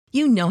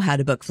You know how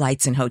to book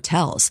flights and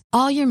hotels.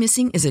 All you're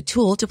missing is a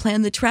tool to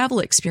plan the travel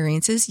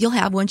experiences you'll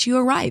have once you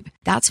arrive.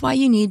 That's why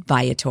you need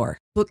Viator.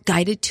 Book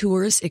guided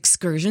tours,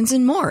 excursions,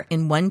 and more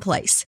in one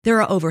place. There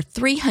are over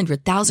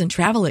 300,000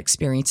 travel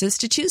experiences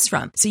to choose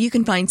from, so you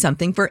can find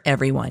something for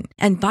everyone.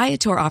 And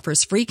Viator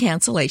offers free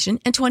cancellation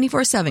and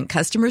 24/7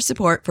 customer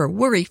support for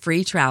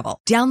worry-free travel.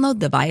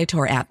 Download the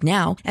Viator app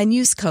now and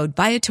use code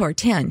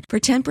Viator10 for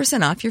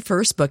 10% off your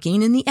first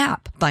booking in the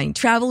app. Find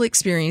travel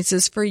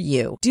experiences for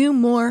you. Do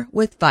more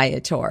with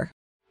Viator.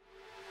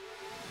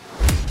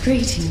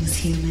 Greetings,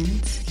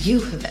 humans.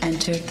 You have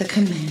entered the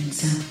Command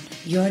Zone,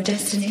 your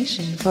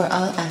destination for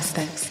all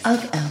aspects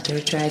of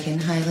Elder Dragon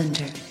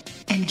Highlander.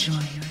 Enjoy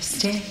your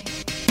stay.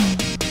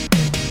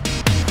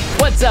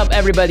 What's up,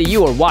 everybody?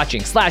 You are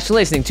watching /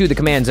 listening to the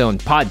Command Zone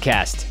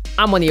podcast.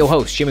 I'm one of your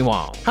hosts, Jimmy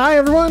Wong. Hi,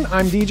 everyone.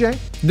 I'm DJ.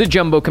 The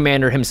Jumbo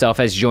Commander himself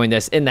has joined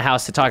us in the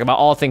house to talk about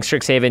all things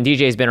Strixhaven.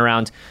 DJ's been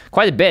around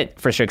quite a bit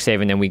for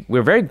Strixhaven, and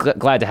we're very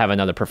glad to have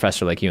another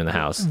professor like you in the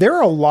house. There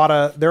are a lot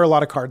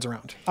of cards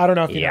around. I don't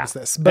know if you noticed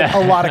this, but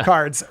a lot of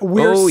cards.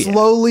 We're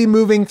slowly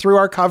moving through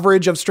our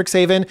coverage of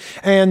Strixhaven,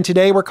 and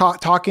today we're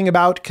talking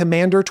about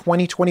Commander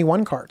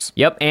 2021 cards.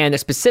 Yep, and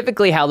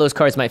specifically how those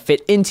cards might fit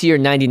into your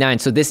 99.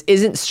 So this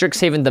isn't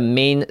Strixhaven, the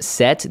main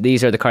set.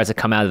 These are the cards that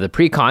come out of the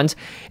Precons,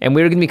 and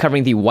we're going to be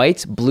covering the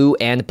white, blue,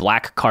 and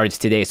black cards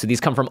today. So these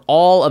come from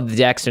all of the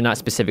decks. They're not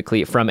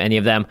specifically from any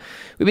of them.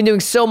 We've been doing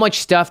so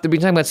much stuff. We've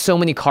been talking about so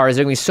many cards.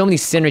 There are going to be so many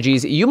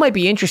synergies. You might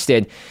be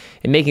interested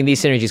in making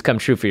these synergies come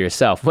true for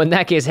yourself. Well, in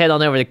that case, head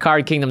on over to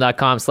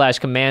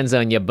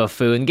cardkingdom.com/command-zone, you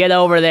buffoon. Get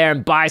over there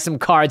and buy some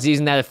cards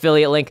using that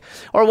affiliate link.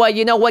 Or what?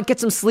 You know what? Get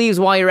some sleeves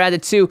while you're at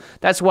it too.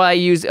 That's why I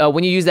use,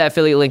 when you use that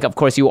affiliate link, of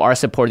course, you are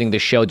supporting the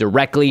show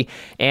directly.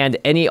 And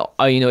any,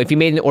 if you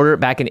made an order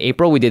back in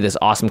April, we did this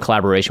awesome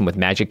collaboration with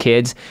Magic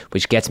Kids,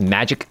 which gets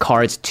Magic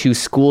cards to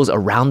schools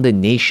around the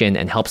nation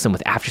and helps them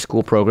with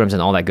after-school programs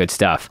and all that good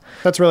stuff.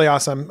 That's really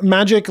awesome.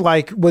 Magic,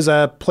 was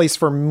a place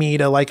for me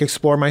to,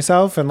 explore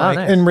myself and, nice.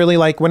 And really,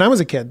 when I was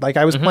a kid,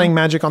 I was playing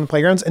Magic on the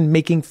playgrounds and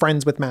making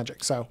friends with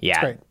Magic. So yeah, it's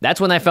great. That's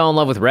when I fell in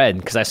love with Red,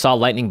 because I saw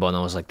Lightning Bolt and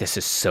I was like, this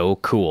is so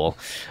cool.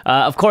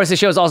 Of course, the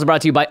show is also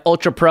brought to you by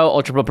Ultra Pro.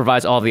 Ultra Pro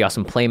provides all of the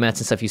awesome playmats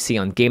and stuff you see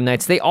on game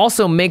nights. They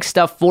also make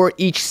stuff for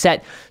each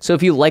set. So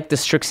if you like the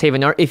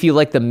Strixhaven art, if you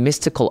like the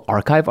mystical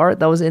archive art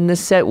that was in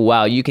this set,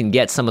 wow, you can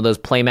get some of those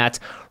playmats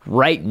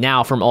right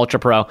now from Ultra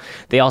Pro.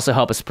 They also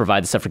help us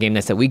provide the stuff for game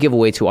nights that we give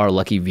away to our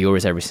lucky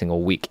viewers every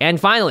single week. And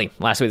finally,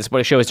 last way to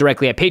support the show is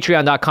directly at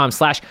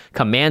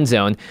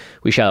patreon.com/command-zone.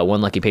 We shout out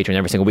one lucky patron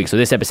every single week. So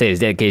this episode is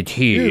dedicated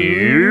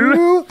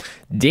to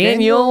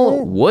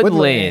Daniel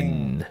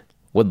Woodling.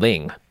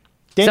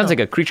 Daniel. Sounds like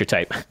a creature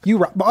type. You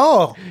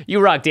rock. You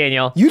rock,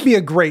 Daniel. You'd be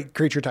a great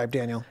creature type,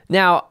 Daniel.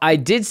 Now, I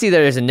did see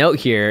there's a note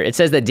here. It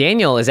says that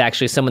Daniel is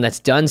actually someone that's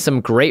done some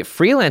great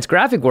freelance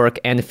graphic work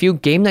and a few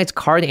Game Nights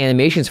card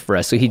animations for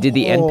us. So he did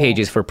the end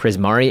pages for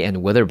Prismari and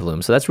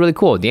Witherbloom. So that's really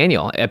cool.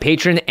 Daniel, a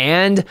patron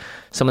and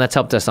someone that's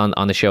helped us on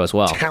the show as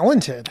well.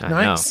 Talented.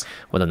 Nice.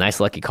 With a nice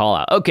lucky call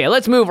out. Okay,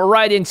 let's move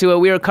right into it.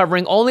 We are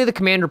covering only the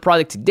Commander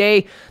product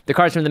today. The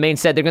cards from the main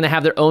set, they're going to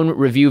have their own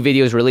review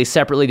videos released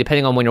separately.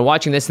 Depending on when you're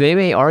watching this, they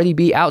may already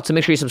be out. So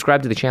make sure you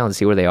subscribe to the channel to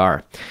see where they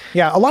are.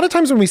 Yeah, a lot of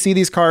times when we see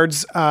these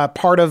cards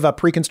part of a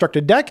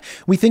pre-constructed deck,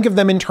 we think of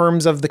them in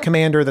terms of the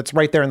Commander that's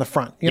right there in the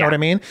front. You know what I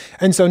mean?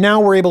 And so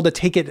now we're able to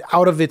take it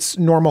out of its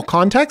normal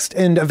context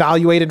and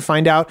evaluate and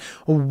find out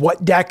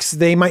what decks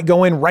they might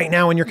go in right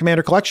now in your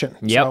Commander collection.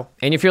 Yep. So,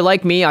 and if you're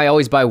like me, I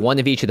always buy one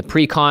of each of the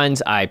Precons.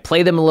 I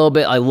play them a little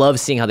bit. I love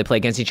seeing how they play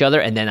against each other,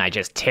 and then I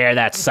just tear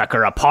that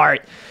sucker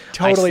apart.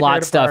 Totally I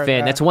slot stuff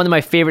in. That's one of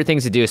my favorite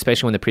things to do,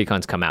 especially when the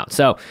Precons come out.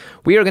 So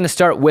we are going to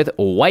start with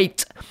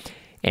white,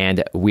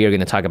 and we are going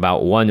to talk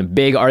about one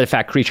big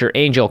artifact creature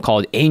angel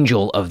called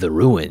Angel of the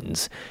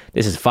Ruins.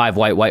 This is 5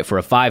 white for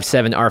a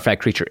 5/7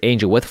 artifact creature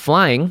angel with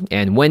flying,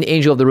 and when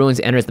Angel of the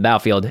Ruins enters the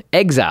battlefield,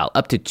 exile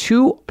up to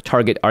 2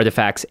 target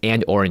artifacts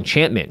and or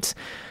enchantments.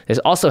 This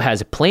also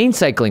has plane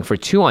cycling for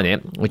 2 on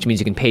it, which means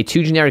you can pay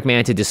 2 generic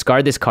mana to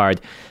discard this card,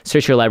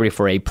 search your library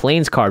for a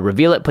planes card,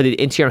 reveal it, put it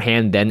into your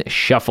hand, then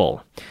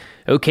shuffle.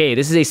 Okay,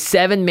 this is a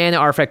 7-mana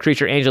artifact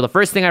creature angel. The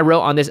first thing I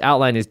wrote on this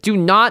outline is do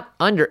not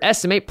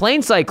underestimate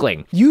plane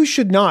cycling. You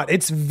should not.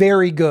 It's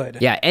very good.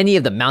 Yeah, any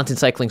of the mountain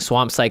cycling,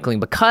 swamp cycling,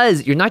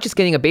 because you're not just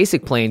getting a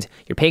basic planes,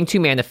 you're paying 2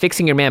 mana,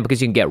 fixing your mana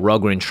because you can get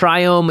Rogrin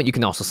Triome. You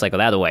can also cycle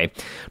that away.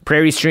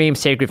 Prairie Stream,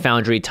 Sacred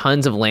Foundry,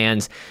 tons of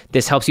lands.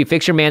 This helps you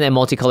fix your mana in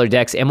multicolored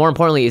decks, and more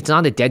importantly, it's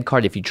not a dead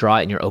card if you draw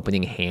it in your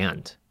opening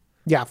hand.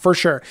 Yeah, for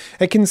sure.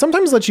 It can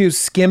sometimes let you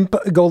skimp,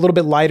 go a little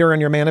bit lighter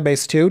on your mana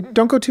base too.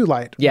 Don't go too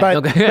light.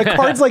 Yeah, but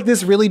cards like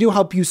this really do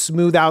help you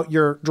smooth out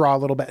your draw a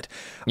little bit.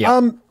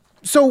 Yeah.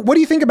 So what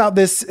do you think about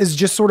this as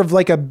just sort of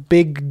like a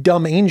big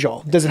dumb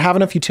angel? Does it have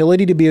enough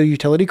utility to be a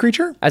utility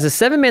creature? As a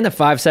 7-mana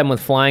 5/7 with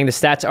flying, the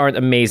stats aren't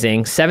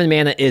amazing. 7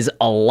 mana is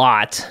a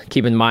lot.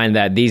 Keep in mind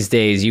that these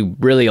days you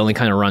really only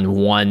kind of run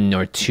 1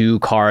 or 2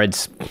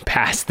 cards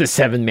past the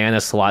 7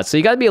 mana slot. So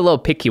you got to be a little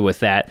picky with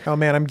that. Oh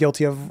man, I'm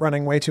guilty of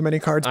running way too many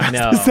cards past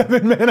know. the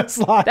 7 mana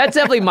slot. That's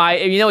definitely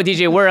you know what,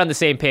 DJ, we're on the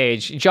same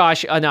page.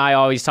 Josh and I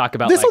always talk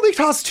about this only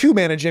costs 2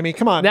 mana, Jimmy.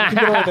 Come on. You can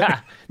get with it.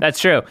 That's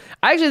true.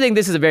 I actually think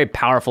this is a very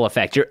powerful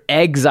effect. You're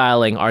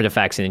exiling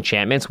artifacts and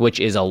enchantments, which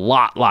is a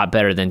lot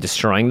better than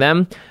destroying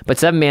them. But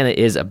 7 mana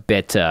is a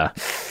bit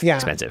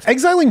expensive.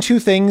 Exiling 2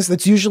 things,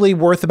 that's usually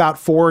worth about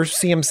 4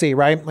 CMC,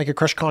 right? Like a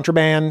Crush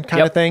Contraband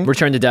kind of thing.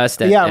 Return to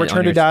Dust.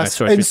 Return to Dust.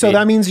 And so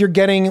that means you're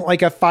getting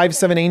like a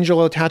 5/7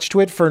 angel attached to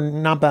it for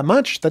not that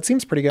much. That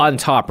seems pretty good. On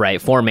top,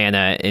 right? 4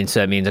 mana. And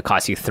so that means it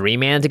costs you 3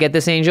 mana to get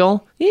this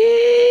angel.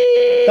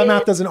 That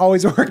math doesn't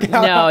always work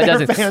out. No, it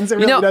doesn't. Fans, it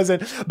really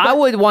doesn't. But I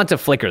would want to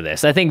flicker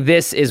this. I think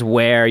this is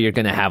where you're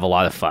going to have a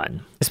lot of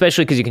fun,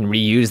 especially because you can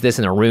reuse this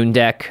in a rune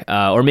deck,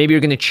 or maybe you're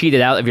going to cheat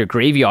it out of your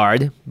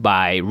graveyard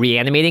by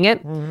reanimating it.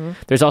 Mm-hmm.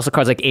 There's also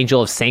cards like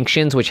Angel of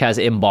Sanctions, which has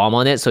Embalm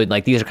on it. So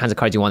like these are kinds of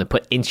cards you want to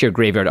put into your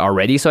graveyard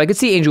already. So I could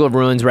see Angel of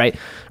Runes, right?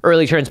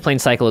 Early turns, plain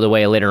cycle it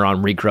away, later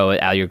on regrow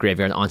it out of your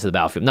graveyard onto the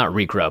battlefield. Not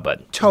regrow,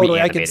 but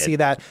totally, I can see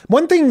that.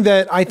 One thing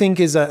that I think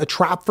is a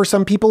trap for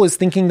some people is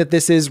thinking that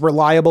this is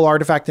reliable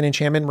artifact and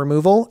enchantment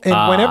removal. And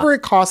whenever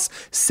it costs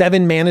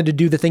 7 mana to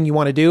do the thing you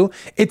want to do,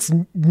 it's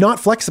not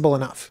flexible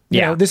enough.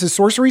 You know, this is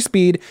sorcery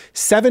speed,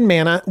 7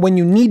 mana. When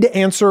you need to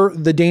answer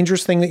the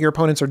dangerous thing that your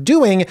opponents are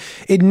doing,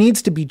 it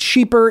needs to be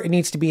cheaper. It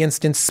needs to be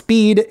instant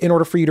speed in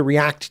order for you to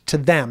react to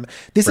them.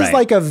 This is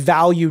like a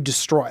value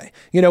destroy.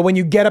 You know, when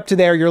you get up to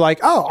there, you're like,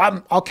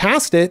 oh, I'll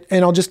cast it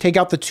and I'll just take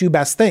out the 2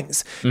 best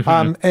things.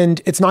 Mm-hmm.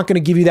 And it's not going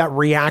to give you that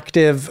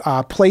reactive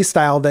play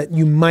style that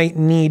you might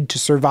need to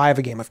survive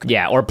a game of Commander.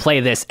 Yeah, or play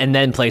this and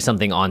then play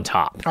something on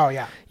top. Oh,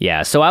 yeah.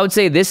 Yeah, so I would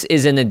say this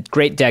is in a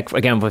great deck,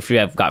 again, if you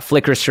have got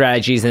flicker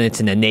strategies and it's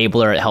an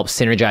enabler, it helps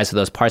synergize with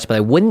those parts, but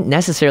I wouldn't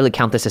necessarily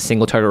count this as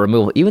single target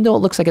removal, even though it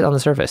looks like it on the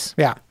surface.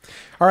 Yeah.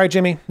 All right,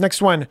 Jimmy,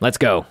 next one. Let's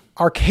go.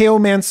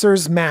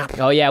 Archaeomancer's Map.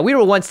 Oh, yeah, we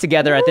were once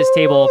together at this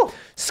table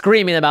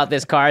screaming about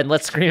this card.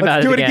 Let's scream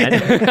about it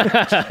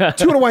again.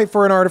 2 and a white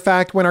for an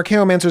artifact. When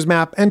Archaeomancer's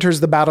Map enters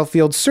the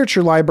battlefield, search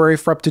your library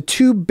for up to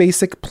 2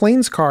 basic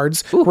plains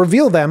cards,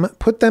 reveal them,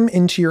 put them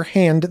into your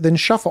hand, then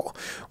shuffle.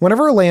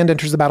 Whenever a land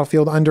enters the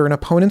battlefield under an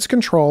opponent's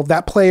control,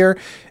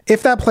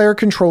 if that player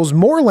controls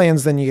more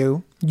lands than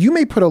you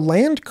may put a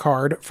land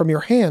card from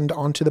your hand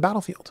onto the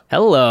battlefield.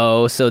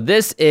 Hello. So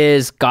this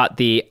is got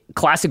the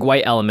classic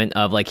white element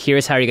of like,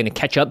 here's how you're going to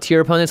catch up to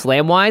your opponents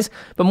land-wise.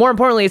 But more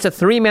importantly, it's a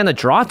 3 mana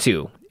draw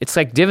 2. It's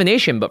like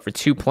divination, but for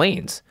 2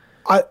 planes.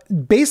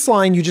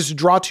 Baseline, you just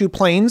draw 2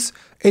 planes.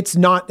 It's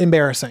not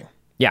embarrassing.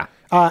 Yeah.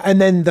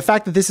 And then the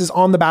fact that this is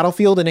on the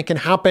battlefield and it can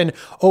happen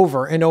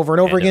over and over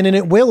and over again, and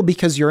it will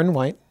because you're in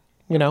white,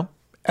 you know,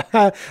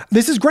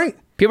 this is great.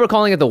 People are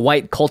calling it the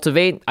white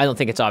cultivate. I don't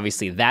think it's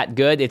obviously that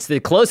good. It's the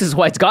closest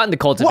white's gotten to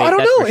cultivate. Well, I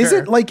don't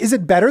know. Is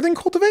it better than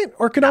cultivate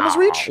or Kodama's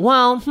Reach?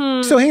 Well,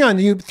 So hang on,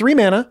 you 3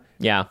 mana.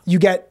 Yeah. You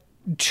get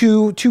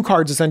two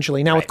cards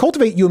essentially. Now with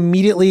cultivate, you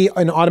immediately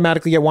and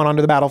automatically get 1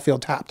 onto the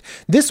battlefield tapped.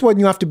 This one,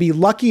 you have to be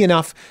lucky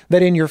enough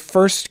that in your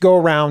first go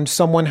around,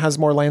 someone has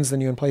more lands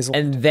than you and plays a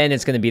land. And then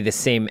it's going to be the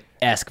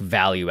same-esque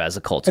value as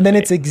a cultivate. And then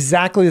it's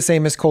exactly the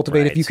same as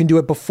cultivate if you can do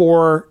it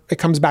before it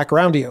comes back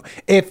around to you.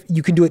 If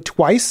you can do it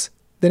twice,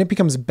 then it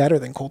becomes better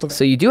than cultivate.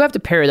 So you do have to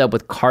pair it up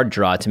with card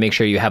draw to make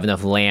sure you have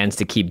enough lands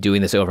to keep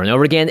doing this over and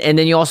over again. And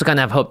then you also kind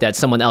of have hope that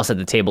someone else at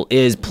the table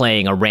is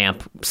playing a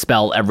ramp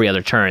spell every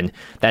other turn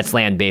that's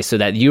land-based so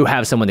that you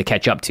have someone to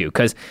catch up to.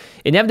 Because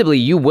inevitably,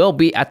 you will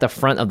be at the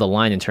front of the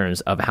line in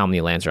terms of how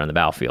many lands are on the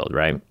battlefield,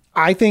 right?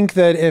 I think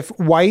that if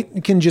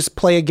white can just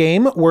play a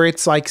game where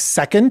it's like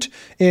second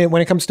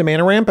when it comes to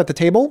mana ramp at the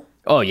table.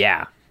 Oh,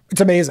 yeah.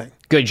 It's amazing.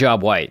 Good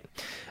job, white.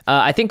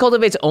 I think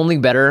Cultivate's only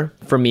better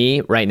for me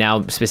right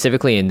now,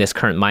 specifically in this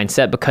current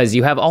mindset, because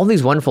you have all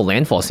these wonderful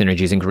landfall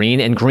synergies in green,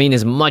 and green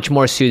is much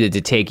more suited to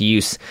take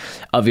use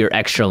of your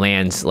extra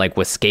lands, like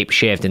with Scape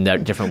Shift and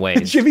different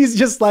ways. Jimmy's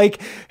just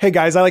like, hey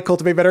guys, I like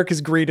Cultivate better because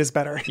green is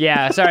better.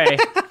 Yeah, sorry.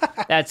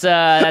 That's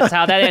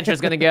how that intro is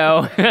going to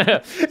go.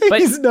 But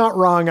he's not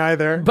wrong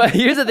either. But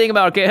here's the thing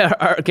about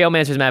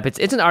Archaeomancer's Map.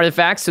 It's an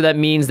artifact, so that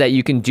means that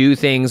you can do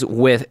things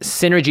with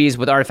synergies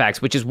with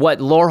artifacts, which is what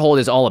Lorehold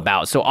is all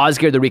about. So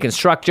Osgir the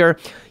Reconstructor,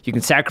 you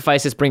can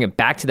sacrifice this, bring it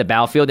back to the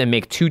battlefield, and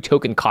make 2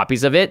 token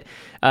copies of it.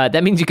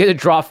 That means you get to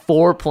draw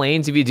 4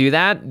 planes if you do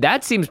that.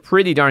 That seems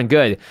pretty darn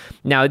good.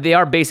 Now, they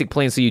are basic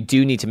planes, so you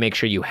do need to make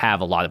sure you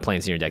have a lot of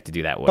planes in your deck to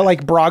do that with. But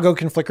like Brago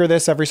can flicker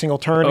this every single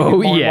turn.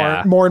 Oh,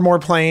 and more and more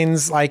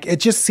planes. Like, it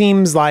just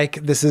seems like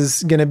this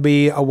is going to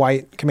be a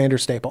white commander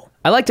staple.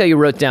 I liked how you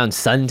wrote down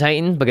Sun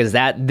Titan, because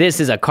this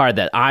is a card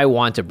that I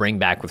want to bring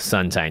back with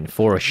Sun Titan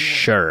for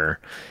sure.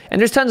 And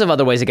there's tons of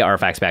other ways to get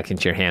artifacts back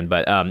into your hand,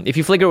 but if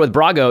you flicker with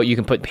Brago, you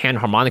can put Pan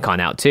Harmonicon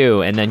out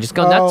too, and then just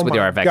go nuts with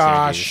your artifacts.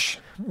 Gosh.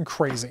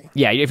 crazy.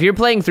 Yeah, if you're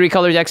playing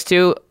 3-color decks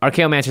too,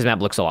 Archaeomancer's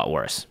map looks a lot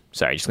worse.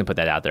 Sorry, just gonna put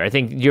that out there. I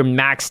think you're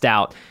maxed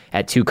out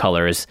at 2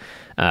 colors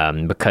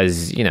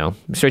because,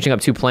 searching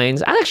up 2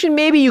 planes. Actually,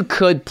 maybe you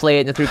could play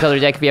it in a 3-color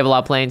deck if you have a lot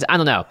of planes. I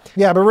don't know.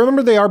 Yeah, but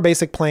remember they are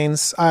basic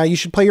planes. You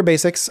should play your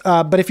basics.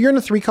 But if you're in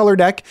a 3-color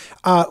deck,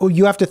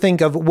 you have to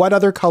think of what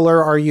other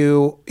color are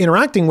you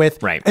interacting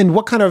with, right? And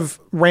what kind of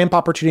ramp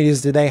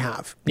opportunities do they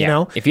have? You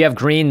know, if you have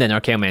green, then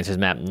Archaeomancer's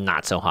map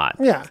not so hot.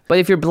 Yeah, but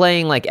if you're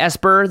playing like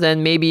Esper,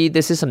 then maybe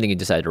this is something you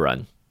decide to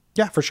run.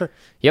 Yeah, for sure.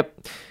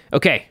 Yep.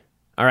 Okay.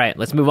 All right,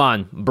 let's move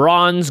on.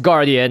 Bronze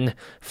Guardian,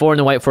 4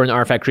 and a white for an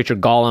artifact creature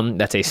golem.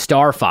 That's a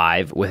star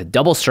 5 with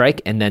double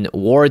strike and then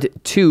ward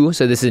 2.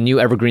 So this is a new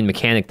evergreen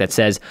mechanic that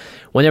says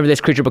whenever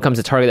this creature becomes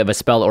a target of a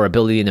spell or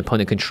ability an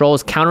opponent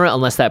controls, counter it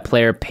unless that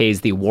player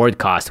pays the ward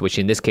cost, which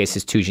in this case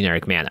is 2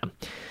 generic mana.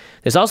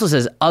 This also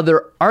says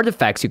other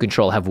artifacts you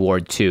control have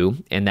ward 2,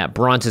 and that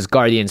Bronze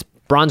Guardian's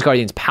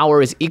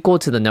power is equal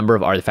to the number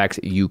of artifacts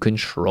you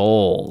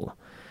control.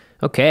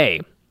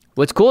 Okay.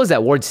 What's cool is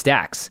that ward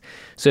stacks.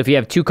 So if you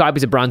have 2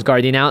 copies of Bronze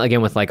Guardian out,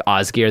 again with like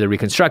Osgear, the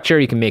Reconstructor,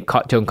 you can make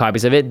token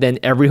copies of it, then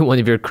every one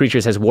of your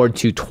creatures has ward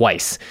 2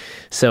 twice.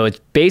 So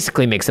it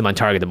basically makes them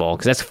untargetable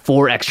because that's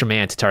 4 extra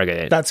mana to target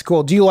it. That's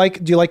cool. Do you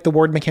like the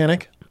ward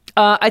mechanic?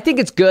 I think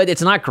it's good.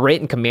 It's not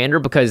great in Commander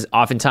because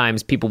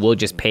oftentimes people will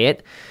just pay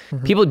it.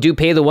 Mm-hmm. People do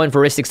pay the 1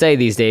 for Rhystic Study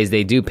these days.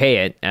 They do pay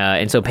it.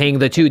 And so paying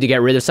the 2 to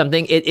get rid of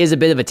something, it is a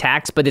bit of a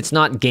tax, but it's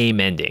not game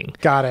ending.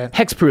 Got it.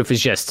 Hexproof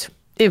is just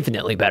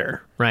infinitely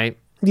better, right?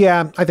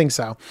 Yeah, I think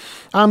so.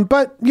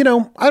 But,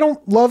 I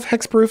don't love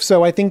hexproof,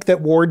 so I think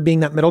that ward being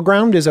that middle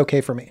ground is okay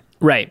for me.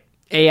 Right.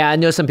 Yeah, I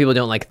know some people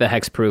don't like the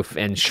hexproof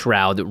and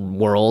shroud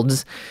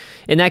worlds.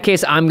 In that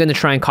case, I'm going to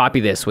try and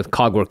copy this with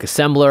Cogwork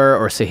Assembler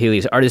or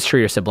Saheli's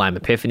Artistry or Sublime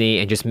Epiphany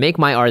and just make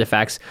my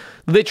artifacts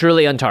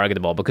literally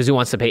untargetable because who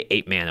wants to pay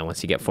 8 mana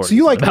once you get 4? So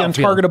you like the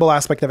untargetable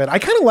aspect of it. I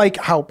kind of like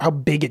how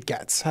big it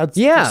gets.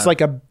 It's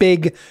like a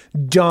big,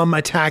 dumb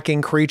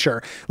attacking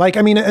creature. Like,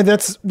 I mean,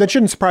 that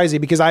shouldn't surprise you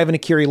because I have an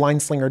Akiri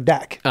Lineslinger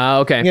deck.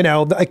 Okay. The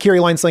Akiri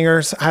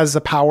Lineslinger has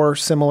a power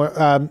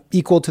similar,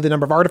 equal to the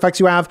number of artifacts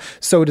you have.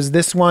 So does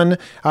this one.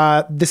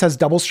 This has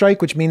double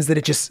strike, which means that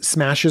it just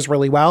smashes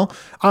really well.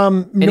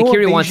 And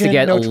Akiri wants to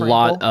get a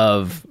lot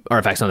of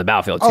artifacts on the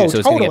battlefield too, so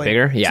it's going to get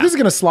bigger. Yeah, so this is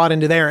going to slot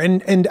into there.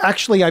 And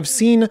actually, I've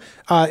seen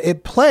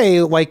it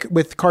play like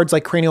with cards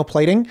like Cranial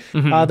Plating.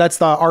 Mm-hmm. That's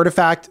the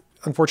artifact.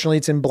 Unfortunately,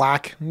 it's in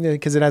black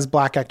because it has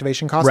black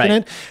activation cost in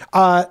it.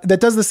 That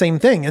does the same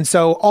thing. And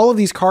so all of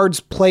these cards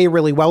play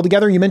really well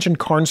together. You mentioned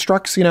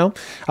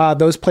Karnstructs,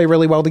 those play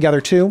really well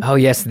together too. Oh,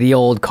 yes. The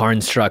old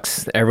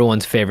Karnstructs,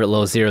 everyone's favorite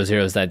little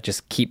 0/0s that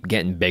just keep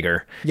getting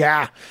bigger.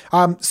 Yeah.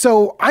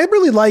 So I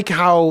really like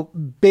how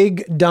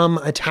big, dumb,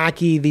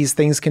 attacky these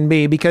things can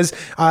be because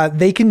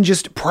they can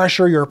just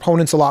pressure your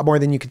opponents a lot more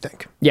than you could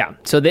think. Yeah.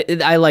 So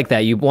I like that.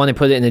 You want to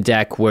put it in a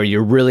deck where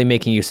you're really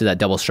making use of that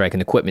double strike,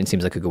 and equipment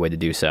seems like a good way to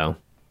do so.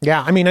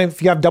 Yeah, I mean,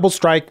 if you have double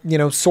strike,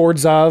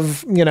 Swords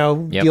of,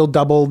 deal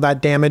double that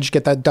damage,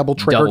 get that double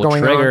trigger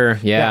going on.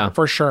 Yeah,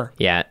 for sure.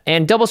 Yeah,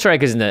 and double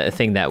strike isn't a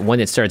thing that when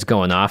it starts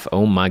going off,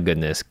 oh my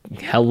goodness,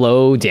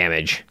 hello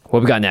damage.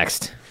 What we got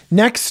next?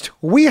 Next,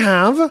 we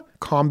have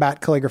Combat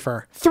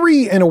Calligrapher.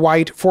 3 and a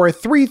white for a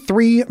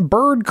 3/3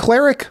 bird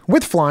cleric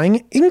with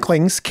flying.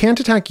 Inklings can't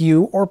attack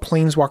you or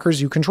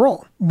planeswalkers you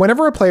control.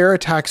 Whenever a player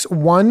attacks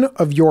one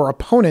of your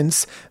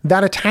opponents,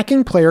 that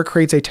attacking player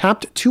creates a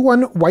tapped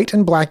 2/1 white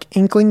and black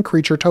Inkling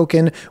creature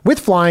token with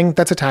flying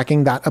that's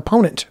attacking that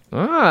opponent.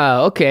 Ah,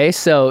 okay.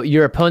 So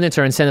your opponents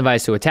are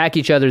incentivized to attack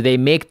each other. They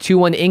make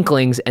 2/1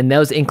 Inklings, and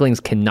those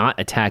Inklings cannot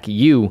attack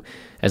you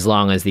as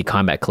long as the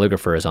Combat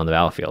Calligrapher is on the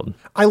battlefield.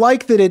 I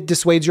like that it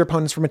dissuades your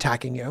opponents from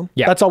attacking you.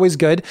 Yeah. That's always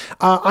good.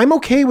 I'm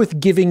okay with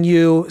giving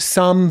you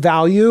some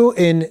value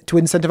to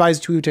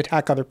incentivize you to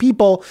attack other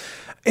people.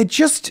 It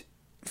just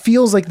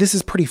feels like this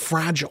is pretty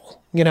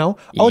fragile.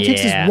 All it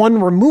takes is one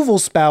removal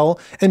spell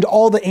and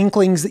all the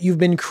Inklings that you've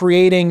been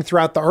creating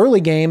throughout the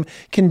early game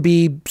can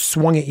be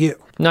swung at you.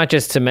 Not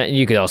just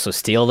you could also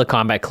steal the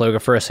Combat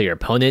Calligrapher so your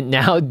opponent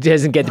now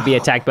doesn't get to be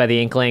attacked by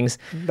the Inklings.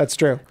 That's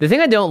true. The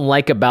thing I don't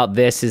like about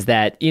this is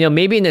that,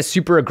 maybe in a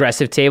super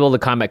aggressive table, the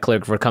Combat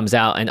Calligrapher comes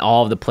out and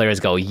all of the players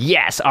go,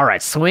 yes, all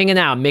right, swinging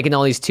out, making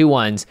all these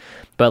 2/1s.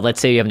 But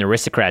let's say you have an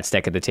Aristocrats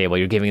deck at the table,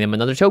 you're giving them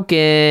another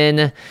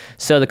token.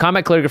 So the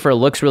Combat Calligrapher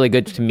looks really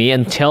good to me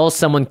until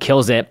someone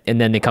kills it, and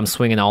then they come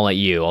swinging all at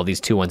you, all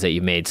these 2/1s that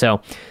you made. So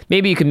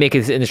maybe you could make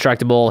it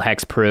indestructible,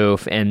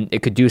 hexproof, and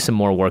it could do some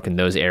more work in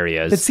those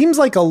areas. It seems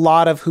like a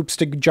lot of hoops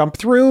to jump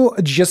through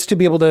just to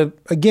be able to,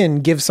 again,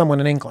 give someone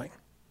an Inkling.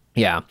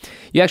 Yeah.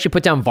 You actually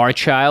put down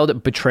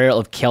Varchild, Betrayal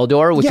of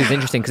Keldor, which is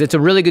interesting because it's a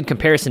really good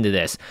comparison to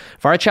this.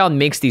 Varchild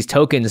makes these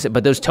tokens,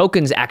 but those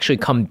tokens actually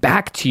come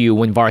back to you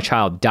when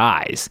Varchild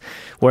dies.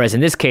 Whereas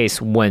in this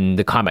case, when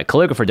the Combat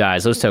Calligrapher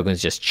dies, those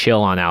tokens just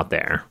chill on out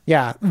there.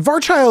 Yeah.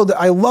 Varchild,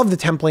 I love the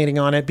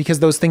templating on it because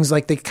those things,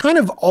 like, they kind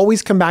of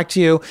always come back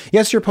to you.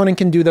 Yes, your opponent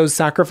can do those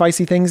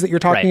sacrificey things that you're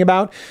talking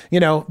about.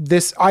 You know,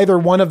 either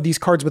one of these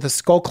cards with a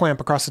skull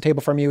clamp across the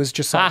table from you is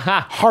just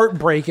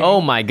heartbreaking. Oh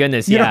my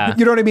goodness, you know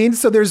what I mean?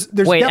 So there's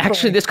Wait,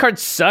 actually, this card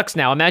sucks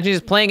now. Imagine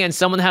just playing and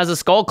someone has a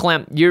skull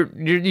clamp. You're not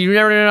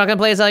going to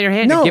play this out of your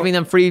hand. No. You're giving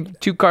them free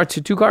two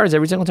cards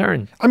every single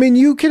turn. I mean,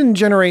 you can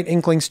generate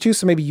Inklings too,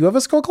 so maybe you have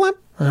a skull clamp?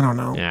 I don't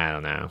know. Yeah, I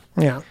don't know.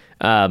 Yeah.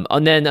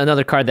 And then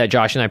another card that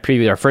Josh and I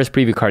previewed, our first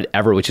preview card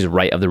ever, which is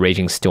Rite of the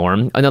Raging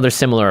Storm. Another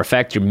similar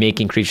effect. You're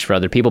making creatures for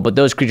other people, but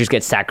those creatures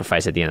get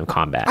sacrificed at the end of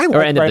combat. I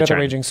like Rite of the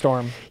Raging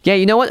Storm. Yeah,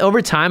 you know what?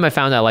 Over time, I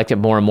found I liked it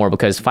more and more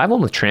because 5-1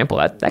 with Trample,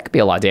 that could be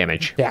a lot of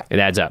damage. Yeah. It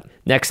adds up.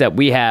 Next up,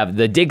 we have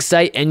the Dig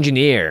Site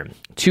Engineer.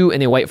 2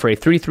 and a white for a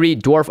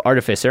 3/3 Dwarf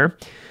Artificer.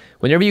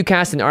 Whenever you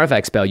cast an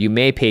artifact spell, you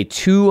may pay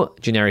 2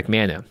 generic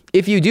mana.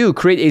 If you do,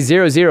 create a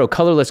 0/0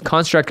 colorless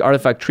construct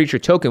artifact creature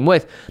token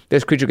with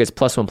this creature gets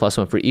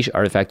 +1/+1 for each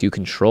artifact you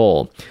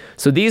control.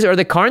 So these are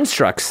the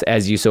constructs,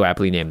 as you so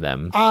aptly name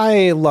them.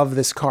 I love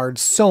this card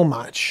so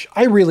much.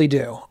 I really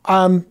do.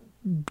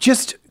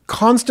 Just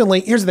constantly,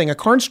 here's the thing, a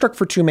construct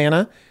for 2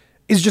 mana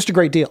is just a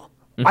great deal.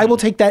 I will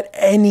take that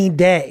any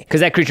day.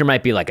 Because that creature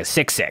might be like a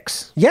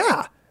 6/6.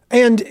 Yeah.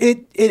 And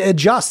it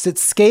adjusts, it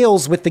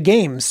scales with the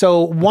game.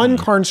 So one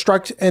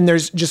construct and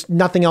there's just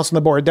nothing else on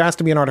the board. There has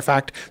to be an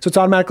artifact. So it's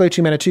automatically a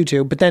 2-mana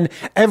 2/2. But then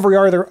every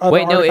other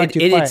artifact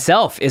you play. It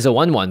itself is a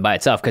 1/1 by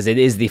itself because it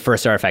is the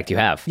first artifact you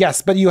have.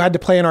 Yes, but you had to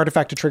play an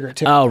artifact to trigger it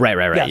too. Oh, right.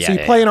 Yeah, so you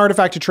play an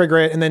artifact to trigger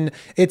it and then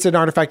it's an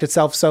artifact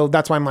itself. So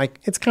that's why I'm like,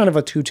 it's kind of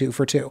a 2/2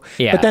 for 2.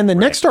 Yeah, but then the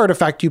next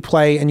artifact you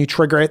play and you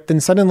trigger it, then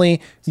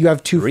suddenly you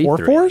have 2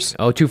 4/4s.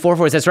 Oh, 2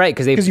 4/4s. That's right.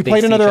 Because you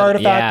played another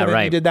artifact and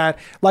then you did that.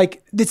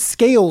 Like, this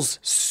scales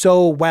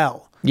so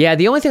well. Yeah,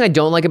 the only thing I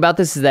don't like about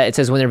this is that it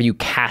says whenever you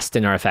cast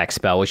an artifact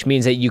spell, which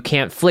means that you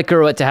can't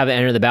flicker it to have it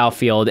enter the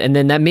battlefield. And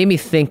then that made me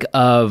think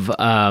of...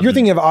 You're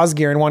thinking of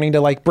Osgir and wanting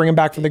to like bring him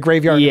back from the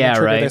graveyard and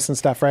trigger this and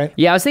stuff, right?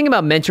 Yeah, I was thinking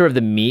about Mentor of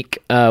the Meek,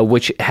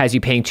 which has you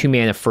paying 2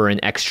 mana for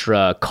an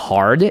extra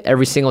card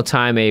every single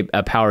time a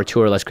power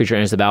 2 or less creature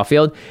enters the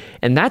battlefield.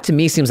 And that to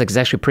me seems like it's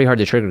actually pretty hard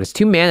to trigger because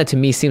 2 mana to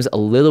me seems a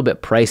little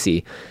bit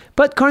pricey.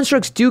 But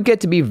constructs do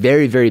get to be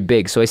very, very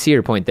big, so I see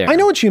your point there. I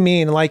know what you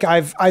mean. Like,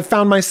 I've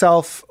found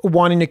myself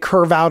wanting to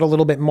curve out a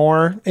little bit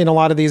more in a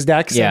lot of these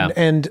decks. Yeah.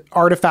 And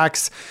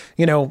artifacts,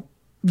 you know,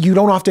 you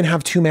don't often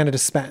have 2 mana to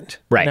spend.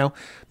 Right. You know?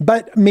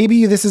 But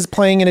maybe this is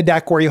playing in a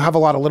deck where you have a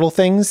lot of little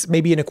things,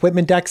 maybe in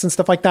equipment decks and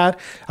stuff like that,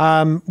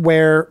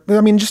 where,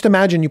 I mean, just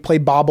imagine you play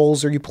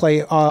Baubles or you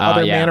play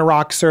other mana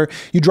rocks or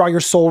you draw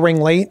your Soul Ring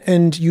late,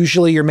 and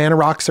usually your mana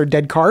rocks are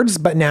dead cards,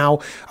 but now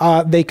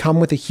they come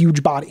with a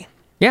huge body.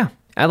 Yeah.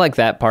 I like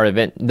that part of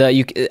it.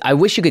 I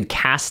wish you could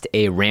cast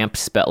a ramp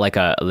spell like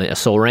a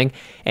Soul Ring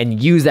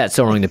and use that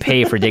Soul Ring to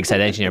pay for Dig Site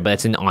Engineer, but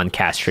it's an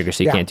on-cast trigger,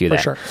 so you can't do that.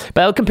 Sure.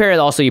 But I would compare it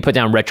also, you put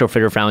down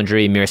Retrofitter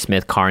Foundry, Mir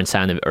Smith, Karn,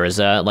 Sound of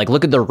Urza. Like,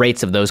 look at the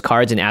rates of those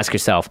cards and ask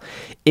yourself,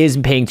 is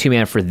paying 2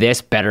 mana for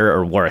this better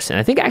or worse? And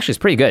I think actually it's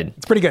pretty good.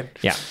 It's pretty good.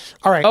 Yeah.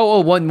 All right.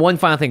 One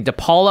final thing.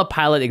 DePaula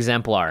Pilot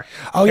Exemplar.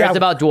 Cares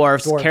about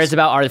dwarves, cares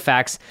about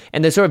artifacts,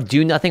 and the sort of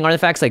do-nothing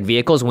artifacts like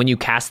vehicles, when you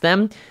cast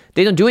them,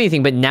 they don't do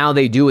anything, but now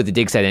they do with the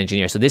Dig Site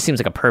Engineer. So this seems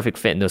like a perfect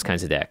fit in those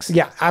kinds of decks.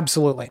 Yeah,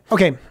 absolutely.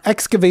 Okay,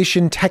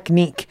 Excavation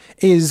Technique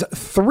is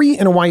 3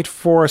 and a white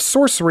for a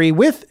sorcery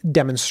with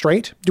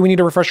Demonstrate. Do we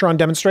need a refresher on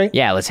Demonstrate?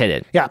 Yeah, let's hit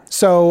it. Yeah,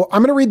 so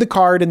I'm going to read the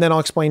card and then I'll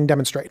explain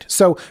Demonstrate.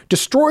 So,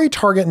 destroy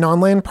target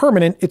non-land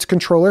permanent. Its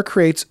controller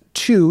creates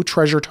 2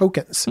 treasure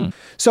tokens.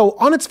 So,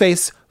 on its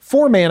face,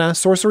 4 mana,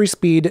 sorcery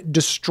speed,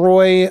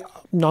 destroy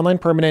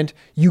non-land permanent.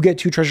 You get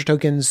 2 treasure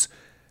tokens.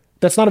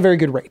 That's not a very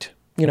good rate.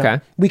 You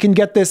know, we can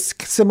get this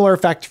similar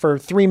effect for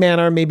 3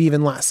 mana, maybe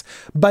even less.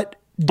 But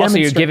also,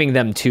 you're giving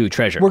them 2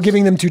 treasures. We're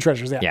giving them 2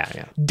 treasures,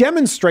 yeah.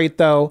 Demonstrate,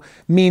 though,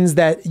 means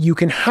that you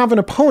can have an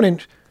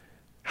opponent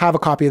have a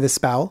copy of this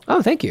spell.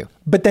 Oh, thank you.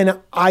 But then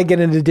I get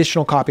an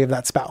additional copy of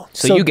that spell.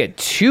 So you get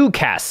 2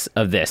 casts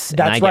of this,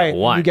 and I get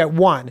 1. You get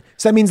 1.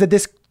 So that means that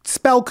this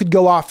spell could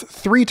go off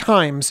 3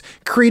 times,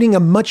 creating a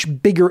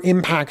much bigger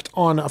impact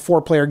on a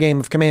 4-player game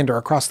of Commander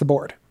across the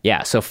board.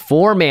 Yeah, so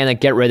 4 mana,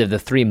 get rid of the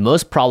 3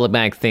 most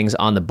problematic things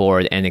on the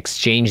board and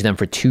exchange them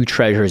for 2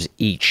 treasures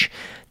each.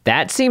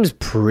 That seems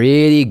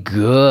pretty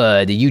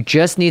good. You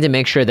just need to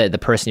make sure that the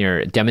person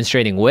you're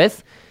demonstrating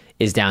with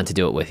is down to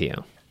do it with you.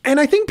 And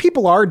I think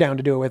people are down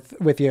to do it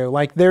with you.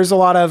 Like, there's a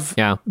lot of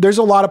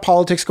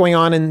politics going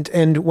on,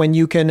 and when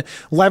you can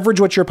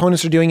leverage what your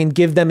opponents are doing and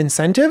give them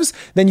incentives,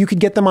 then you could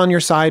get them on your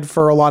side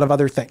for a lot of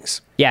other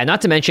things. Yeah, not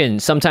to mention,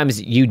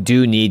 sometimes you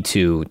do need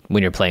to,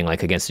 when you're playing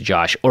like against a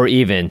Josh or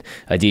even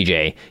a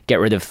DJ, get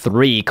rid of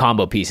 3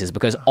 combo pieces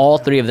because all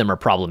 3 of them are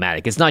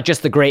problematic. It's not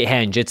just the Great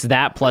Henge, it's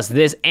that plus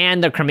this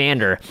and the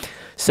Commander.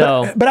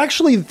 So, but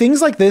actually,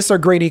 things like this are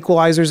great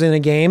equalizers in a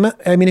game.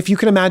 I mean, if you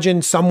can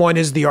imagine someone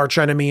is the arch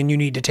enemy and you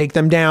need to take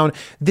them down,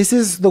 this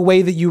is the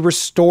way that you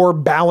restore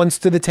balance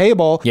to the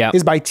table,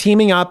 is by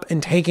teaming up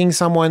and taking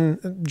someone,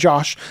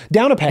 Josh,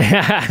 down a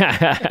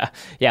peg.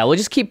 Yeah, we'll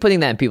just keep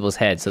putting that in people's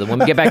heads so that when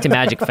we get back to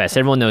Magic Fest,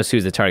 everyone knows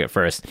who's the target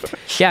first.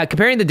 Yeah,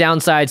 comparing the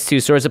downsides to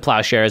Swords of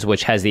Plowshares,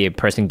 which has the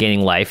person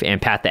gaining life,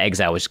 and Path to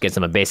Exile, which gives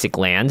them a basic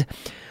land.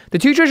 The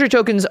 2 treasure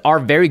tokens are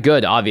very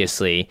good,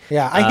 obviously.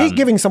 Yeah, I hate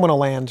giving someone a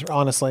land,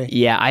 honestly.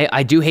 Yeah,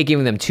 I do hate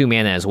giving them 2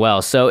 mana as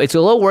well. So it's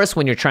a little worse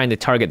when you're trying to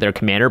target their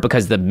commander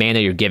because the mana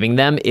you're giving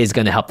them is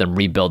going to help them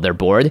rebuild their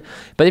board.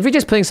 But if you're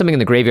just putting something in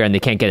the graveyard and they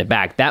can't get it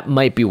back, that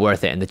might be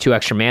worth it. And the 2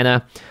 extra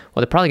mana,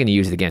 well, they're probably going to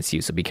use it against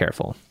you, so be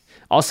careful.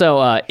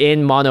 Also,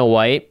 in mono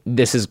white,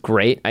 this is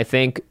great, I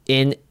think.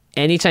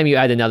 Anytime you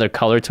add another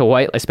color to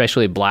white,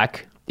 especially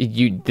black,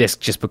 this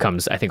just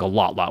becomes, I think, a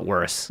lot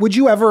worse. Would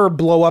you ever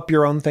blow up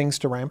your own things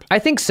to ramp? I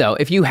think so.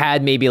 If you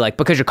had maybe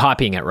because you're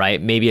copying it,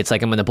 right? Maybe it's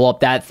like I'm going to blow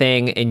up that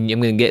thing and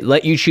I'm going to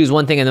let you choose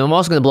one thing, and then I'm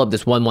also going to blow up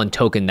this 1/1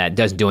 token that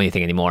doesn't do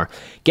anything anymore.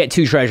 Get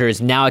 2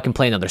 treasures. Now I can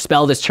play another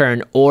spell this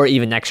turn, or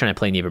even next turn I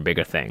play an even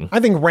bigger thing. I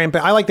think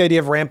I like the idea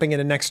of ramping it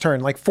in next turn.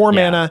 Like 4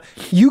 mana,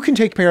 you can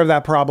take care of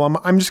that problem.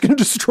 I'm just going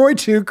to destroy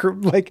 2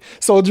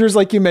 soldiers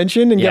like you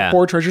mentioned and get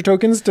 4 treasure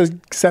tokens to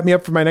set me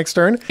up for my next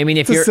turn. I mean,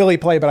 it's a silly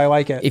play, but I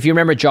like it. If you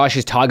remember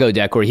Josh's Togo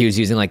deck where he was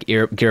using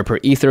Gear per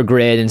Ether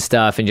Grid and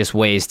stuff and just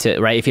ways to,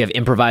 right? If you have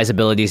improvise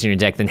abilities in your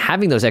deck, then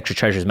having those extra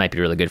treasures might be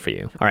really good for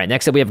you. All right,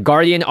 next up we have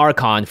Guardian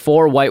Archon,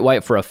 4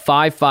 white for a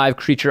 5/5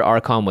 creature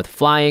Archon with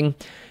flying.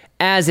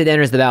 As it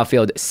enters the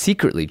battlefield,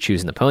 secretly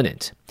choose an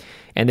opponent.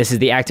 And this is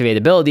the activate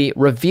ability.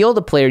 Reveal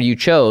the player you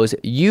chose.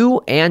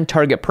 You and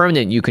target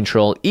permanent you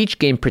control each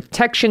gain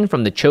protection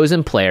from the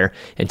chosen player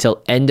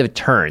until end of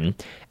turn.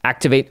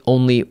 Activate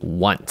only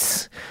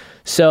once.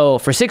 So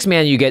for 6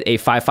 mana, you get a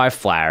 5/5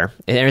 flyer.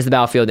 It enters the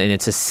battlefield, and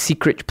it's a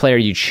secret player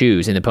you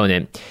choose, an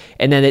opponent.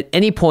 And then at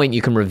any point,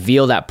 you can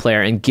reveal that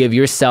player and give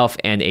yourself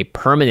and a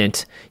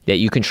permanent that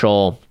you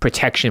control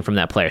protection from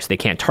that player. So they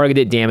can't target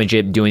it, damage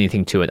it, do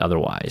anything to it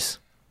otherwise.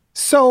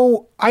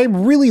 So I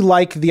really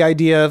like the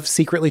idea of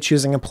secretly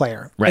choosing a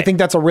player. Right. I think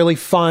that's a really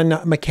fun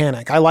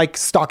mechanic. I like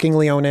stalking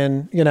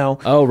Leonin,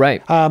 Oh,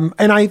 right.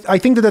 And I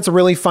think that that's a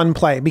really fun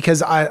play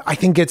because I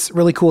think it's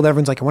really cool that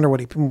everyone's like, I wonder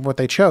what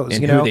they chose.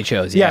 And who they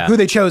chose, yeah. Who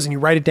they chose, and you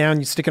write it down,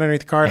 you stick it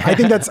underneath the card. I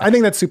think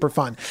that's super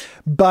fun.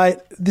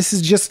 But this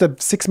is just a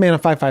 6 mana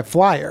 5/5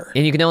 flyer.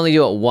 And you can only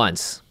do it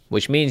once,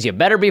 which means you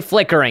better be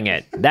flickering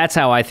it. That's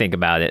how I think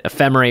about it.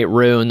 Ephemerate,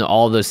 Rune,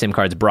 all those sim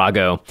cards,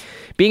 Brago.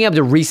 Being able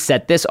to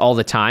reset this all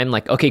the time,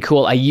 like, okay,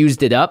 cool, I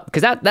used it up,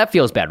 because that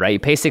feels bad, right? You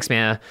pay 6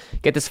 mana,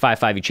 get this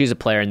 5/5, you choose a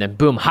player, and then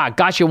boom,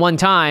 got you one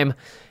time,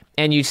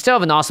 and you still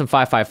have an awesome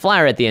 5/5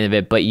 flyer at the end of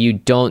it, but you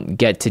don't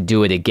get to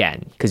do it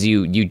again, because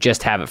you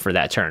just have it for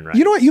that turn, right?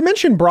 You know what? You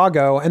mentioned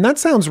Brago, and that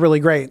sounds really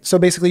great. So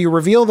basically, you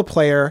reveal the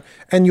player,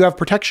 and you have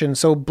protection,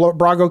 so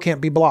Brago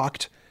can't be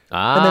blocked.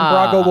 And then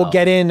Brago will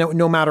get in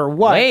no matter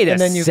what. Wait and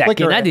then a you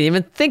second, I it. didn't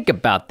even think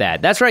about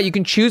that. That's right, you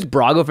can choose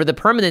Brago for the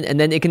permanent, and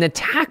then it can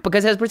attack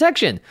because it has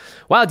protection.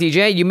 Wow,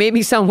 DJ, you made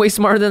me sound way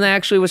smarter than I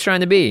actually was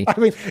trying to be. I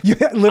mean,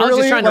 literally, I was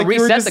just trying to reset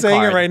you were just the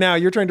saying card. it right now.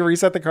 You're trying to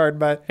reset the card,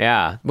 but...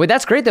 Yeah, well,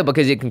 that's great, though,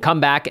 because it can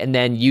come back, and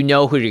then you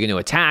know who you're going to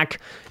attack.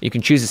 You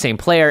can choose the same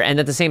player, and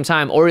at the same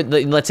time, or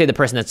let's say the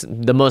person that's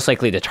the most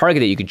likely to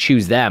target it, you could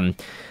choose them.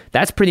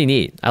 That's pretty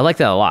neat. I like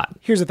that a lot.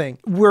 Here's the thing.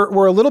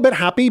 We're a little bit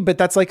happy, but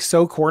that's like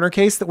so corner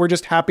case that we're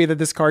just happy that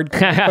this card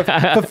can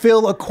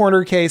fulfill a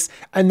corner case,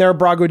 and there are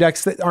Brago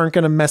decks that aren't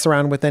going to mess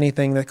around with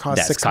anything that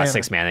costs 6 mana.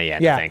 6 mana,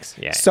 yeah. Thanks.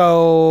 Yeah.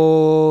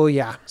 So,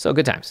 yeah. So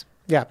good times.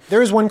 Yeah.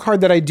 There is one card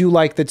that I do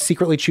like that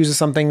secretly chooses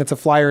something that's a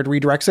flyer and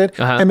redirects it.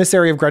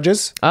 Emissary of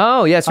Grudges.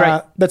 Oh, yeah, that's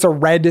right. That's a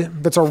red.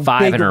 That's a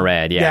 5 big, and a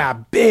red, yeah. Yeah,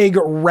 big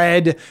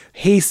red,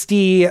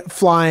 hasty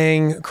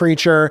flying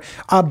creature.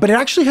 But it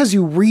actually has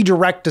you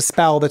redirect a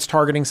spell that's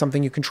targeting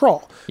something you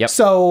control. Yep.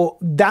 So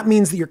that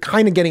means that you're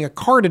kind of getting a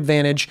card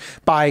advantage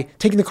by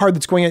taking the card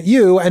that's going at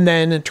you and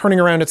then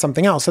turning around at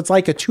something else. It's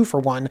like a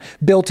 2-for-1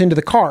 built into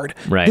the card.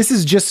 Right. This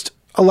is just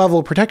a level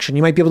of protection.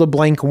 You might be able to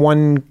blank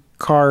one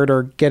card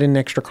or get in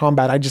extra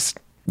combat.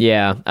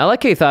 Yeah, I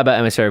like how you thought about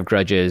Emissary of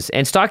Grudges.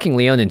 And Stalking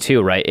Leonin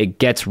too, right? It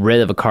gets rid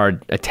of a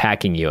card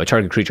attacking you, a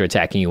target creature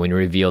attacking you when you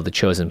reveal the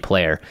chosen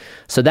player.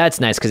 So that's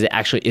nice because it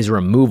actually is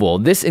removal.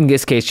 This, in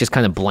this case, just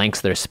kind of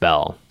blanks their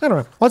spell. I don't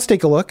know. Let's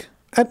take a look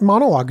at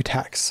monologue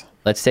attacks.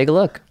 Let's take a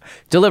look.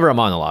 Deliver a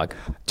monologue.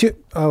 2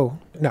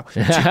 and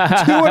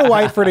a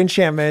white for an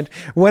enchantment.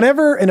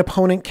 Whenever an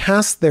opponent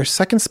casts their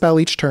second spell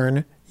each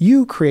turn,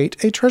 you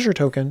create a treasure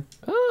token.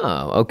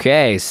 Oh,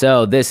 okay.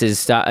 So this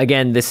is,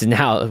 again, this is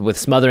now with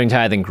Smothering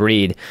Tithe and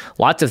Greed.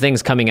 Lots of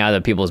things coming out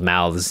of people's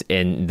mouths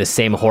in the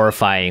same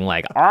horrifying,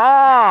 moment.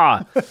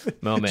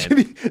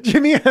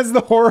 Jimmy has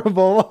the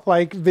horrible,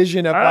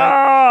 vision of,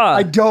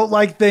 I don't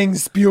like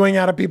things spewing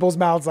out of people's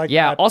mouths like that.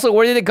 Yeah, also,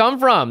 where did it come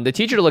from? The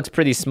teacher looks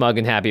pretty smug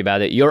and happy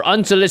about it. Your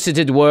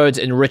unsolicited words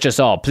enrich us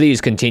all. Please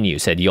continue,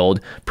 said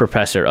Yold,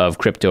 professor of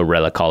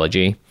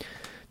crypto-relicology.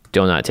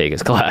 do not take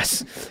his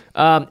class.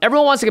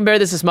 Everyone wants to compare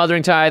this to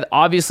Smothering Tithe.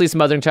 Obviously,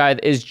 Smothering Tithe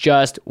is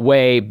just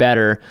way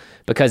better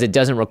because it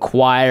doesn't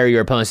require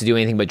your opponents to do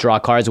anything but draw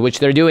cards, which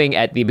they're doing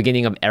at the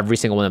beginning of every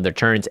single one of their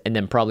turns, and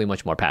then probably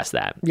much more past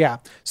that. Yeah.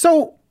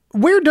 So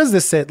where does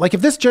this sit? Like,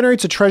 if this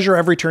generates a treasure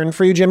every turn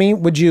for you, Jimmy,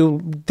 would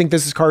you think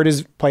this card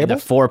is playable?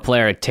 The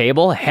 4-player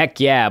table? Heck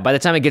yeah. By the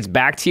time it gets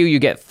back to you, you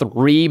get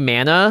 3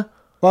 mana.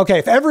 Well, okay,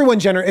 if everyone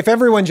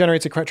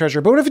generates a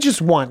treasure, but what if it's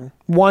just one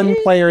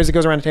player as it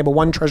goes around the table,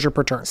 1 treasure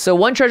per turn? So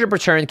 1 treasure per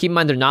turn. Keep in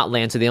mind they're not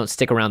land, so they don't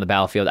stick around the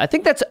battlefield. I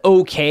think that's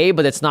okay,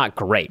 but it's not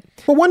great.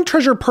 Well, 1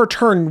 treasure per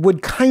turn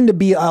would kind of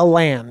be a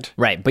land.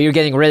 Right, but you're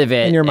getting rid of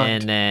it, in your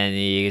mind. And then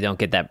you don't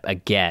get that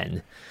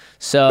again.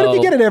 So, but if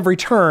you get it every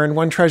turn,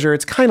 1 treasure,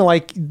 it's kind of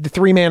like the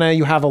 3 mana,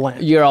 you have a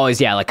land. You're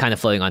always, like kind of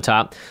floating on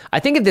top. I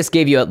think if this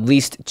gave you at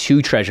least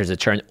 2 treasures a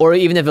turn, or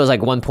even if it was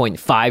like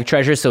 1.5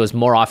 treasures, so it's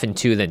more often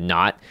 2 than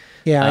not.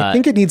 Yeah, I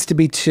think it needs to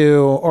be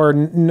 2 or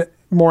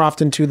more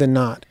often 2 than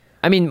not.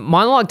 I mean,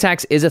 Monologue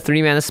Tax is a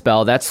 3-mana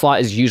spell. That slot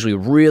is usually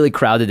really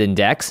crowded in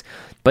decks.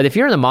 But if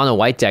you're in a mono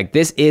white deck,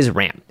 this is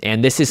ramp,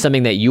 and this is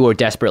something that you are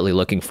desperately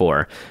looking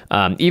for.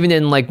 Even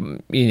in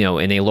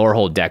in a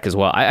Lorehold deck as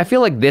well. I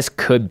feel like this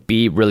could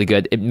be really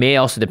good. It may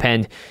also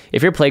depend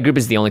if your play group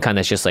is the only kind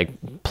that's just like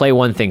play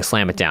one thing,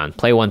 slam it down,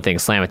 play one thing,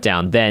 slam it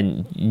down.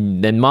 Then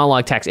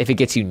Monologue Tax, if it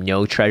gets you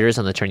no treasures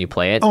on the turn you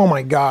play it. Oh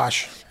my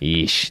gosh.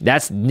 Yeesh,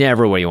 that's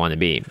never where you want to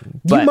be.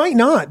 But you might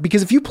not,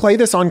 because if you play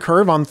this on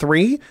curve on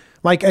 3,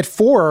 like at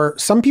 4,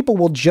 some people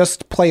will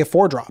just play a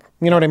 4-drop.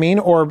 You know what I mean?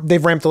 Or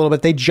they've ramped a little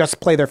bit. They just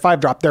play their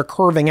 5-drop. They're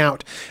curving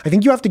out. I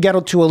think you have to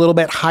get to a little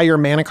bit higher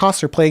mana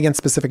costs or play against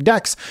specific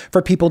decks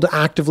for people to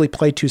actively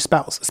play 2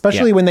 spells,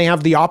 especially when they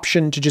have the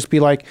option to just be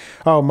like,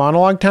 oh,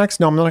 Monologue Tax?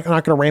 No, I'm not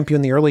going to ramp you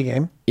in the early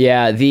game.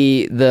 Yeah,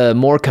 the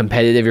more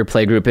competitive your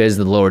play group is,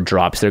 the lower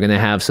drops they're going to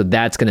have. So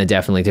that's going to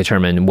definitely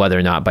determine whether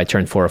or not by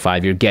turn 4 or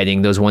 5 you're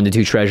getting those 1 to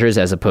 2 treasures,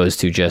 as opposed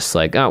to just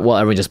like, oh, well,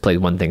 everyone just played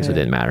one thing, so it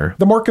didn't matter.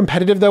 The more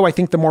competitive, though, I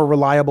think the more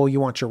reliable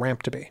you want your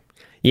ramp to be.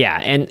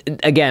 Yeah, and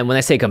again, when I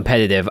say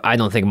competitive, I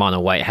don't think Mono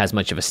White has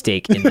much of a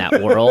stake in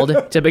that world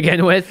to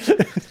begin with.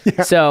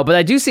 Yeah. So, but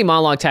I do see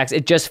Monologue Tax.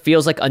 It just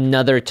feels like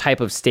another type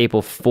of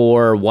staple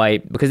for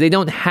White because they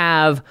don't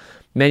have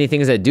many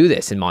things that do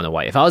this in Mono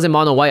White. If I was in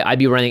Mono White, I'd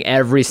be running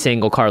every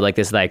single card like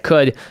this that I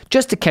could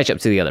just to catch up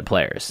to the other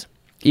players,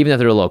 even if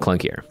they're a little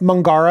clunkier.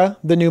 Mangara,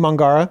 the new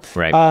Mangara,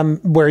 right?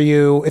 Where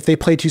if they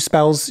play 2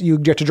 spells, you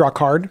get to draw a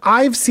card.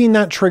 I've seen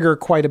that trigger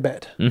quite a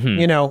bit. Mm-hmm.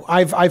 You know,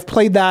 I've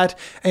played that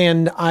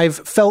and I've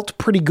felt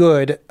pretty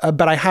good,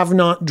 but I have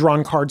not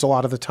drawn cards a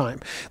lot of the time.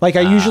 Like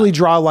I usually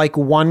draw like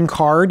 1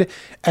 card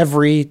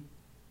every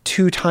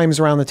 2 times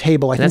around the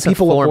table. I think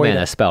people avoid it.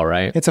 That's a 4-mana spell,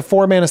 right? It's a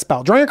 4-mana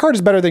spell. Drawing a card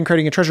is better than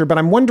creating a treasure, but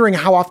I'm wondering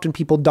how often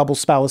people double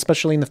spell,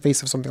 especially in the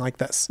face of something like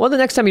this. Well, the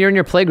next time you're in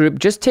your play group,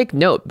 just take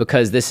note,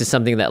 because this is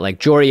something that like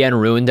Jorian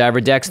Ruin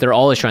Diver decks, they're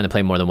always trying to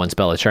play more than 1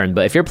 spell a turn.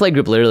 But if your play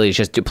group literally is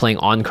just playing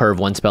on curve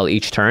 1 spell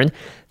each turn,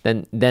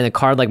 then a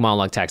card like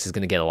Monologue Tax is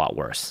going to get a lot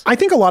worse. I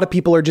think a lot of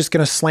people are just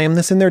going to slam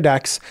this in their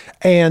decks,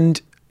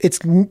 and it's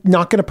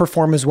not going to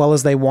perform as well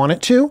as they want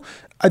it to.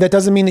 That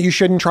doesn't mean that you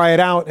shouldn't try it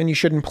out and you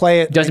shouldn't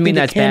play it. Doesn't mean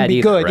that's bad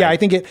either, good. Right? Yeah, I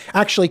think it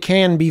actually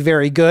can be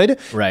very good.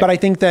 Right. But I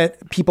think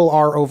that people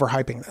are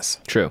overhyping this.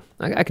 True.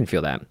 I can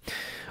feel that.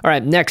 All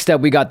right, next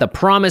up, we got the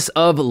Promise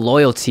of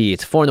Loyalty.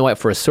 It's 4 and white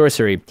for a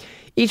sorcery.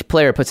 Each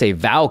player puts a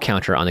vow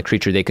counter on the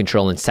creature they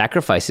control and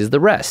sacrifices the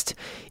rest.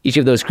 Each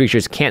of those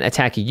creatures can't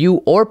attack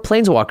you or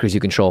planeswalkers you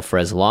control for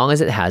as long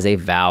as it has a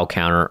vow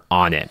counter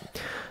on it.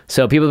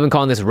 So people have been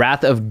calling this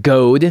Wrath of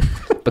Goad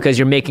because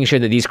you're making sure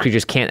that these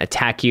creatures can't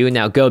attack you.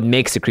 Now, Goad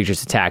makes the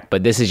creatures attack,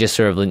 but this is just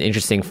sort of an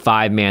interesting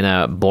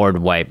 5-mana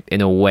board wipe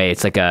in a way.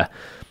 It's a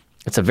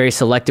very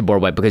selective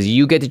board wipe because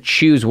you get to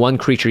choose 1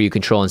 creature you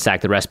control and sack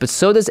the rest, but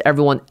so does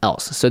everyone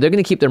else. So they're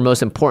going to keep their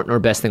most important or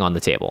best thing on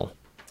the table.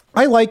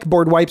 I like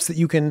board wipes that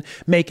you can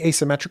make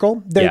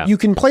asymmetrical. Yeah. You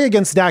can play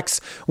against decks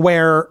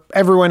where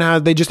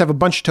they just have a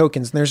bunch of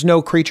tokens and there's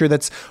no creature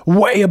that's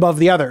way above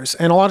the others.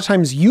 And a lot of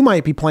times you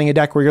might be playing a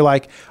deck where you're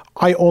like,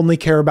 I only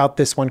care about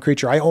this 1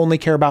 creature. I only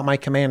care about my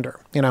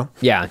commander, you know?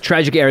 Yeah,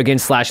 Tragic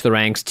Arrogance, Slash the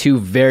Ranks, 2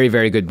 very,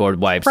 very good board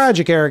wipes.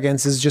 Tragic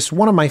Arrogance is just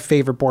one of my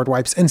favorite board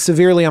wipes and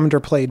severely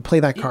underplayed. Play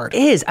that card.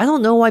 It is. I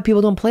don't know why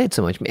people don't play it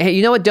so much. Hey,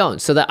 you know what?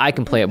 Don't, so that I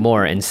can play it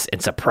more and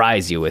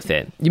surprise you with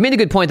it. You made a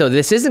good point, though.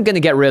 This isn't going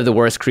to get rid of the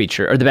worst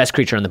creature or the best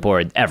creature on the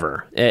board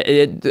ever.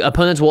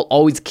 Opponents will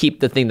always keep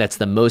the thing that's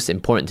the most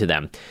important to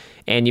them.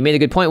 And you made a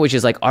good point, which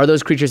is like, are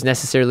those creatures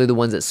necessarily the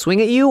ones that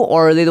swing at you,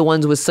 or are they the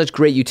ones with such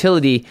great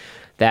utility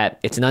that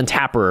it's an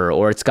untapper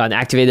or it's got an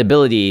activated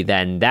ability?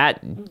 Then that,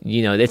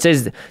 it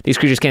says these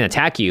creatures can't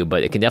attack you,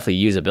 but it can definitely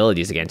use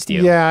abilities against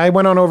you. Yeah, I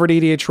went on over to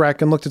EDH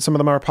Rec and looked at some of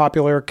the more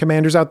popular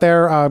commanders out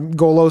there.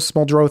 Golos,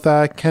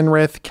 Muldrotha,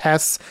 Kenrith,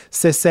 Kess,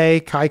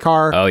 Sisay,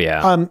 Kaikar. Oh,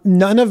 yeah.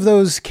 None of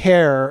those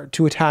care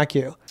to attack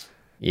you.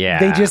 Yeah.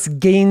 They just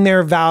gain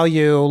their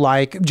value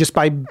like just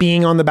by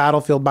being on the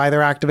battlefield, by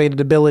their activated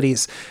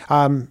abilities.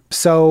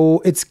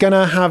 So it's going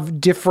to have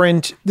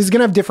different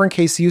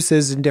case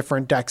uses in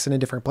different decks and in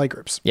different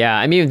playgroups. Yeah,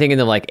 I'm even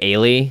thinking of like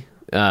Ailey.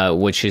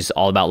 which is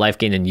all about life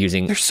gain and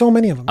using There's so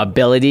many of them.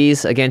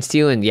 abilities against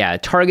you. And yeah,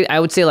 target, I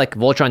would say like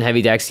Voltron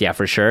heavy decks, yeah,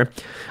 for sure.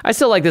 I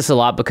still like this a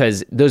lot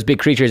because those big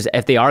creatures,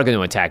 if they are going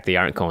to attack, they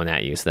aren't going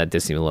at you. So that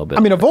does seem a little bit.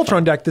 I mean, a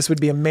Voltron deck, this would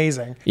be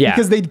amazing. Yeah.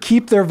 Because they'd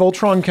keep their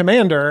Voltron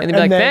commander And they'd be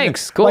like, then,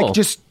 "Thanks, cool." Like,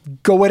 just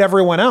go at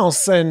everyone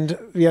else. And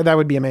yeah, that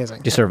would be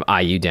amazing. Just sort of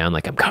eye you down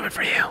like, I'm coming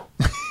for you.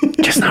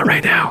 Just not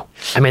right now.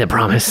 I made a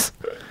promise.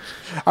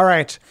 All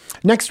right.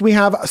 Next, we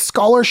have a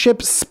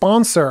Scholarship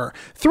Sponsor.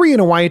 3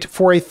 and a white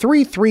for a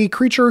 3/3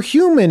 creature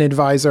human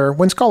advisor.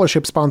 When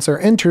Scholarship Sponsor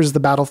enters the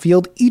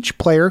battlefield, each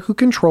player who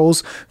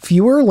controls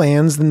fewer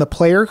lands than the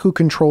player who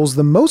controls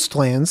the most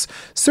lands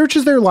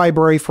searches their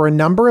library for a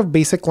number of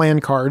basic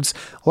land cards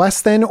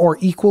less than or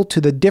equal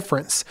to the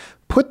difference.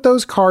 Put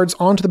those cards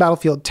onto the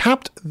battlefield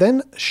tapped,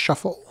 then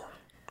shuffle.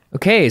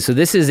 Okay, so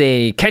this is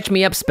a catch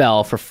me up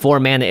spell for 4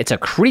 mana. It's a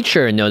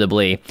creature,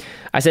 notably.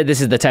 I said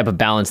this is the type of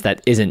balance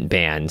that isn't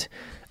banned.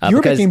 You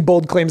were making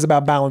bold claims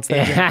about balance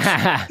there,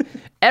 James.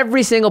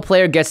 Every single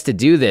player gets to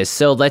do this.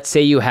 So let's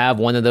say you have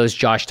one of those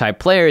Josh type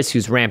players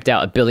who's ramped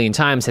out 1 billion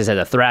times, has had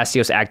a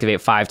Thrasios activate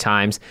 5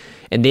 times,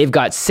 and they've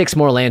got 6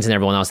 more lands than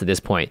everyone else at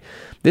this point.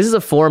 This is a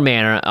 4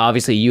 mana.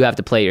 Obviously, you have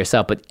to play it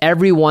yourself, but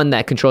everyone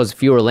that controls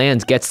fewer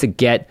lands gets to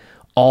get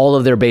all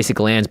of their basic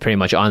lands pretty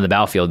much on the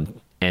battlefield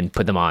and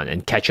put them on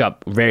and catch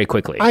up very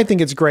quickly. I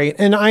think it's great.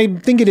 And I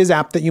think it is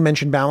apt that you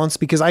mentioned balance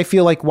because I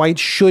feel like white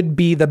should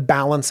be the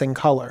balancing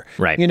color.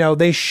 Right. You know,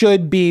 they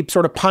should be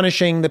sort of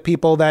punishing the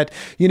people that,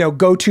 you know,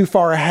 go too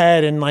far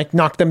ahead and like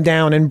knock them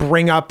down and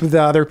bring up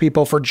the other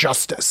people for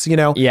justice, you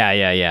know?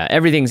 Yeah.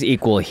 Everything's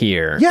equal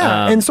here.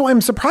 Yeah. And so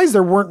I'm surprised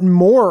there weren't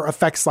more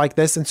effects like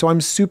this. And so I'm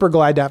super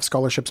glad to have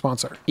Scholarship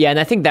Sponsor. Yeah, and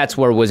I think that's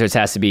where Wizards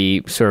has to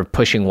be sort of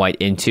pushing white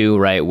into,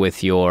 right?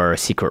 With your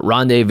Secret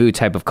Rendezvous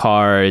type of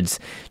cards.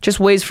 Just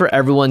ways for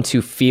everyone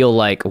to feel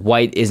like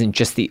white isn't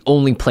just the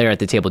only player at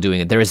the table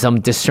doing it. There is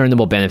some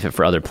discernible benefit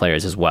for other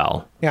players as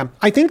well. Yeah.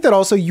 I think that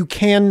also you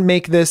can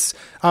make this,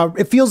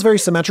 it feels very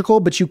symmetrical,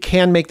 but you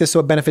can make this so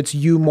it benefits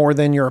you more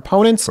than your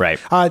opponents. Right.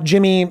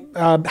 Jimmy,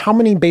 how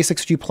many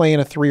basics do you play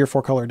in a 3 or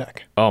 4 color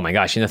deck? Oh my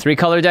gosh, in a 3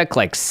 color deck,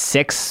 like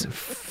 6,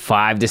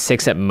 5 to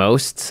 6 at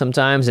most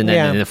sometimes. And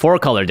then in the 4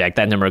 color deck,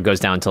 that number goes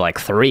down to like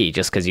 3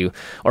 just because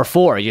or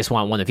 4, you just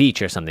want one of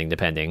each or something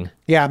depending.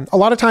 Yeah. A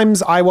lot of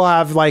times I will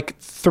have like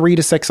 3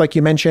 to 6, like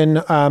you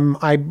mentioned.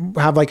 I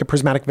have like a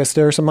Prismatic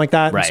Vista or something like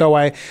that. Right. And so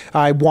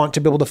I want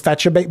to be able to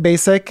fetch a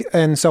basic.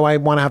 And so I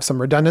want to have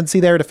some redundancy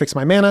there to fix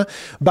my mana.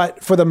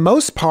 But for the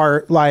most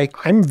part, like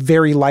I'm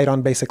very light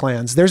on basic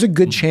lands. There's a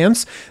good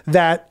chance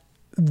that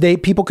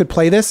people could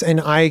play this and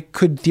I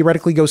could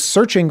theoretically go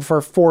searching for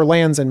 4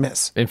 lands and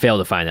miss. And fail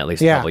to find at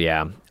least a couple,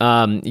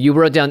 you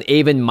wrote down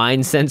Aven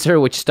Mind Sensor,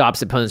 which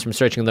stops opponents from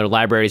searching their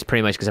libraries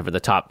pretty much except for the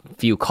top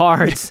few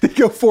cards. They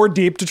go 4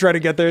 deep to try to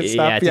get their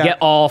stuff. To get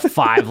all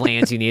 5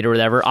 lands you need or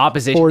whatever.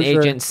 Opposition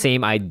Agent,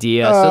 same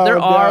idea. So there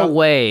are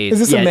ways.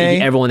 Is this a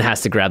May? Everyone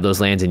has to grab those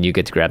lands and you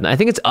get to grab them. I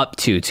think it's up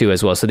to too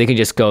as well. So they can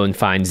just go and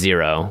find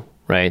 0,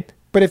 right?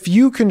 But if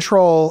you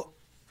control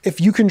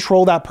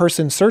that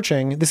person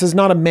searching, this is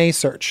not a May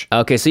search.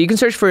 Okay, so you can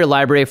search for your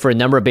library for a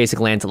number of basic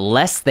lands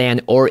less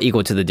than or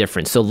equal to the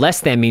difference. So less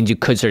than means you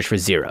could search for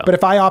 0. But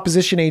if I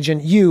opposition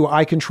agent you,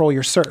 I control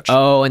your search.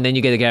 Oh, and then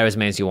you get to get as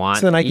many as you want.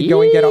 So then I can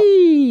go and get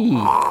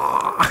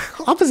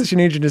opposition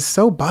agent is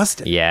so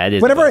busted. Yeah, it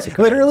is.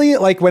 Literally,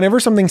 like whenever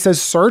something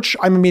says search,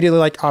 I'm immediately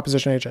like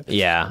opposition agent.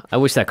 Yeah, I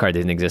wish that card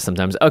didn't exist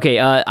sometimes. Okay,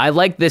 I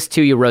like this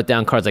too. You wrote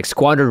down cards like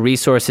Squandered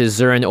Resources,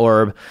 Zurin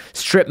Orb,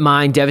 Strip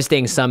Mine,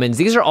 Devastating Summons.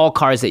 These are all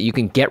cards that you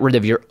can get rid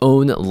of your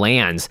own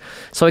lands.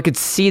 So I could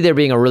see there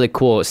being a really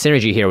cool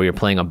synergy here where you're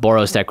playing a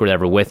Boros deck or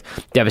whatever with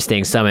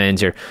Devastating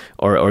Summons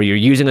or you're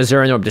using a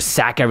Zurin Orb to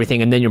sack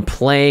everything and then you're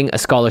playing a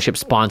Scholarship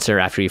Sponsor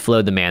after you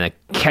flowed the mana,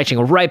 catching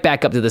right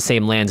back up to the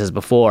same lands as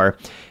before,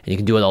 and you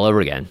can do it all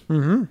over again.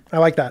 Mm-hmm. I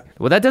like that.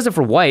 Well, that does it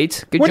for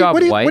white. Good job,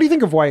 white. What do you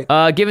think of white?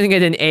 Giving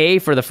it an A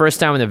for the first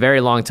time in a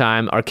very long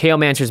time. Our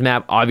Chaomancer's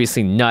map,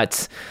 obviously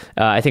nuts.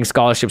 I think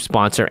Scholarship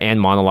Sponsor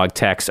and Monologue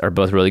Text are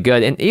both really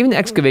good. And even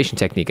Excavation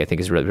Technique, I think,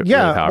 is really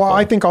powerful. Well,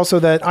 I think also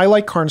that I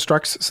like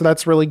Karnstructs, so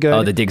that's really good.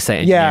 Oh, the Dig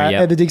Site Engineered.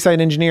 Yeah, the Dig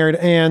Site Engineered.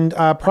 And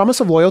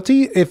Promise of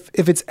Loyalty, if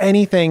it's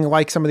anything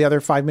like some of the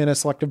other 5-mana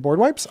selective board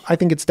wipes, I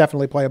think it's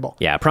definitely playable.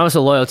 Yeah, Promise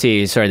of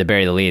Loyalty, sorry to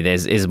bury the lead,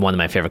 is one of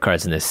my favorite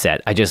cards in this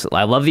set.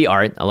 I love the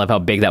art. I love how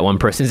big that one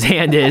person's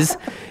hand is.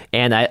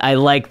 And I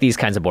like these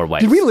kinds of board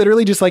wipes. Did we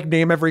literally just like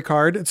name every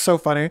card? It's so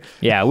funny.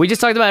 Yeah, we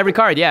just talked about every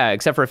card,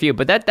 except for a few.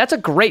 But that's a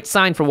great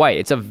sign for white.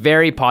 It's a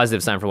very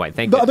positive sign for white.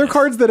 Thank you. The other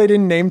cards that I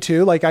didn't name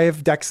too, like I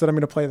have decks that I'm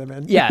going to play them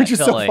in. Yeah, which is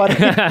totally. so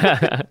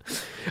funny.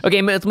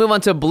 Okay, let's move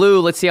on to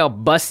blue. Let's see how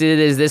busted it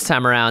is this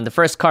time around. The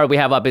first card we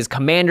have up is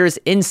Commander's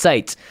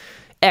Insight.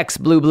 X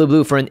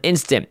blue for an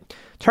instant.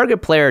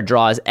 Target player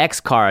draws X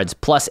cards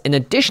plus an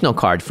additional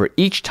card for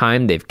each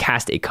time they've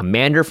cast a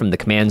commander from the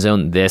command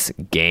zone this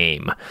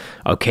game.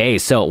 Okay,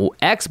 so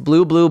X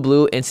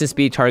blue, instant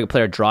speed, target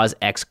player draws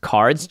X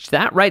cards.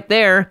 That right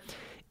there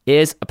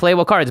is a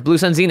playable card. It's Blue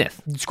Sun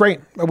Zenith. It's great.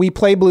 We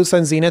play Blue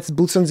Sun Zenith.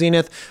 Blue Sun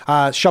Zenith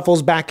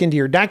shuffles back into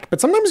your deck,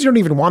 but sometimes you don't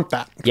even want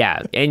that.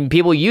 Yeah, and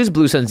people use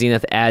Blue Sun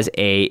Zenith as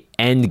a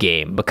end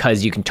game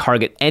because you can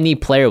target any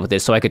player with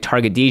this. So I could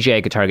target DJ,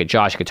 I could target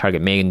Josh, I could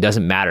target Megan,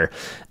 doesn't matter.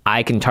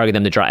 I can target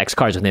them to draw X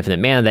cards with infinite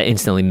mana that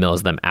instantly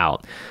mills them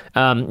out.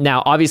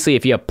 Now, obviously,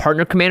 if you have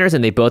partner commanders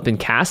and they've both been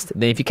cast,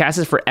 then if you cast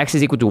this for X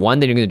is equal to 1,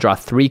 then you're going to draw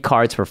 3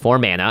 cards for 4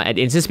 mana at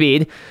instant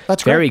speed.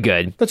 That's very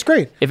good. That's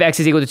great. If X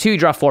is equal to 2, you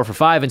draw 4 for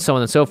 5, and so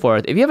on and so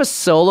forth. If you have a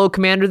solo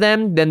commander,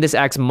 then this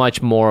acts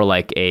much more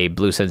like a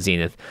Blue Sun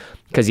Zenith,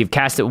 because you've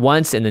cast it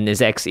once, and then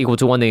is X equal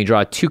to 1, then you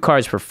draw 2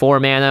 cards for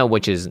 4 mana,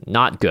 which is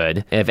not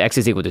good. And if X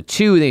is equal to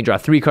 2, then you draw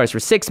 3 cards for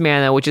 6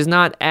 mana, which is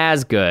not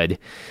as good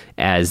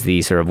as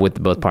the sort of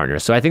with both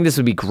partners. So I think this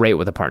would be great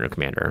with a partner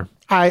commander.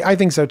 I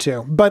think so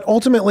too. But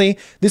ultimately,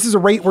 this is a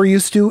rate we're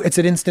used to. It's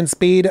at instant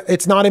speed.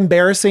 It's not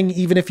embarrassing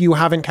even if you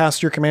haven't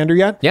cast your commander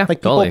yet. Yeah,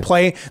 like people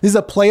play. This is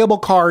a playable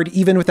card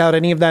even without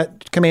any of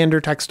that commander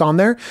text on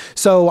there.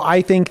 So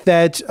I think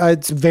that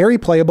it's very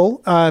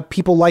playable.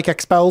 People like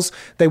X-Spells.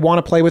 They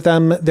want to play with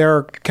them. There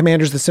are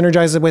commanders that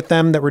synergize with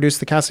them that reduce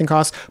the casting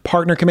costs.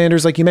 Partner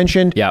commanders, like you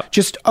mentioned. Yeah.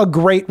 Just a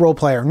great role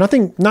player.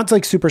 Nothing, not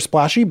like super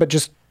splashy, but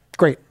just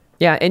great.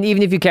 Yeah, and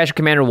even if you cast your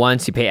commander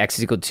once, you pay X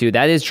is equal to 2.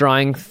 That is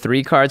drawing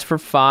 3 cards for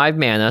 5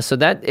 mana. So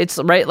that it's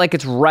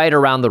right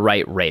around the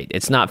right rate.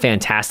 It's not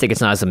fantastic. It's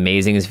not as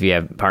amazing as if you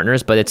have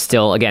partners, but it's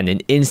still, again,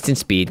 an instant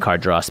speed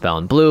card draw spell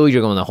in blue.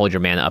 You're going to hold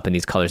your mana up in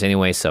these colors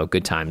anyway, so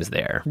good times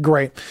there.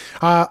 Great.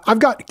 I've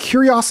got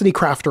Curiosity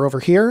Crafter over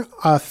here.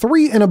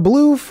 3 and a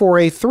blue for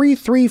a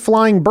 3/3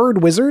 flying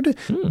bird wizard.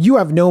 You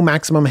have no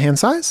maximum hand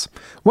size.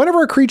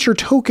 Whenever a creature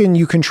token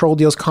you control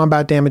deals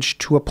combat damage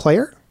to a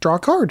player, draw a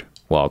card.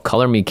 Well,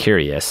 color me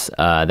curious.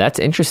 That's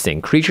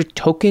interesting. Creature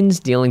tokens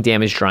dealing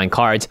damage, drawing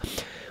cards.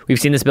 We've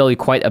seen this ability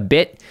quite a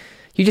bit.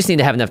 You just need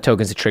to have enough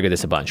tokens to trigger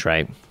this a bunch,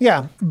 right?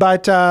 Yeah,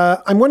 but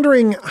I'm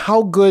wondering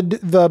how good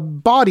the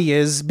body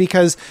is,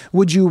 because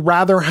would you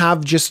rather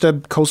have just a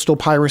Coastal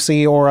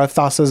Piracy or a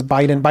Thassa's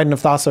Biden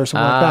of Thassa or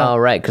something like that? Oh,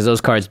 right, because those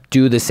cards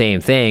do the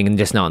same thing and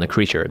just not on the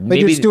creature.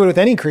 They just do it with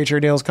any creature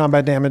deals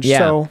combat damage, yeah.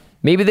 So...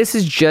 Maybe this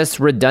is just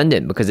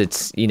redundant because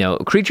it's,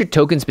 creature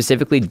token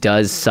specifically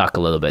does suck a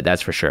little bit,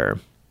 that's for sure.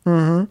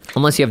 Mm-hmm.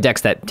 Unless you have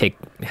decks that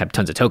have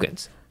tons of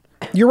tokens.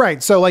 You're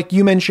right. So like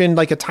you mentioned,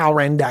 like a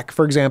Talran deck,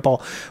 for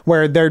example,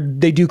 where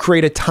they do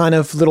create a ton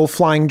of little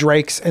flying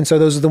drakes. And so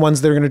those are the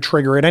ones that are going to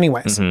trigger it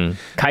anyways. Mm-hmm.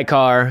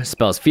 Kaikar,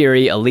 Spells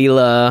Fury,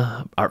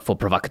 Alila, Artful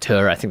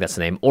Provocateur, I think that's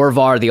the name,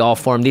 Orvar, the All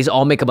Form. These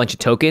all make a bunch of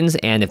tokens.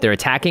 And if they're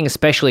attacking,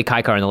 especially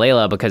Kaikar and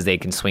Alila, because they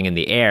can swing in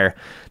the air,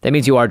 that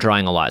means you are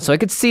drawing a lot. So I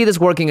could see this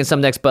working in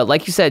some decks, but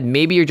like you said,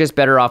 maybe you're just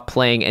better off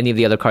playing any of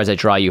the other cards that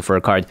draw you for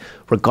a card,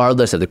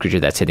 regardless of the creature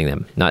that's hitting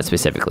them, not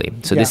specifically.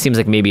 So this seems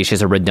like maybe it's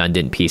just a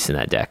redundant piece in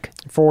that deck.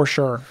 For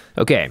sure.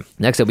 Okay,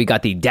 next up we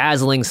got the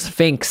Dazzling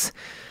Sphinx.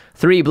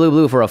 3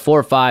 blue for a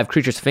 4/5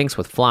 creature Sphinx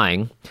with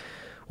flying.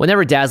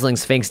 Whenever Dazzling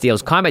Sphinx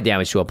deals combat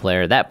damage to a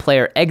player, that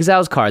player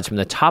exiles cards from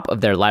the top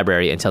of their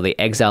library until they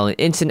exile an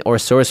instant or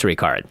sorcery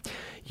card.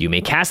 You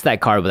may cast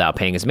that card without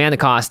paying its mana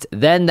cost.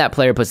 Then that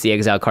player puts the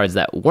exile cards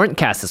that weren't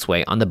cast this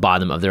way on the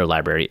bottom of their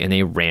library in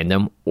a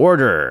random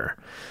order.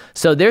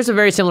 So there's a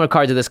very similar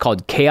card to this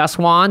called Chaos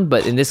Wand,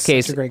 but in this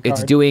case,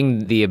 it's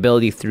doing the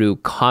ability through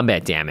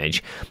combat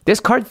damage. This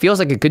card feels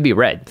like it could be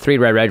red. 3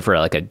 red for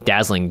like a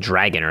dazzling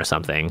dragon or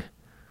something.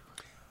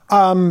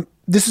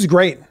 This is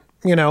great.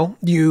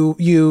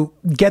 You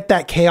get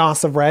that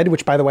chaos of red,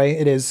 which by the way,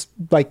 it is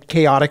like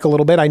chaotic a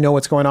little bit. I know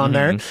what's going on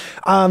there.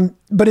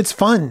 But it's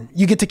fun.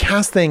 You get to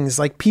cast things.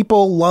 Like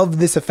people love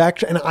this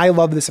effect, and I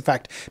love this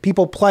effect.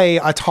 People play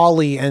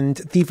Atali and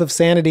Thief of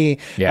Sanity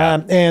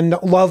and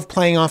love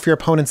playing off your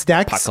opponent's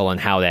decks. Puckle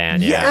and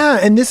Howdan. Yeah,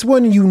 and this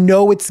one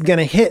it's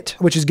gonna hit,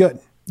 which is good.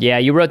 Yeah,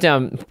 you wrote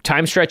down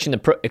Time Stretch and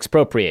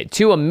Expropriate.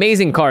 2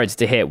 amazing cards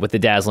to hit with the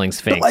Dazzling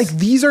Sphinx. But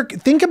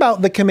think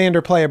about the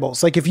commander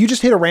playables. Like if you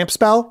just hit a ramp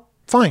spell,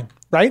 fine,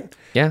 right?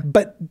 Yeah.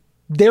 But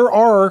there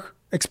are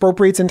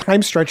Expropriates and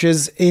Time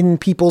Stretches in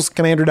people's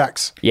commander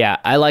decks. Yeah,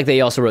 I like that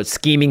you also wrote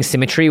Scheming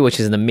Symmetry, which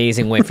is an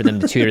amazing way for them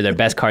to tutor their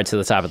best cards to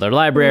the top of their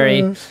library.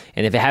 And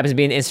if it happens to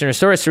be an instant or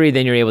sorcery,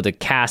 then you're able to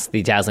cast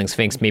the Dazzling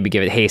Sphinx, maybe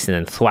give it haste, and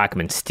then thwack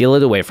them and steal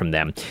it away from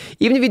them.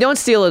 Even if you don't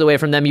steal it away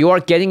from them, you are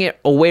getting it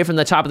away from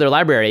the top of their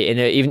library. And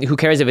even who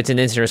cares if it's an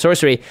instant or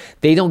sorcery,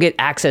 they don't get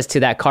access to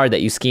that card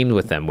that you schemed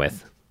with them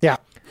with. Yeah.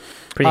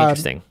 Pretty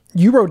interesting.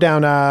 You wrote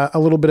down a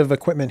little bit of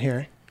equipment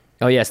here.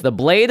 Oh, yes, the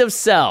Blade of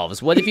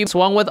Selves. What if you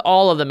swung with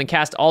all of them and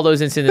cast all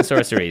those instant and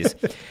sorceries?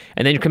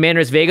 And then your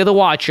commander is Vega the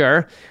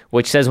Watcher,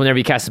 which says whenever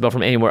you cast a spell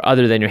from anywhere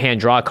other than your hand,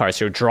 draw a card.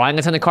 So you're drawing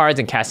a ton of cards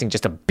and casting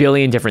just a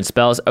billion different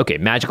spells. Okay,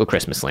 Magical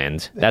Christmas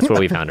Land. That's where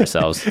we found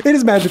ourselves. It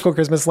is Magical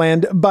Christmas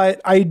Land, but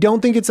I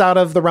don't think it's out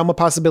of the realm of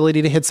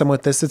possibility to hit some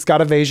with this. It's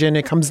got evasion.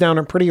 It comes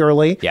down pretty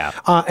early. Yeah.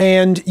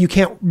 And you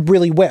can't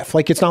really whiff.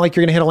 Like, it's not like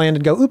you're going to hit a land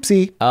and go,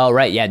 oopsie. Oh,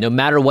 right. Yeah, no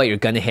matter what, you're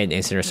going to hit an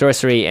instant or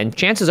sorcery. And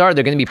chances are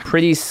they're going to be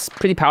pretty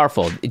powerful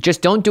powerful.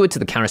 Just don't do it to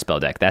the counterspell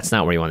deck. That's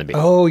not where you want to be.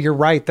 Oh, you're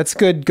right. That's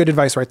good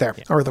advice right there.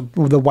 Or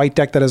the white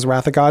deck that has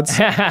Wrath of Gods.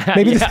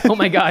 Maybe Oh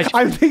my gosh.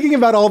 I'm thinking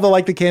about all the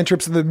the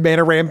cantrips and the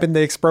mana ramp and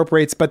the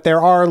expropriates, but there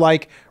are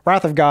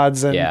Wrath of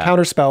Gods and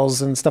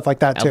counterspells and stuff like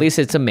that too. At least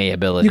it's a May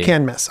ability. You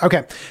can miss.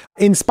 Okay.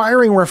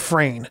 Inspiring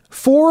Refrain.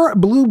 4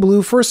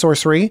 blue for a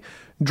sorcery.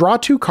 Draw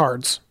 2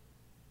 cards.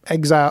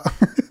 Exile.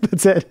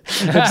 That's it.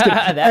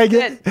 That's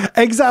it.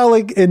 Exile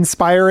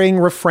Inspiring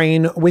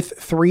Refrain with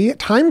 3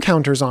 time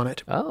counters on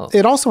it. Oh.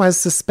 It also has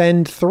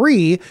Suspend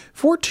 3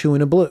 for 2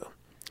 and a blue.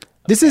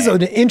 This is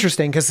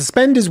interesting because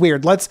Suspend is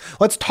weird. Let's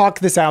talk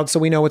this out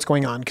so we know what's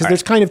going on, because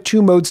there's kind of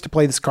 2 modes to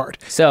play this card.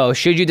 So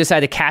should you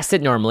decide to cast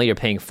it normally, you're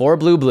paying 4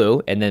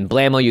 blue, and then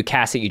blammo, you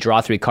cast it, you draw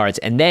 3 cards,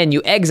 and then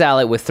you exile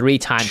it with 3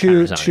 time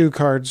counters on it. 2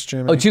 cards,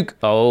 Jimmy.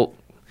 Oh.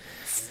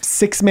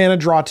 6 mana,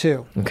 draw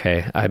 2.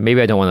 Okay,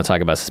 maybe I don't want to talk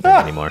about Suspend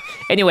anymore.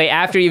 Anyway,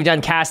 after you've done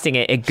casting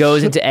it, it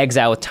goes into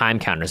exile with time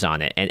counters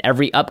on it. And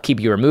every upkeep,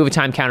 you remove a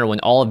time counter. When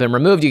all have been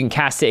removed, you can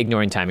cast it,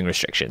 ignoring timing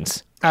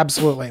restrictions.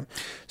 Absolutely.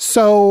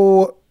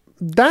 So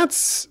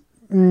that's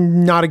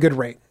not a good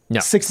rate.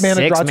 No. 6 mana,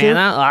 6 draw 2.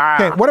 mana?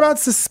 Okay, what about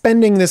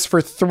suspending this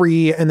for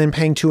 3 and then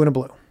paying 2 and a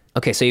blue?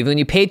 Okay, so when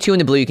you pay 2 in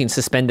the blue, you can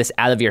suspend this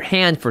out of your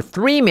hand for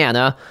 3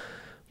 mana.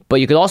 But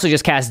you could also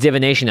just cast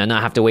Divination and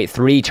not have to wait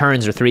 3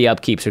 turns or 3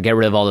 upkeeps or get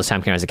rid of all those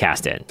time counters to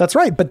cast it. That's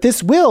right. But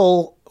this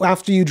will,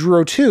 after you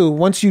draw 2,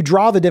 once you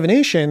draw the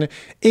Divination,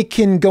 it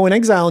can go in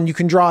exile and you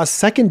can draw a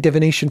second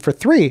Divination for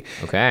 3.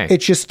 Okay. It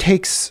just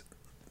takes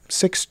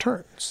 6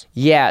 turns.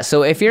 Yeah,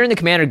 so if you're in the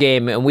Commander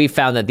game, and we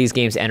found that these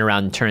games end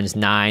around turns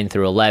 9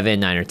 through 11,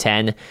 9 or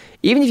 10,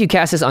 even if you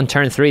cast this on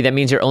turn 3, that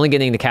means you're only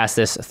getting to cast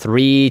this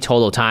 3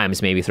 total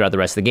times maybe throughout the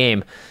rest of the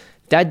game.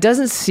 That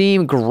doesn't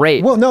seem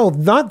great. Well, no,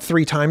 not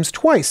 3 times,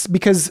 twice,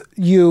 because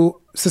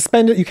you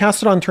suspend it, you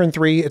cast it on turn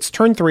 3, it's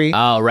turn 3.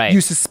 Oh, right. You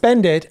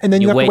suspend it, and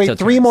then you have to wait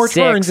 3 more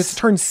turns. It's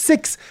turn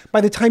 6 by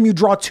the time you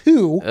draw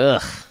 2.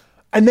 Ugh.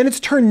 And then it's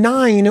turn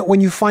 9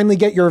 when you finally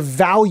get your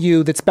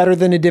value that's better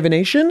than a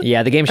divination.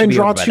 Yeah, the game should and be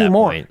draw over by 2 that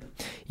more. point.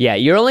 Yeah,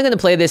 you're only going to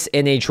play this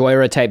in a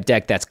Joyra type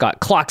deck that's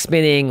got clock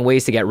spinning,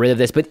 ways to get rid of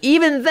this. But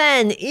even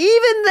then,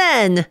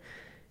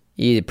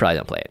 you probably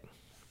don't play it.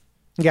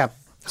 Yeah.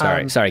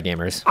 Sorry,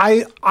 gamers.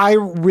 I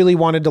really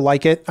wanted to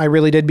like it. I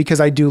really did, because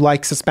I do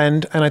like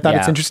suspend, and I thought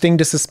it's interesting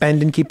to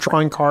suspend and keep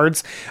drawing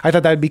cards. I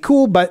thought that'd be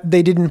cool, but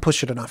they didn't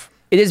push it enough.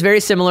 It is very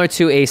similar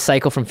to a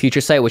Cycle from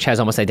Future Sight, which has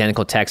almost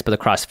identical text, but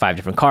across 5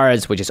 different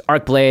cards, which is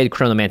Arcblade,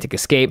 Chronomantic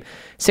Escape,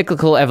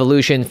 Cyclical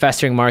Evolution,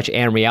 Festering March,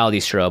 and Reality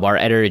Strobe. Our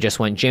editor just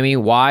went, Jimmy,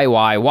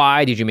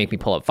 why did you make me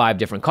pull up 5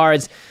 different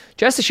cards?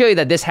 Just to show you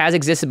that this has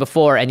existed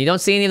before, and you don't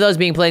see any of those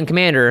being played in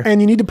Commander.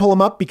 And you need to pull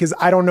them up, because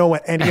I don't know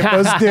what any of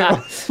those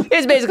do.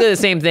 It's basically the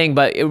same thing,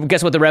 but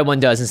guess what the red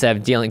one does instead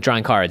of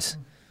drawing cards?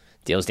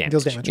 Deals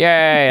damage.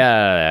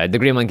 Yeah. The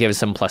green one gives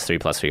some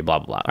 +3/+3, blah,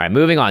 blah, blah. All right,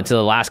 moving on to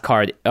the last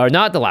card, or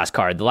not the last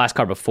card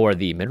before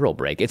the mid-roll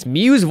break. It's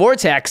Muse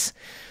Vortex.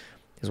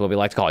 Is what we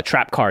like to call a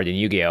trap card in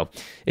Yu-Gi-Oh!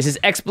 This is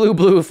X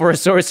blue for a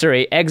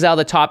sorcery. Exile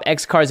the top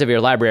X cards of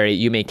your library.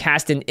 You may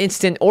cast an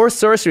instant or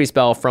sorcery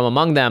spell from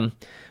among them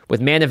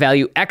with mana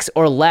value X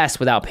or less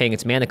without paying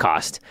its mana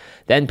cost.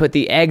 Then put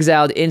the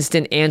exiled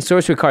instant and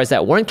sorcery cards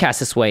that weren't cast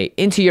this way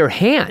into your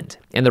hand,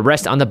 and the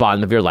rest on the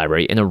bottom of your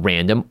library in a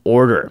random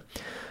order.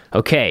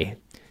 Okay.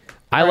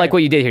 I like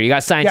what you did here. You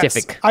got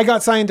scientific. Yes, I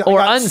got scientific. Or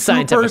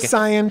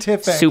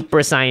unscientific.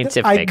 Super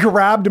scientific. I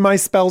grabbed my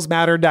Spells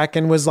Matter deck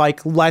and was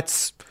like,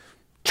 let's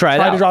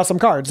try to draw some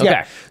cards. Okay.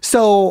 Yeah.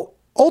 So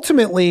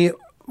ultimately,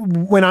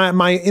 when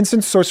my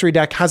instant sorcery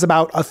deck has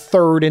about a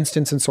third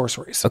instance and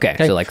sorceries. Okay.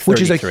 So like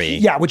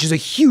 33. Which is a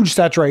huge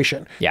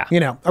saturation.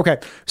 Yeah. Okay.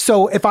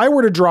 So if I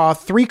were to draw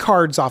 3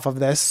 cards off of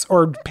this,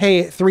 or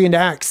pay 3 into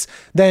X,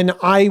 then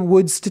I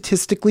would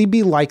statistically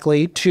be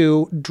likely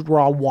to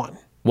draw 1.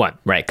 1,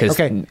 right?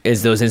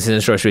 Because those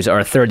instant sorceries are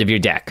a third of your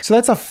deck. So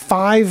that's a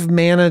 5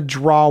 mana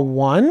draw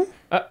 1.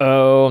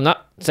 Uh-oh,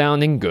 not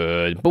sounding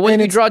good. But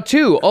when you draw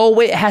 2,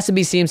 it has to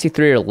be CMC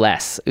 3 or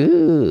less.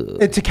 Ooh.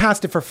 To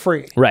cast it for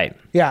free. Right.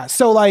 Yeah,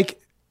 so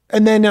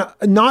and then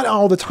not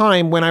all the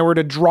time when I were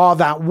to draw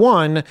that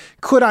 1,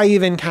 could I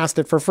even cast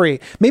it for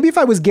free? Maybe if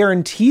I was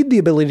guaranteed the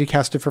ability to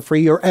cast it for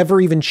free, or ever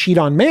even cheat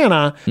on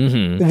mana,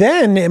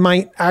 then it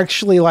might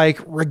actually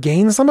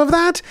regain some of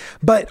that.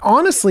 But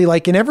honestly,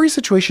 in every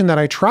situation that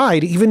I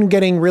tried, even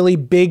getting really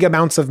big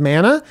amounts of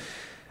mana,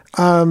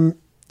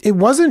 it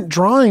wasn't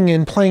drawing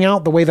and playing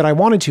out the way that I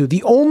wanted to.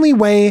 The only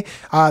way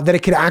that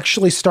it could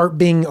actually start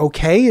being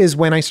okay is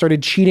when I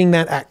started cheating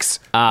that X.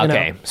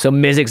 Okay. So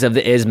Mizzix of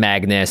the Is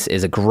Magnus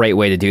is a great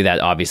way to do that,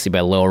 obviously, by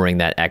lowering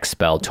that X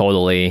spell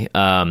totally.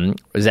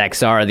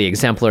 Zaxara, the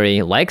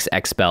Exemplary, likes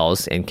X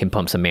spells and can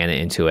pump some mana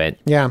into it.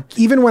 Yeah.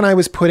 Even when I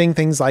was putting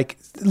things like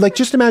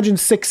just imagine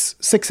six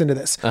into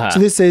this. So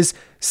this is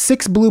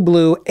 6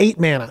 blue, 8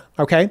 mana.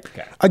 Okay.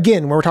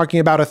 Again, when we're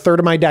talking about a third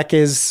of my deck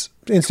is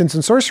instants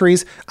and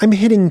sorceries, I'm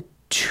hitting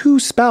 2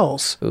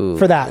 spells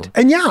for that.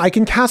 And yeah, I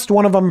can cast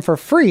one of them for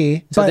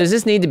free. So does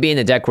this need to be in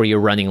a deck where you're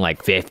running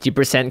like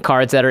 50%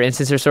 cards that are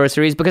instants or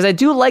sorceries? Because I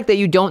do like that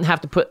you don't have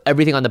to put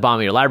everything on the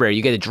bottom of your library.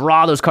 You get to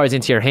draw those cards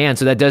into your hand,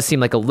 so that does seem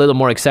like a little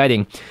more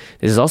exciting.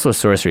 This is also a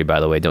sorcery, by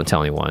the way. Don't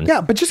tell anyone.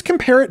 Yeah, but just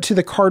compare it to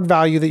the card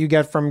value that you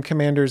get from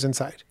Commanders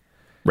Inside.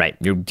 Right.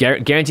 You're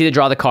guaranteed to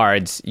draw the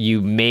cards.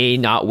 You may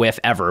not whiff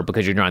ever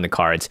because you're drawing the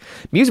cards.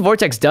 Muse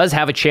Vortex does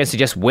have a chance to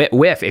just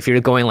whiff if you're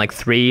going like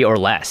 3 or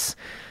less.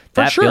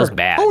 That feels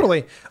bad.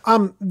 Totally.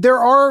 There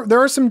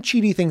are some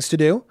cheaty things to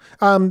do.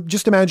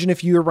 Just imagine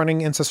if you're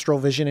running Ancestral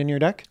Vision in your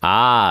deck.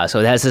 So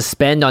it has a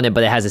spend on it,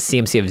 but it has a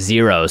CMC of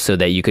 0 so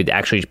that you could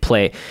actually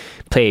play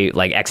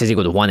like X is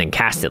equal to 1 and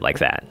cast it like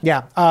that.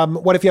 Yeah.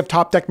 What if you have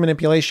top deck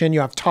manipulation? You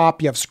have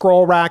top, you have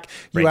Scroll Rack,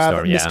 you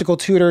have Mystical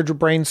Tutor,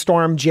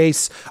 Brainstorm,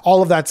 Jace,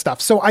 all of that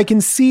stuff. So I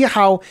can see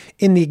how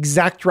in the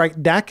exact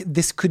right deck,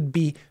 this could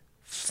be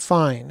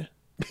fine.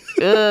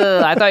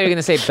 I thought you were going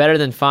to say better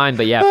than fine,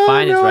 but yeah,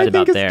 fine is right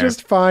about there. I think it's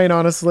just fine,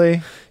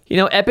 honestly. You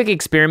know, Epic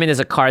Experiment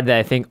is a card that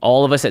I think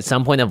all of us at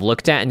some point have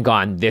looked at and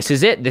gone, this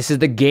is it. This is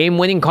the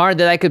game-winning card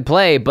that I could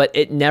play, but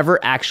it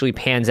never actually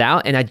pans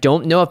out. And I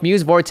don't know if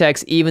Muse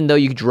Vortex, even though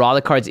you draw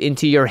the cards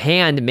into your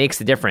hand, makes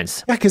the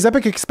difference. Yeah, because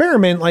Epic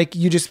Experiment, like,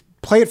 you just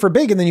play it for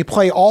big and then you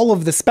play all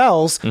of the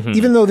spells.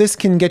 Even though this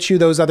can get you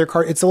those other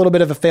cards, it's a little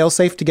bit of a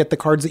fail-safe to get the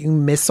cards that you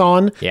miss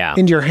on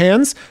into your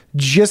hands.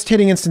 Just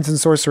hitting instants and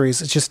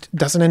sorceries, it just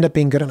doesn't end up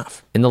being good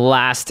enough. In the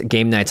last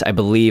game nights, I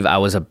believe I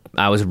was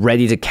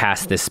ready to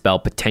cast this spell,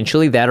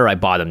 potentially that or I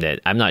bottomed it.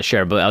 I'm not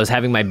sure, but I was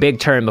having my big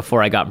turn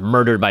before I got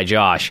murdered by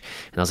Josh.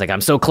 And I was like, I'm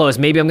so close.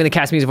 Maybe I'm going to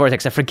cast Muse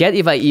Vortex. I forget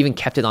if I even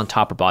kept it on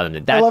top or bottomed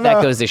it.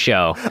 That goes to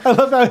show. I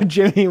love how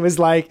Jimmy was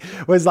like,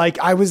 it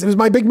was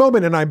my big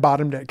moment and I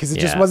bottomed it because it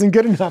just wasn't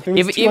good enough. It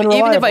was even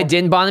if I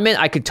didn't bottom it,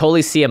 I could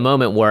totally see a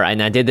moment where,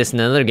 and I did this in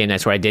another game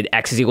nights where I did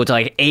X is equal to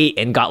like 8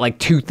 and got like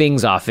 2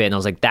 things off it. And I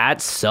was like, that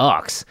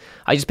sucks.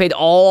 I just paid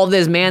all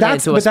this mana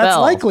into a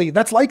spell.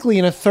 That's likely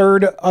in a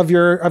third of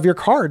your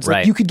cards.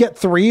 Like you could get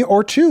 3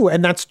 or 2,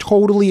 and that's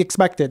totally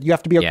expected. You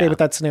have to be okay with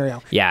that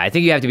scenario. Yeah, I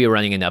think you have to be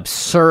running an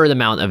absurd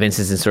amount of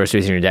instants and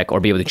sorceries in your deck, or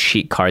be able to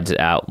cheat cards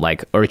out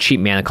or cheat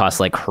mana costs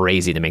like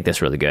crazy to make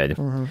this really good.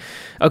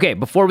 Okay,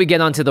 before we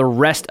get on to the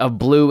rest of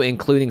blue,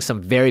 including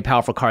some very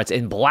powerful cards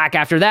in black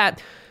after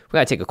that, we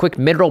gotta take a quick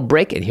mid-roll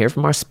break and hear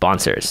from our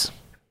sponsors.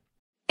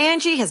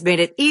 Angie has made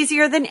it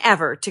easier than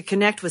ever to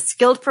connect with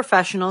skilled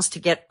professionals to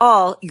get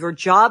all your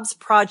jobs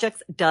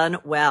projects done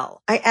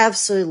well. I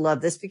absolutely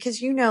love this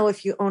because, you know,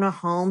 if you own a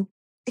home,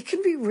 it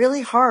can be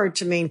really hard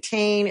to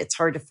maintain. It's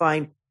hard to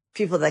find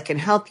people that can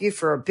help you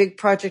for a big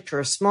project or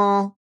a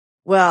small.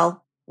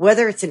 Well,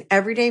 whether it's in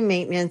everyday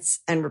maintenance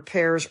and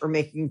repairs or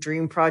making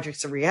dream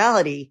projects a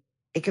reality,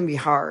 it can be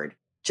hard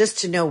just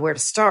to know where to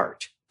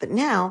start. But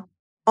now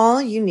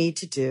all you need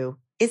to do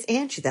is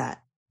Angie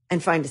that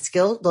and find a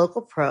skilled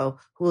local pro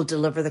who will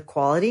deliver the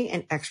quality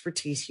and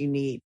expertise you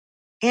need.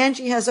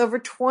 Angie has over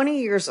 20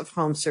 years of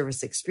home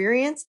service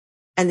experience,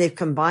 and they've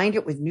combined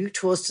it with new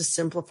tools to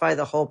simplify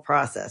the whole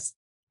process.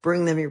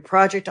 Bring them your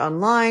project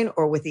online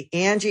or with the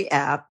Angie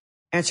app,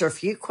 answer a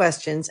few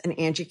questions, and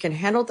Angie can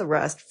handle the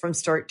rest from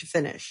start to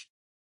finish.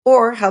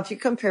 Or help you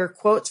compare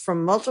quotes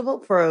from multiple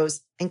pros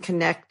and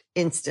connect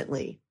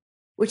instantly,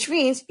 which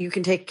means you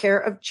can take care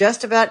of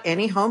just about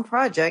any home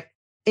project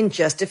in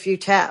just a few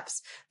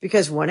taps.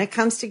 Because when it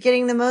comes to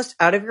getting the most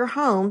out of your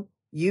home,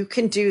 you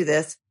can do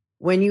this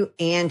when you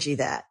Angie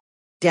that.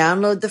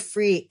 Download the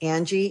free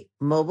Angie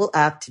mobile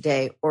app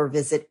today or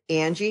visit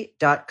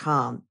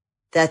Angie.com.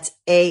 That's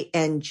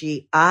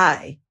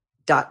ANGI.com.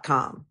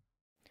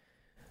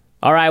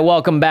 All right,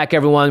 welcome back,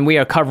 everyone. We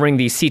are covering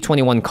the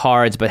C21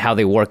 cards, but how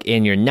they work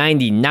in your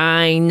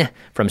 99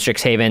 from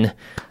Strixhaven.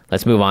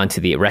 Let's move on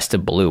to the rest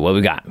of blue. What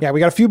we got? Yeah,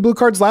 we got a few blue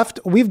cards left.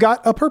 We've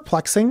got a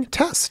perplexing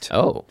test.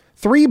 Oh.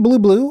 3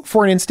 blue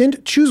for an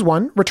instant. Choose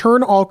one.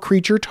 Return all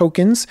creature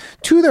tokens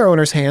to their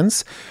owner's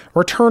hands.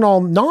 Return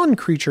all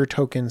non-creature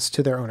tokens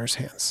to their owner's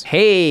hands.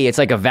 Hey, it's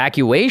like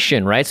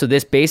evacuation, right? So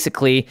this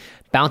basically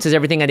bounces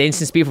everything at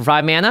instant speed for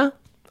 5 mana.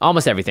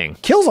 Almost everything.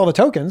 Kills all the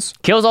tokens.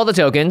 Kills all the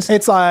tokens.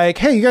 It's like,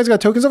 hey, you guys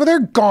got tokens over there?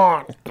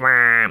 Gone.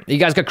 You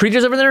guys got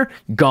creatures over there?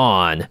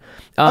 Gone.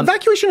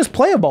 Evacuation is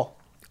playable.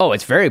 Oh,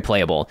 it's very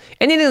playable.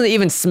 Anything that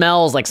even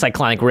smells like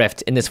Cyclonic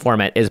Rift in this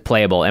format is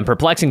playable. And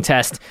Perplexing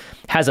Test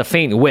has a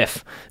faint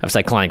whiff of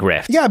Cyclonic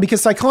Rift. Yeah,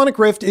 because Cyclonic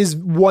Rift is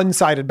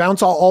one-sided.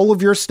 Bounce all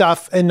of your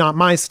stuff and not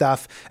my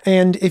stuff.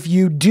 And if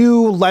you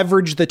do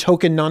leverage the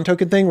token,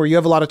 non-token thing where you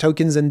have a lot of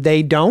tokens and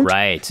they don't,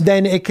 right,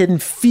 then it can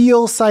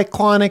feel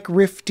Cyclonic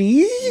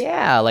Rifty.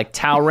 Yeah, like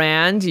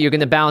Taurand. You're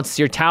going to bounce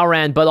your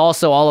Taurand, but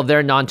also all of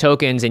their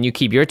non-tokens, and you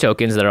keep your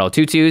tokens that are all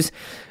 2/2s.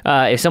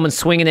 If someone's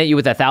swinging at you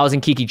with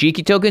 1,000 Kiki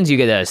Jiki tokens, you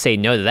get to say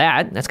no to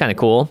that. That's kind of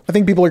cool. I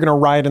think people are going to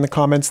riot in the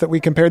comments that we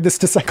compared this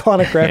to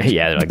Cyclonic Rift.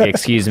 Yeah, they're like,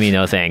 excuse me, no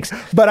no thanks.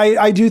 But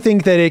I do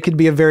think that it could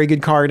be a very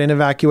good card, and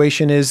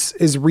Evacuation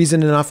is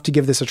reason enough to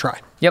give this a try.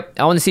 Yep.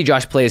 I want to see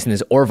Josh play this in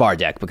his Orvar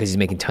deck because he's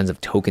making tons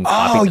of token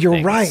copies. Oh, of you're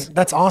things. right.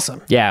 That's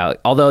awesome. Yeah,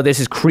 although this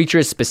is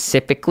creatures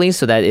specifically,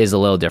 so that is a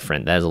little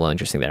different. That is a little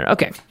interesting there.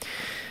 Okay.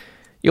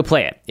 You'll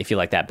play it if you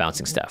like that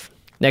bouncing stuff.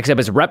 Next up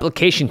is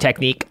Replication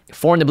Technique.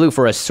 4 in the blue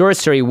for a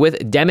sorcery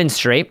with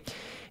Demonstrate.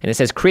 And it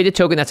says, create a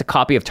token that's a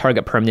copy of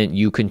target permanent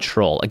you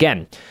control.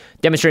 Again,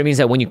 Demonstrate means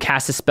that when you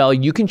cast a spell,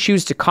 you can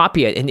choose to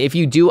copy it. And if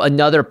you do,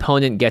 another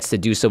opponent gets to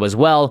do so as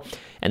well.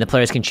 And the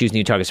players can choose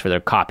new targets for their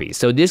copies.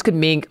 So this could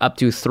make up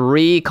to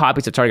 3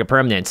 copies of target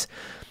permanents.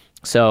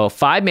 So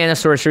 5 mana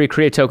sorcery,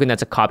 create a token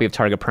that's a copy of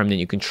target permanent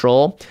you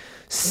control.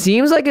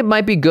 Seems like it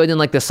might be good in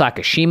like the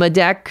Sakashima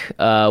deck,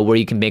 where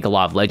you can make a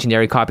lot of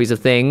legendary copies of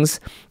things.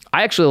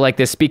 I actually like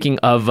this. Speaking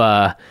of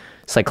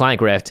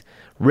Cyclonic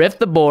Rift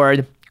the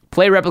board,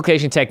 play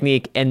Replication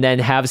Technique, and then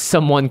have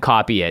someone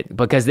copy it,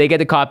 because they get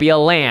to copy a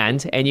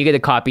land, and you get to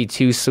copy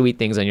 2 sweet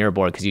things on your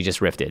board because you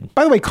just rifted.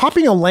 By the way,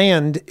 copying a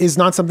land is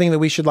not something that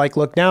we should like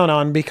look down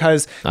on,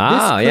 because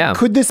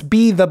could this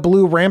be the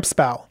blue ramp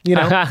spell?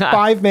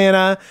 5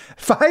 mana,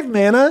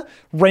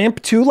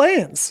 ramp 2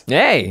 lands.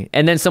 Hey,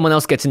 and then someone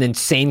else gets an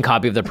insane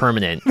copy of the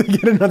permanent.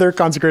 Get another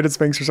Consecrated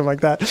Sphinx or something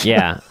like that.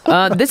 Yeah.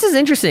 This is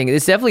interesting.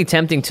 It's definitely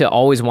tempting to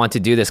always want to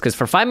do this, because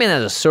for 5 mana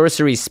as a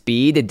sorcery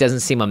speed, it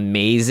doesn't seem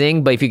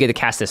amazing, but if you get to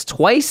cast this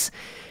twice,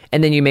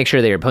 and then you make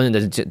sure that your opponent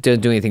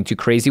doesn't do anything too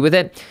crazy with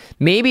it.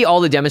 Maybe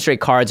all the Demonstrate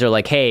cards are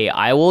like, hey,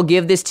 I will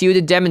give this to you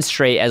to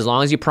demonstrate as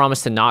long as you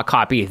promise to not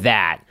copy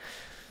that.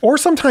 Or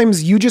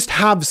sometimes you just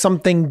have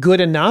something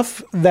good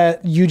enough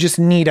that you just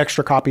need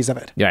extra copies of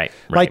it. Right.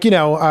 Like,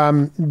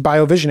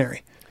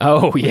 Biovisionary.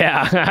 Oh,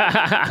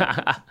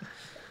 yeah.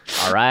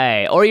 All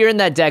right. Or you're in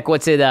that deck,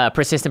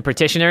 Persistent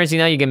Petitioners,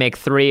 you can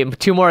make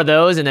 2 more of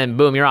those, and then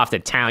boom, you're off to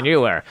town.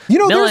 You were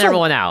milling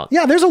everyone out.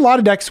 Yeah, there's a lot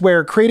of decks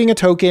where creating a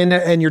token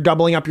and you're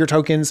doubling up your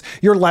tokens,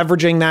 you're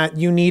leveraging that,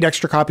 you need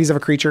extra copies of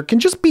a creature, can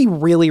just be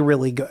really,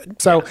 really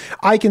good. So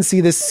I can see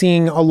this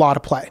seeing a lot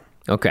of play.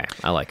 Okay,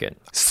 I like it.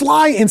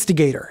 Sly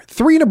Instigator.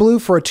 3 in a blue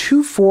for a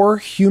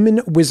 2/4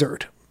 human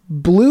wizard.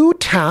 Blue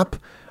tap.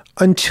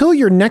 Until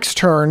your next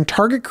turn,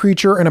 target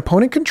creature an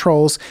opponent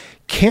controls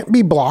can't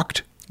be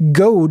blocked.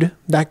 Goad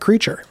that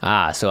creature.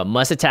 So it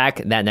must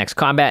attack that next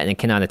combat, and it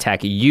cannot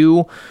attack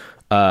you.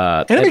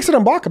 And it makes it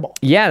unblockable.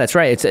 Yeah, that's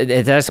right.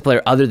 It has a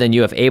player other than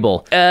you if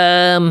able.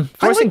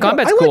 Forcing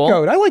combat's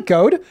cool. I like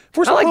Goad.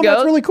 Forcing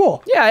combat's really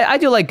cool. Yeah, I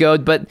do like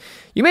Goad, but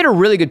you made a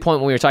really good point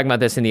when we were talking about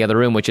this in the other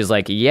room, which is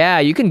like, yeah,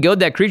 you can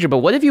goad that creature, but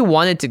what if you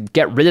wanted to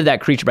get rid of that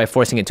creature by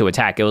forcing it to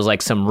attack? It was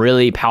like some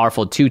really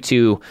powerful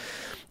 2/2.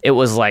 It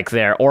was like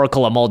their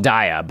Oracle of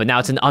Moldiah, but now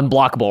it's an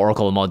unblockable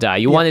Oracle of Moldiah.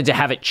 You wanted to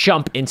have it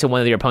chump into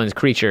one of your opponent's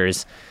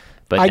creatures.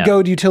 But I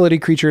goad utility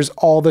creatures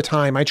all the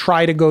time. I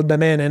try to goad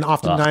them in, and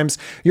oftentimes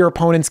your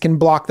opponents can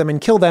block them and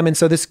kill them. And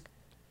so this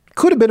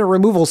could have been a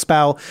removal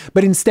spell,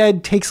 but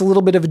instead takes a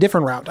little bit of a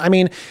different route.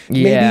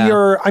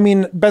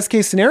 Maybe best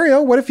case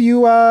scenario, what if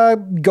you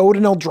goad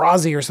an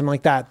Eldrazi or something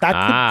like that?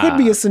 That could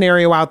be a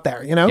scenario out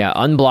there, Yeah,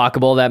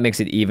 unblockable, that makes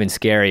it even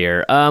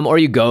scarier. Or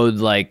you goad a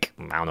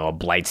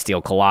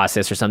Blightsteel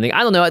Colossus or something.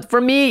 I don't know.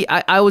 For me,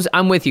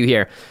 I'm with you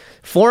here.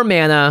 4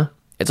 mana,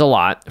 it's a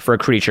lot for a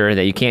creature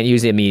that you can't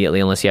use immediately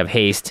unless you have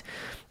haste.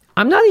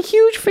 I'm not a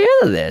huge fan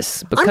of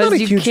this because I'm not a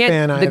huge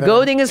fan either. The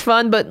goading is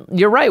fun, but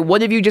you're right.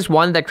 What if you just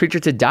wanted that creature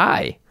to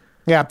die?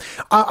 Yeah,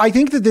 I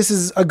think that this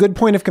is a good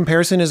point of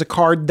comparison is a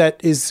card that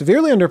is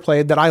severely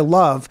underplayed that I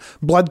love,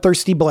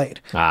 Bloodthirsty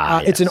Blade.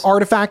 Yes. It's an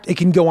artifact. It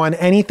can go on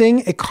anything.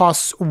 It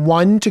costs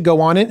 1 to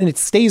go on it, and it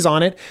stays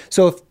on it.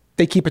 So if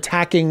they keep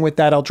attacking with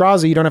that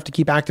Eldrazi, you don't have to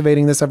keep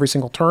activating this every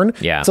single turn.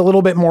 Yeah. It's a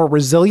little bit more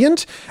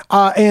resilient,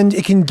 and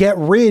it can get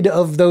rid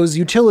of those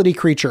utility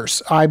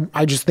creatures.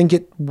 I just think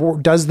it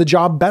does the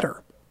job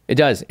better. It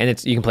does,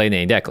 and you can play in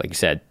any deck, like you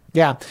said.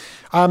 Yeah.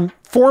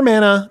 4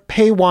 mana,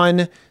 pay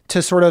 1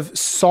 to sort of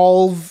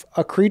solve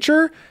a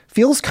creature.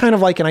 Feels kind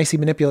of like an Icy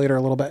Manipulator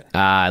a little bit.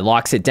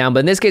 Locks it down, but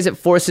in this case, it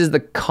forces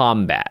the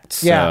combat.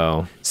 So.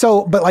 Yeah.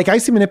 So, but like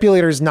Icy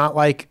Manipulator is not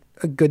like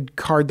a good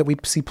card that we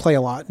see play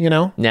a lot,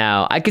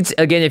 Now, I could,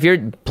 again, if your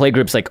play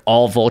group's like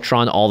all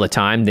Voltron all the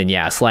time, then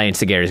yeah, Sly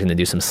Instigator is going to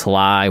do some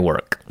sly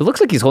work. It looks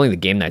like he's holding the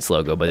Game Nights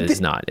logo, but it's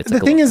not. It's the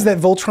thing is that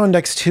Voltron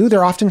decks too,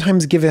 they're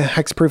oftentimes give a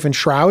Hexproof and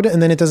Shroud,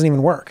 and then it doesn't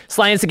even work.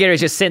 Sly Instigator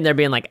is just sitting there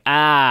being like,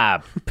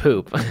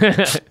 poop.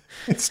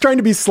 It's trying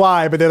to be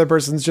sly, but the other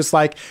person's just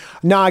like,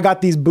 nah, I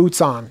got these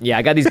boots on. Yeah,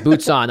 I got these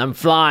boots on. I'm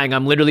flying.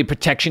 I'm literally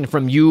protection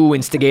from you,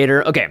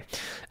 Instigator. Okay.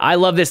 I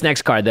love this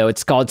next card, though.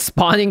 It's called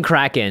Spawning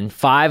Kraken.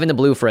 5 in the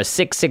blue for a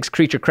 6/6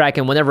 creature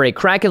Kraken. Whenever a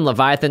Kraken,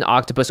 Leviathan,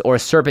 Octopus, or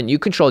Serpent you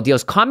control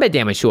deals combat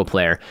damage to a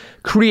player,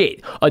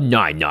 create a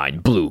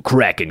 9/9 blue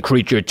Kraken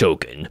creature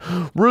token.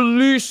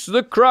 Release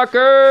the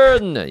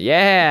Kraken!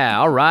 Yeah,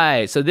 all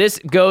right. So this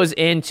goes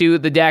into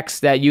the decks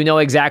that you know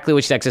exactly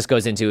which decks this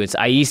goes into. It's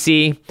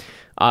IEC,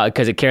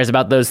 because it cares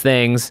about those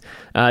things.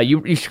 I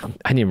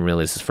didn't even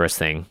realize this first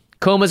thing.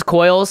 Coma's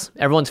Coils,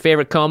 everyone's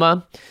favorite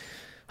Coma.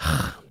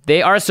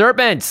 They are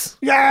serpents.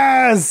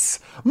 Yes!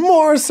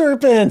 More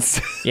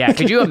serpents. Yeah,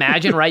 could you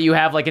imagine, right? You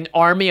have like an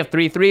army of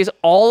 3/3s.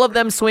 All of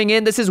them swing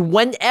in. This is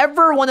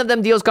whenever one of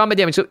them deals combat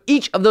damage. So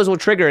each of those will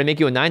trigger and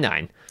make you a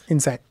 9/9.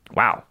 Insane.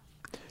 Wow.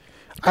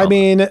 I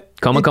mean...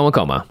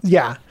 Coma.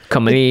 Yeah.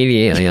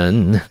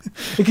 Comedian.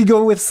 It could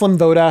go with Slim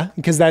Voda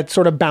because that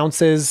sort of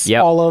bounces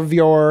all of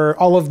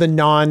the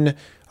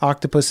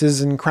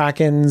non-octopuses and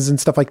krakens and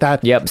stuff like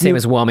that. Yep, same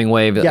as Whelming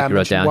Wave that you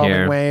wrote down Whelming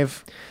here.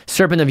 Wave.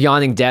 Serpent of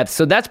Yawning Depth.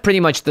 So that's pretty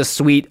much the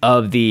suite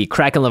of the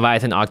Kraken,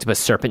 Leviathan, Octopus,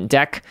 Serpent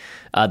deck.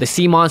 The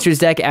Sea Monsters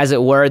deck, as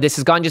it were. This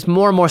has gotten just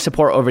more and more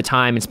support over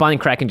time, and Spawning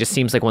Kraken just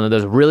seems like one of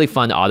those really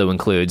fun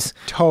auto-includes.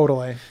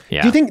 Totally.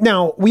 Yeah. Do you think,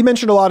 now, we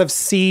mentioned a lot of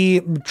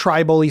sea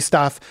tribal-y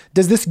stuff.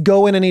 Does this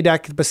go in any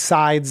deck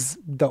besides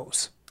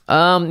those?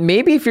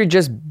 Maybe if you're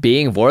just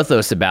being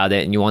Vorthos about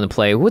it and you want to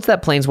play, what's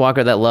that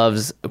planeswalker that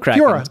loves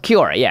Kraken?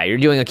 Kiora, yeah. You're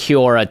doing a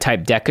Kiora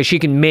type deck because she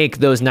can make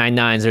those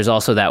 9/9s. There's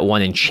also that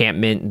one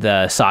enchantment,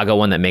 the Saga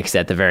one that makes it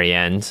at the very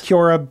end.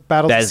 Kiora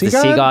battles the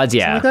Sea Gods,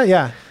 yeah. Like that?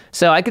 Yeah.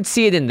 So I could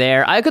see it in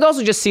there. I could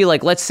also just see,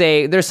 like, let's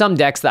say there's some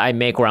decks that I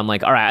make where I'm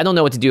like, all right, I don't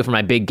know what to do for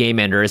my big game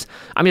enders.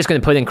 I'm just going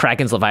to put in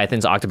Krakens,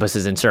 Leviathans,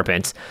 Octopuses, and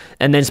Serpents.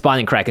 And then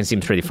Spawning Kraken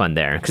seems pretty fun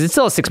there. Because it's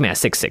still a 6-mana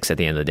 6/6 at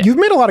the end of the day. You've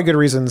made a lot of good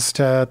reasons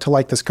to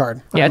like this card.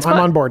 Yeah, I'm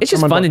on board. It's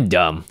just fun and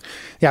dumb.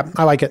 Yeah,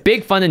 I like it.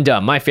 Big fun and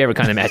dumb. My favorite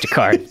kind of Magic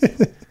card.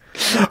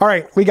 All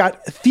right, we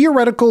got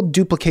Theoretical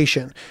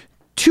Duplication.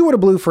 2 and a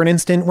blue for an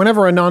instant.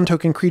 Whenever a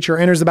non-token creature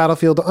enters the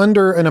battlefield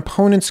under an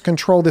opponent's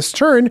control this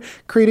turn,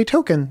 create a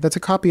token that's a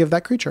copy of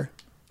that creature.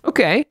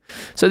 Okay.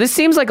 So this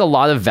seems like a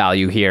lot of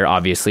value here,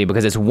 obviously,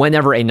 because it's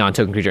whenever a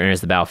non-token creature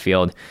enters the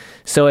battlefield.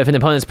 So if an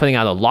opponent's putting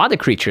out a lot of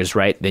creatures,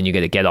 right, then you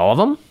get to get all of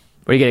them?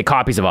 Or you get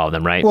copies of all of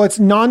them, right? Well, it's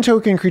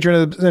non-token creature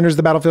enters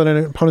the battlefield and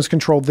an opponent's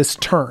control this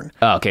turn.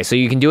 Oh, okay, so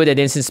you can do it at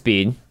instant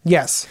speed.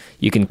 Yes.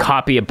 You can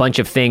copy a bunch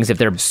of things if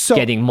they're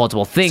getting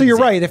multiple things. So you're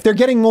right. If they're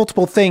getting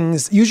multiple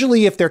things,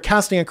 usually if they're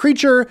casting a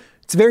creature,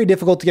 it's very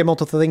difficult to get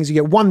multiple things. You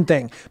get one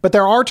thing. But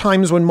there are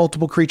times when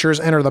multiple creatures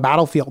enter the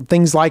battlefield.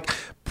 Things like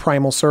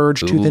Primal Surge,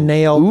 Tooth and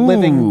Nail,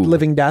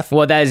 Living Death.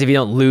 Well, that is if you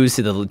don't lose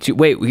to the...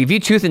 Wait, if you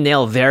Tooth and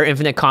Nail their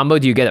infinite combo,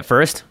 do you get it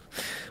first?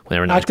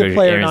 Whenever active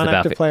player,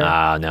 non-active player.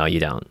 Oh, no,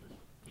 you don't.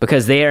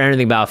 Because they are entering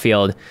the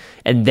battlefield,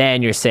 and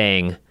then you're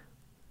saying,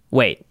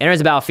 wait, enters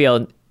the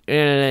battlefield,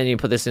 and you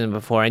put this in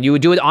before, and you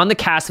would do it on the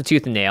cast of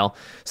Tooth and Nail,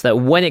 so that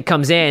when it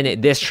comes in,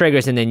 this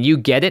triggers, and then you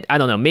get it. I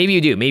don't know. Maybe you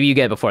do. Maybe you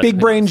get it before. Big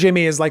Brain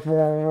Jimmy is like... I have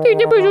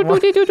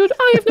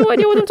no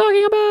idea what I'm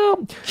talking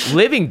about.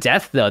 Living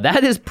Death, though,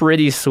 that is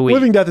pretty sweet.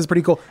 Living Death is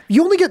pretty cool.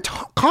 You only get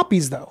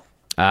copies, though.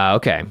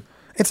 Okay.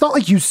 It's not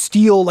like you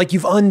steal, like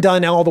you've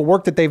undone all the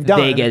work that they've done.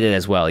 They get it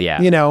as well,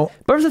 yeah. You know.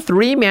 But for the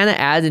 3 mana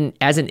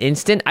as an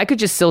instant, I could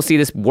just still see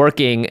this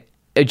working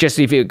just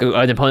if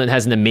an opponent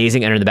has an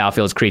amazing enter the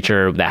battlefield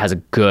creature that has a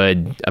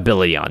good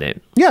ability on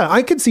it. Yeah,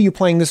 I could see you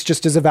playing this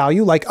just as a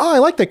value. Like, oh, I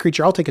like that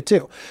creature. I'll take it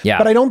too. Yeah.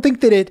 But I don't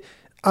think that it...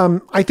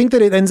 I think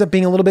that it ends up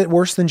being a little bit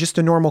worse than just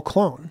a normal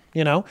clone,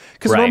 you know?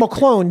 Because normal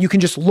clone, you can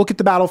just look at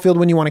the battlefield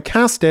when you want to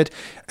cast it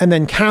and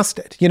then cast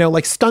it. You know,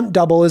 like Stunt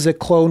Double is a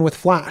clone with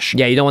Flash.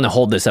 Yeah, you don't want to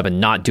hold this up and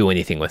not do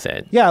anything with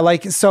it. Yeah,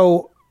 like,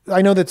 so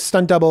I know that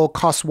Stunt Double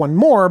costs 1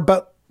 more,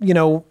 but, you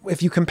know,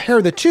 if you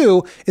compare the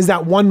two, is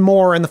that 1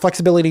 more and the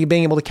flexibility of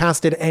being able to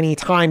cast it any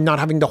time, not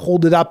having to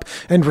hold it up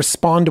and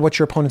respond to what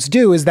your opponents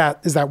do, is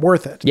that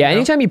worth it? Yeah,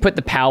 anytime you put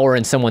the power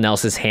in someone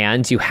else's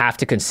hands, you have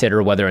to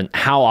consider whether and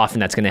how often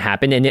that's going to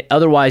happen. And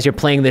otherwise, you're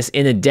playing this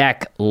in a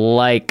deck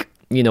like,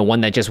 you know,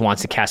 one that just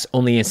wants to cast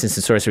only instants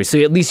and sorcery. So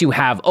at least you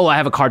have, I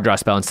have a card draw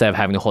spell instead of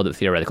having to hold it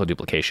Theoretical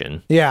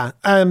Duplication. Yeah.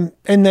 And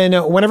then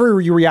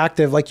whenever you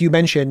reactive, like you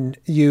mentioned,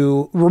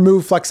 you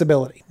remove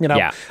flexibility, you know?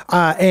 Yeah.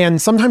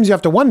 And sometimes you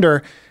have to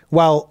wonder,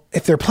 well,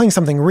 if they're playing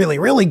something really,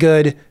 really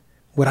good,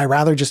 would I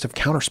rather just have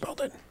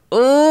counterspelled it?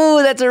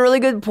 Ooh, that's a really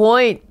good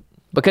point.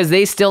 Because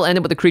they still end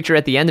up with a creature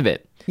at the end of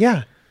it.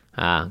 Yeah.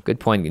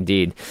 Good point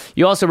indeed.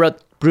 You also wrote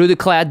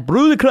Brudiclad,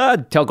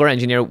 Telgor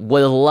Engineer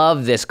would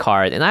love this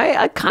card. And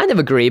I kind of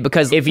agree,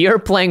 because if you're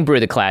playing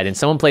Brudiclad and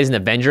someone plays an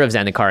Avenger of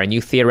Zendikar and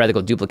you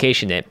Theoretical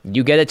Duplication it,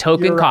 you get a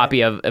token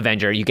copy of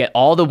Avenger, you get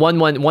all the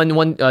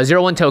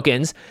 0/1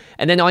 tokens,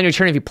 and then on your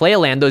turn, if you play a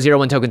land, those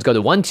 0/1 tokens go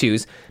to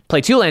 1/2s,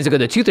 play 2 lands, they go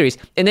to 2/3s,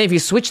 and then if you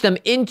switch them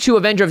into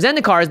Avenger of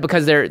Zendikars,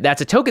 because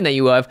that's a token that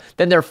you have,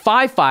 then they're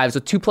 5/5s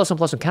with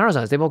 2+1/+1 counters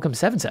on it, they will become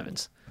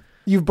 7/7s.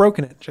 You've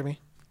broken it,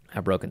 Jimmy.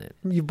 I've broken it.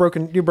 You've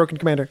broken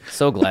Commander.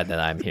 So glad that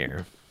I'm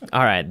here.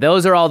 All right,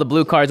 those are all the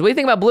blue cards. What do you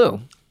think about blue?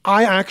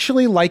 I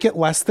actually like it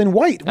less than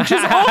white, which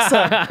is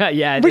awesome.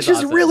 Yeah, which is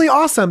awesome. Really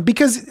awesome,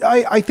 because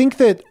I think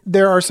that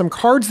there are some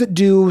cards that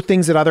do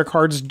things that other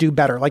cards do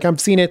better. Like I'm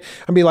seeing it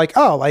and be like,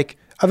 oh, like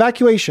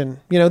Evacuation.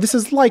 You know, this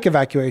is like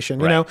Evacuation.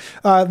 Right. You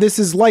know, this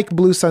is like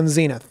Blue Sun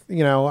Zenith.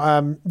 You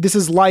know, this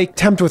is like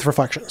Tempt with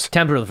Reflections.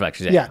 Tempt with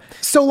Reflections, yeah.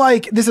 So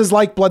like this is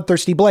like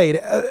Bloodthirsty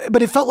Blade,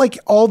 but it felt like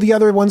all the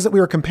other ones that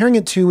we were comparing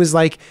it to is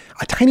like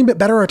a tiny bit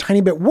better or a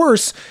tiny bit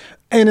worse,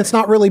 and it's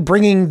not really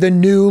bringing the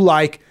new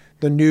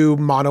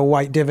mono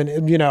white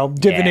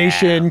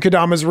divination,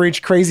 Kadama's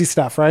Reach, crazy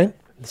stuff, right?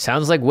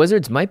 Sounds like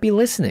Wizards might be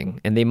listening,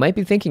 and they might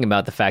be thinking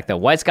about the fact that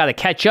White's got to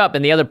catch up,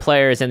 and the other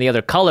players and the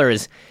other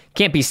colors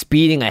can't be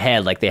speeding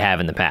ahead like they have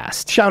in the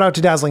past. Shout out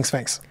to Dazzling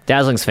Sphinx.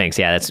 Dazzling Sphinx,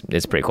 yeah,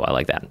 it's pretty cool. I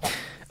like that.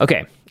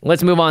 Okay,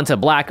 let's move on to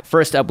black.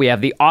 First up, we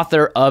have the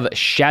author of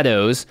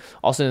Shadows,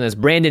 also known as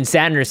Brandon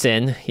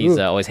Sanderson. He's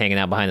always hanging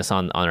out behind us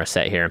on our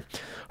set here.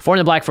 4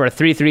 in black for a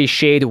 3/3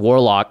 Shade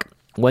Warlock.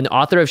 When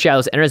author of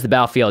Shadows enters the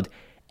battlefield,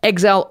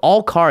 exile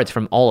all cards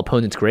from all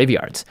opponents'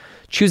 graveyards.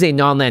 Choose a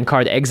non-land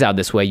card exiled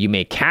this way. You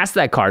may cast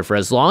that card for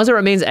as long as it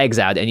remains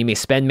exiled, and you may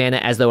spend mana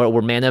as though it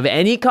were mana of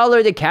any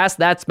color to cast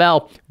that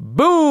spell.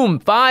 Boom!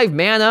 5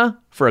 mana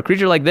for a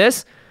creature like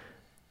this.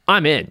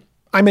 I'm in.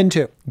 I'm in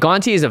too.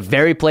 Gonti is a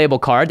very playable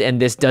card, and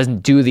this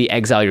doesn't do the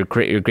exile your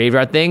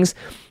graveyard things.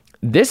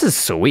 This is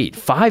sweet.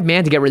 5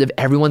 mana to get rid of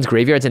everyone's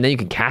graveyards, and then you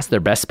can cast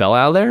their best spell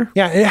out of there.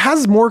 Yeah, it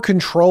has more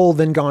control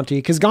than Gonti,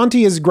 because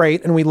Gonti is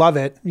great, and we love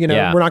it. You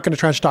know, we're not going to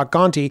trash talk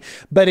Gonti,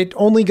 but it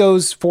only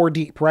goes 4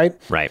 deep, right?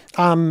 Right.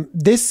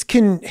 This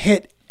can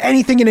hit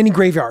anything in any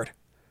graveyard.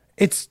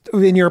 It's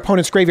in your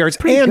opponent's graveyards,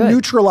 and good.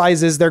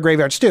 Neutralizes their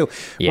graveyards too.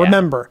 Yeah.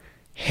 Remember,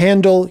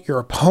 handle your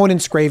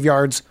opponent's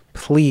graveyards,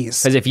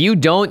 please. Because if you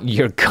don't,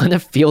 you're going to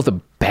feel the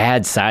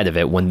bad side of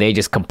it when they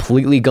just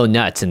completely go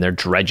nuts and they're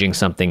dredging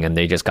something and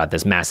they just got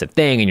this massive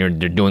thing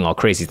and they're doing all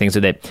crazy things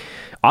with it.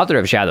 Author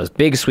of Shadows,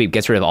 big sweep,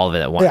 gets rid of all of it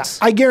at once.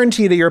 Yeah, I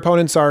guarantee that your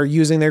opponents are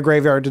using their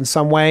graveyard in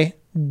some way.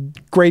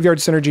 Graveyard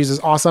synergies is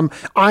awesome.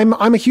 I'm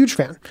a huge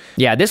fan.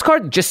 Yeah, this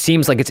card just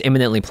seems like it's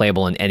imminently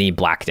playable in any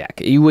black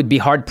deck. You would be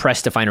hard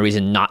pressed to find a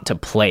reason not to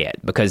play it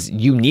because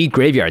you need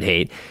graveyard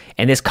hate,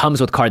 and this comes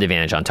with card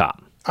advantage on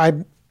top.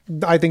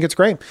 I think it's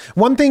great.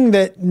 One thing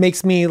that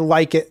makes me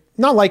like it,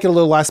 not like it a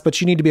little less, but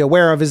you need to be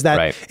aware of is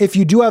that if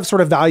you do have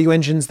sort of value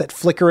engines that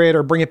flicker it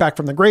or bring it back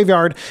from the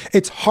graveyard,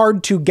 it's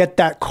hard to get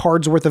that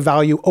card's worth of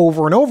value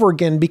over and over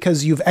again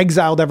because you've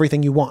exiled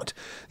everything you want.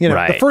 You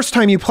know, the first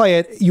time you play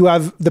it, you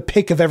have the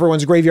pick of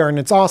everyone's graveyard and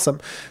it's awesome.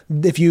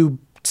 If you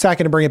sack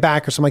it and bring it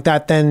back or something like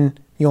that, then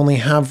you only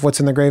have what's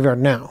in the graveyard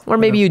now. Or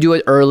maybe you do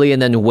it early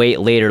and then wait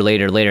later,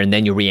 and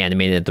then you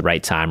reanimate it at the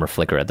right time or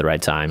flicker at the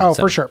right time. Oh,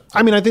 for sure.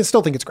 I mean,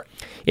 still think it's great.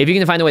 If you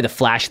can find a way to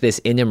flash this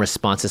in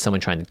response to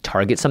someone trying to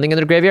target something in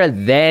their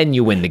graveyard, then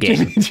you win the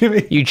game.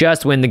 Jimmy. You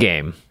just win the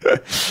game.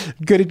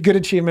 Good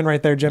achievement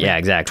right there, Jimmy. Yeah,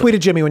 exactly. Tweet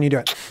at Jimmy when you do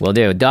it. Will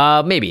do.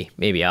 Maybe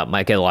I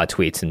might get a lot of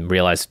tweets and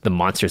realize the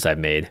monsters I've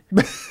made.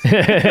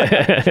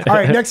 All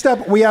right, next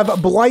up, we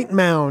have Blight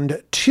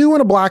Mound. 2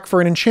 and a black for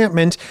an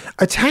enchantment.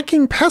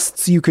 Attacking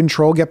pests you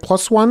control get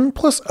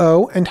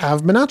 +1/+0 and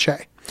have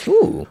Menace.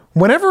 Ooh.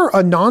 Whenever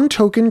a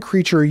non-token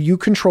creature you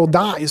control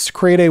dies,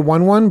 create a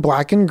 1/1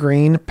 black and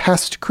green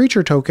pest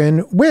creature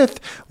token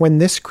with, when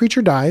this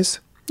creature dies,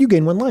 you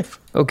gain 1 life.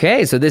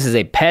 Okay, so this is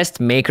a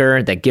pest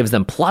maker that gives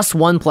them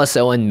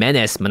 +1/+0 and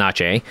menace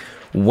Menace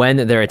when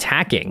they're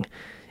attacking.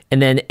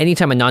 And then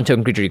anytime a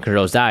non-token creature you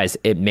control dies,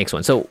 it makes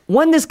 1. So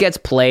when this gets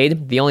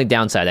played, the only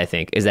downside, I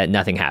think, is that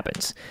nothing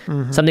happens.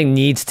 Mm-hmm. Something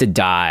needs to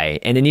die,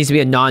 and it needs to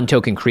be a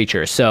non-token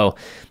creature. So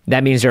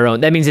that means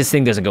this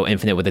thing doesn't go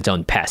infinite with its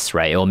own pests,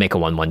 right? It will make a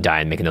 1/1 die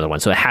and make another one.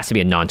 So it has to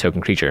be a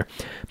non-token creature.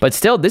 But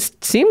still, this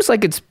seems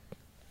like it's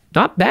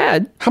not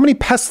bad. How many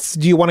pests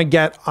do you want to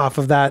get off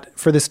of that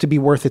for this to be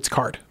worth its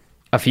card?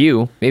 A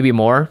few, maybe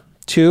more.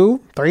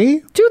 2,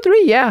 3? 2,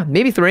 3, yeah.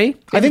 Maybe 3. Maybe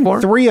I think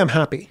 4. 3 I'm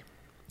happy.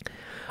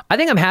 I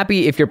think I'm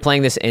happy if you're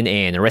playing this in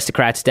an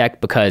Aristocrats deck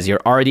because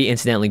you're already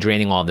incidentally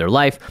draining all of their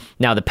life.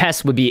 Now, the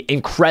pests would be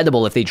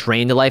incredible if they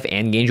drained a life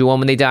and gained you 1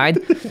 when they died.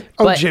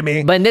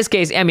 Jimmy. But in this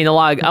case, I mean, a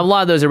lot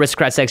of those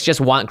Aristocrats decks just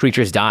want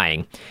creatures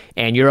dying.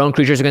 And your own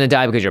creatures are going to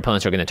die because your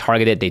opponents are going to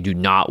target it. They do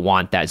not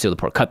want that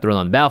Zulaport Cutthroat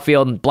on the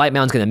battlefield. Blight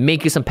Mound's going to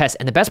make you some pests.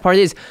 And the best part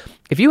is,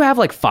 if you have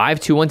like 5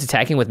 2/1s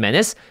attacking with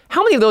Menace,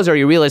 how many of those are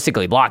you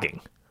realistically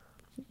blocking?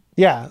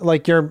 Yeah,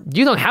 like you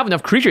don't have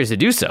enough creatures to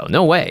do so.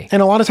 No way.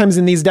 And a lot of times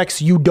in these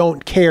decks, you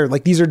don't care.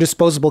 Like these are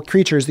disposable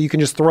creatures that you can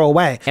just throw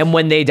away. And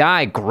when they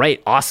die,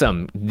 great,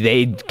 awesome.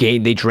 They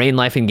drain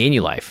life and gain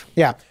you life.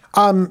 Yeah.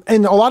 And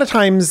a lot of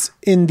times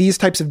in these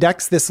types of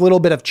decks, this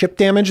little bit of chip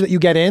damage that you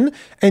get in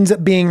ends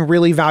up being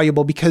really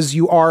valuable because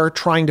you are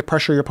trying to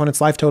pressure your opponent's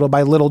life total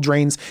by little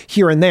drains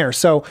here and there.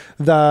 So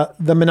the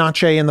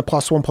Menace and the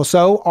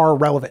 +1/+0 are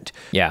relevant.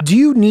 Yeah. Do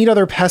you need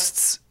other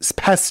pest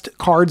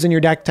cards in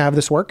your deck to have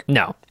this work?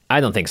 No. I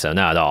don't think so,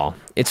 not at all.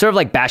 It's sort of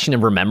like Bastion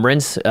of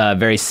Remembrance, a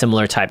very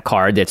similar type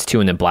card that's 2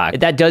 in the black.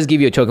 That does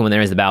give you a token when there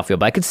is the battlefield,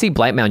 but I could see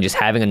Blight Mound just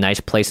having a nice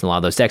place in a lot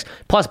of those decks.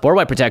 Plus, board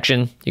wipe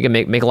protection, you can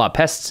make a lot of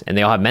pests, and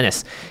they all have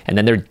menace. And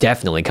then they're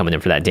definitely coming in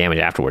for that damage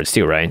afterwards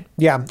too, right?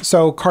 Yeah,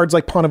 so cards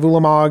like Pawn of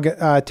Ulamog,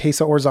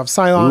 Teysa Orzhov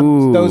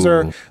Cylon,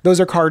 those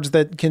are cards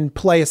that can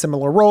play a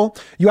similar role.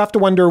 You have to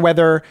wonder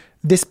whether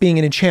this being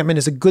an enchantment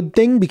is a good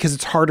thing because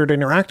it's harder to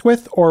interact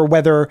with, or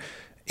whether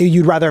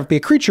you'd rather be a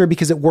creature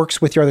because it works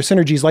with your other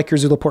synergies, like your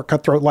Zulaport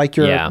Cutthroat, like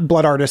your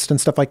Blood Artist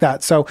and stuff like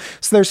that. So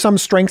there's some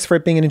strengths for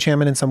it being an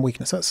enchantment and some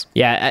weaknesses.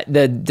 Yeah,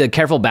 the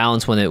careful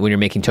balance when you're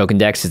making token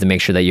decks is to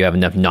make sure that you have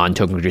enough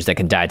non-token creatures that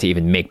can die to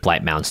even make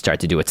Blight Mound start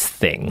to do its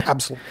thing.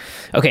 Absolutely.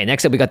 Okay,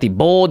 next up we got the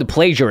Bold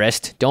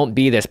Plagiarist. Don't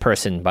be this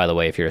person, by the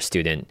way, if you're a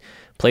student.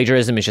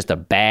 Plagiarism is just a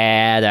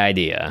bad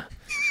idea.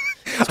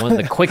 It's one of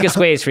the quickest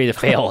ways for you to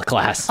fail a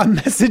class. A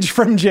message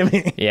from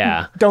Jimmy.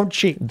 Yeah. Don't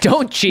cheat.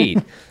 Don't cheat.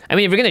 I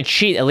mean, if you're going to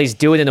cheat, at least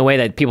do it in a way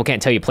that people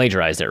can't tell you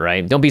plagiarized it,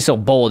 right? Don't be so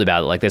bold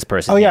about it like this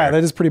person. Oh, yeah, here.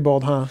 that is pretty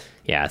bold, huh?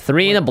 Yeah,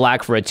 3 and a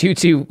black for a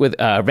 2/2 with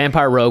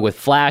Vampire Rogue with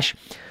Flash.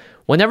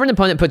 Whenever an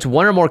opponent puts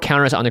one or more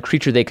counters on a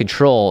creature they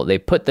control, they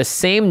put the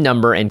same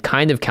number and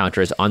kind of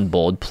counters on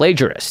Bold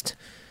Plagiarist.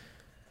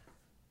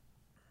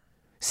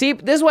 See,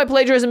 this is why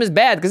plagiarism is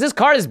bad, because this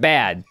card is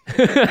bad.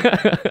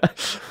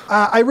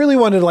 I really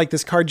wanted to like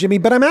this card, Jimmy,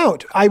 but I'm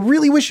out. I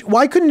really wish,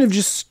 why couldn't have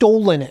just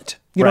stolen it?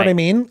 You know what I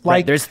mean?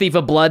 Like, there's Thief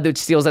of Blood that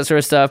steals that sort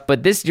of stuff,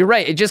 but this, you're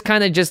right, it just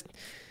kind of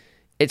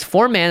it's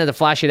 4 mana to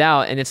flash it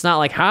out, and it's not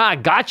like,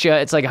 gotcha.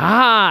 It's like,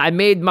 I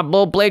made my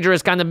Bold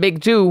Plagiarist kind of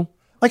big too.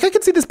 Like, I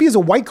could see this be as a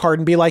white card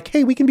and be like,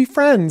 hey, we can be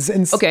friends.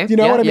 And okay. You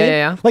know what I mean?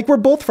 Yeah. Like, we're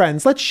both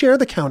friends. Let's share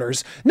the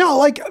counters. No,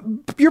 like,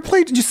 you're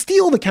just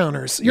steal the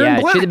counters. You're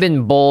in black. It should have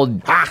been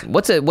bold.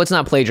 What's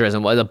not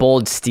plagiarism? What, a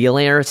bold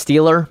stealer?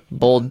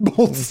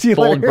 Bold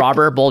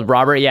stealer. Bold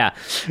robber. Yeah.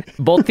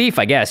 Bold thief,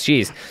 I guess.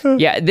 Jeez.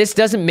 Yeah, this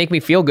doesn't make me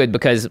feel good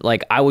because,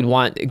 like, I would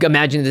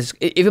imagine this,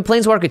 if a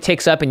Planeswalker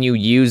takes up and you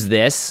use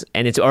this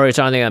and it's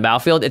on the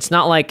battlefield, it's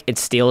not like it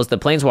steals the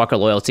Planeswalker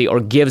loyalty or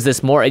gives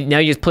this more. Now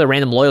you just put a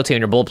random loyalty on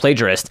your Bold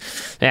Plagiarist.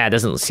 Yeah, it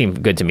doesn't seem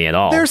good to me at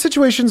all. There are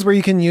situations where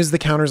you can use the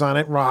counters on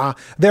it raw.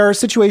 There are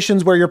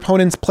situations where your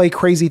opponents play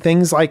crazy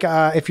things, like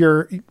if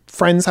your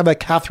friends have a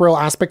Cathril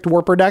Aspect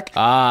Warper deck,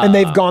 and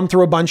they've gone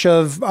through a bunch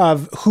of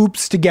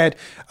hoops to get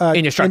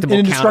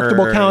indestructible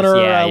counter,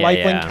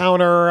 lifelink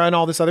counter, and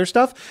all this other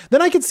stuff,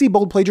 then I could see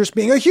Bold Plagiarist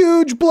being a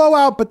huge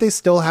blowout, but they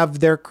still have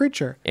their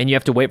creature. And you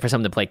have to wait for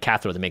someone to play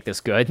Cathril to make this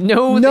good.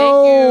 No, thank you.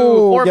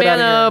 4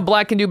 mana,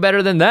 black can do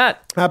better than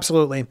that.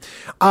 Absolutely.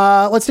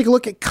 Let's take a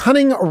look at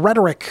Cunning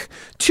Rhetoric.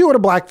 2 out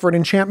of black for an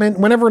enchantment.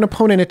 Whenever an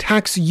opponent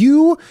attacks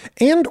you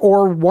and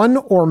or one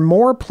or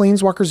more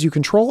planeswalkers you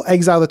control,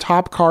 exile the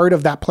top card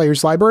of that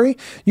player's library.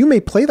 You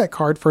may play that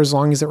card for as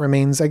long as it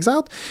remains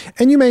exiled,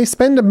 and you may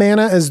spend a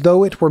mana as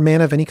though it were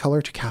mana of any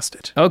color to cast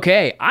it.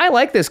 Okay, I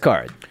like this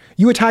card.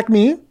 You attack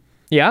me.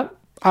 Yeah.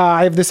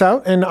 I have this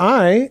out, and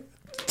I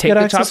take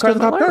the top card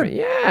of the library.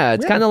 Yeah,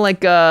 it's kind of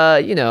like,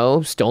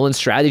 stolen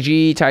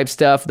strategy type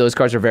stuff. Those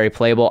cards are very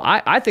playable.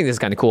 I think this is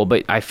kind of cool,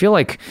 but I feel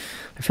like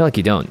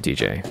you don't,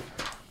 DJ.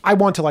 I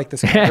want to like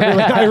this card.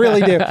 I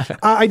really do.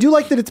 I do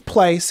like that it's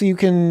play, so you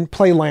can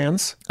play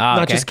lands,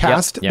 not just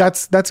cast. Yep.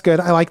 That's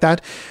good. I like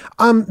that.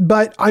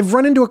 But I've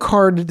run into a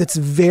card that's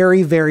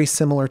very, very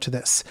similar to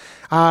this.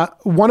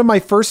 One of my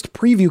first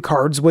preview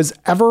cards was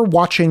Ever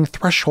Watching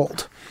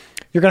Threshold.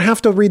 You're going to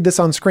have to read this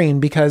on screen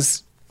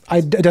because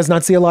it does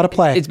not see a lot of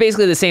play. It's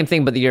basically the same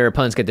thing, but your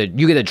opponents get to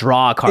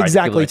draw a card.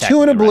 Exactly.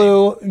 2 and a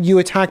blue. Right. You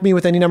attack me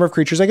with any number of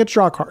creatures. I get to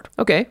draw a card.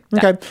 Okay.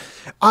 Okay.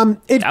 I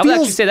would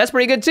actually say that's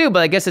pretty good too,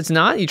 but I guess it's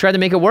not. You tried to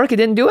make it work. It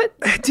didn't do it.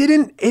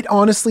 It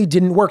honestly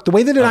didn't work. The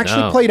way that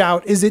it played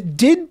out is it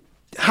did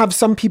have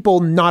some people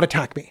not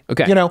attack me.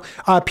 Okay.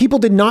 People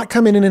did not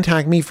come in and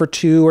attack me for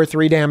 2 or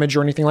 3 damage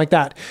or anything like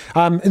that.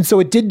 And so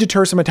it did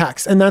deter some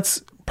attacks, and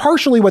that's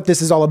partially what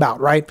this is all about,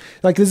 right?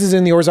 Like, this is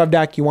in the Orzhov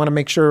deck. You want to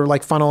make sure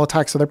like funnel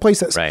attacks other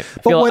places. Right.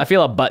 I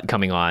feel a butt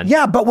coming on.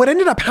 Yeah, but what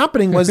ended up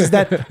happening was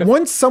that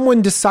once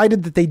someone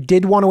decided that they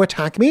did want to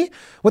attack me,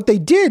 what they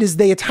did is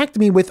they attacked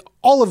me with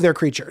all of their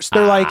creatures.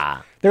 They're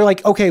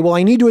like, okay, well,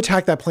 I need to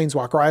attack that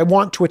planeswalker. I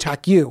want to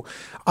attack you.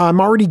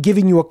 I'm already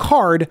giving you a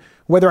card.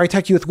 Whether I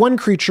attack you with one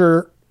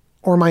creature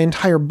or my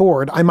entire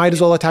board, I might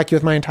as well attack you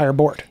with my entire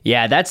board.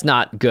 Yeah, that's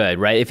not good,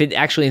 right? If it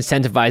actually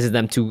incentivizes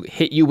them to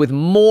hit you with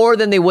more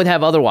than they would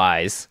have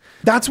otherwise.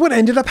 That's what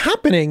ended up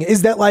happening,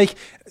 is that like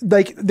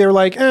they're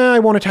like, I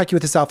won't attack you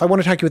with this elf. I won't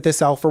attack you with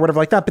this elf or whatever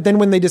like that. But then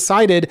when they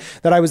decided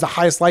that I was the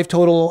highest life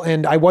total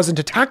and I wasn't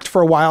attacked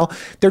for a while,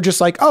 they're just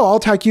like, I'll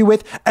attack you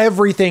with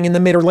everything in the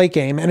mid or late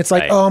game. And it's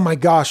like, oh my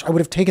gosh, I would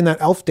have taken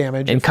that elf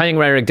damage. And Cunning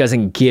Rhetoric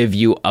doesn't give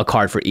you a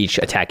card for each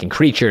attacking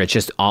creature. It's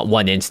just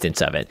one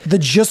instance of it. The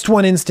just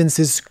one instance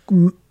is...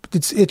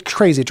 It's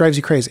crazy. It drives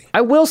you crazy.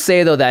 I will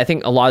say, though, that I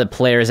think a lot of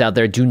players out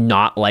there do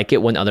not like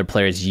it when other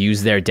players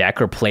use their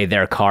deck or play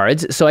their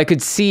cards. So I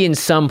could see in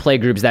some play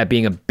groups that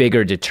being a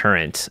bigger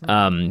deterrent.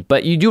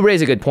 But you do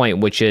raise a good point,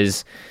 which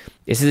is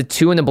this is a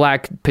 2 in the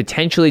black,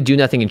 potentially do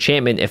nothing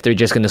enchantment if they're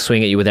just going to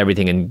swing at you with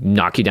everything and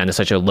knock you down to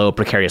such a low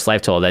precarious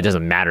life total that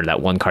doesn't matter that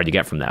one card you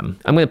get from them.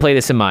 I'm going to play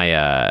this in my,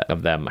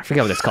 of them. I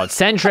forget what it's called.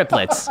 Send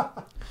Triplets.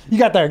 You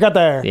got there.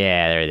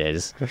 Yeah, there it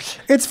is.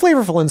 It's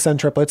flavorful in Send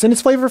Triplets, and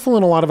it's flavorful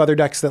in a lot of other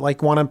decks that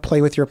like want to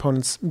play with your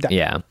opponent's deck.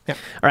 Yeah. All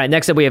right,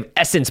 next up we have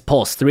Essence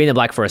Pulse, 3 in the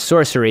black for a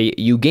sorcery.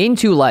 You gain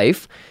 2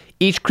 life.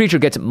 Each creature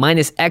gets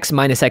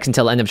 -X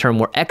until end of turn,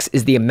 where X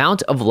is the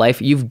amount of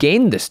life you've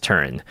gained this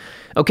turn.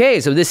 Okay,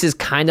 so this is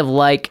kind of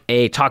like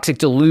a Toxic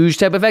Deluge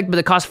type effect, but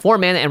it costs 4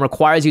 mana and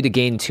requires you to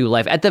gain 2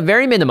 life. At the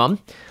very minimum,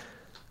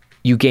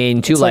 you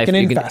gain 2 life. Like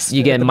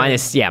you get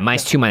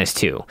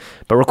 -2/-2.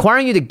 But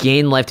requiring you to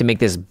gain life to make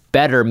this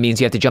better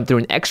means you have to jump through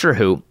an extra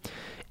hoop.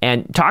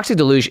 And Toxic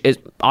Deluge is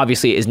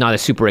obviously not a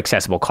super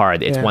accessible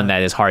card. It's one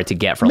that is hard to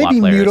get for a lot of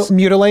players.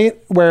 Mutilate,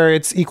 where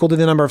it's equal to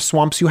the number of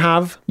swamps you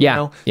have.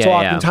 Yeah. So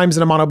oftentimes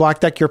in a mono black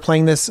deck, you're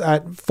playing this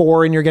at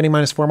 4 and you're getting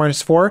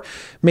 -4/-4.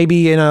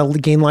 Maybe in a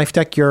gain life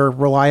deck, you're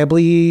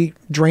reliably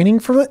draining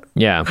from it.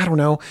 Yeah. I don't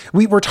know.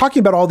 We're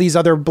talking about all these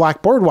other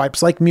black board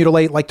wipes like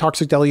Mutilate, like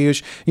Toxic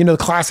Deluge, the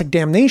classic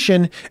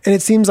Damnation. And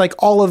it seems like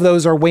all of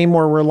those are way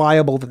more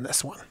reliable than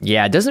this one.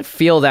 Yeah, it doesn't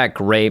feel that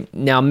great.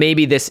 Now,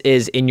 maybe this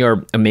is in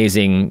your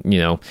amazing,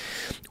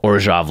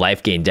 Orzhov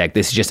life gain deck.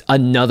 This is just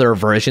another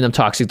version of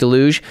Toxic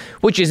Deluge,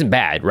 which isn't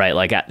bad, right?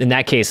 Like in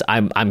that case,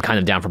 I'm kind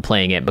of down for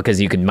playing it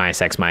because you can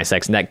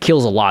 -X, and that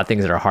kills a lot of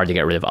things that are hard to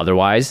get rid of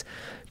otherwise.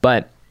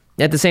 But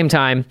at the same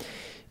time,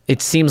 it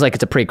seems like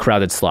it's a pretty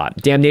crowded slot.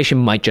 Damnation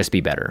might just be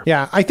better.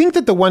 Yeah, I think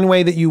that the one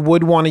way that you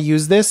would want to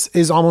use this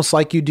is almost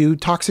like you do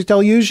Toxic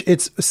Deluge.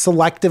 It's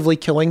selectively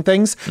killing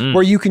things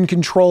where you can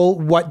control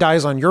what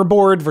dies on your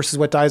board versus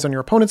what dies on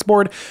your opponent's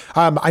board.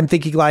 I'm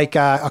thinking like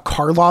a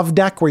Karlov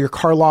deck where your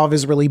Karlov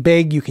is really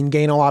big. You can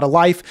gain a lot of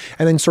life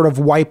and then sort of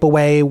wipe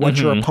away what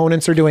your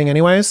opponents are doing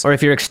anyways. Or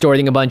if you're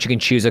extorting a bunch, you can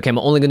choose, okay, I'm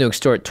only going to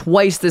extort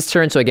twice this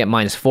turn, so I get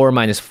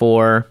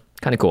 -4/-4.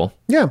 Kind of cool.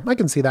 Yeah, I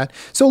can see that.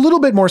 So a little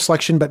bit more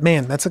selection, but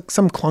man, that's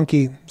some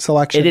clunky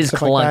selection. It is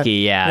clunky, like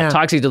yeah.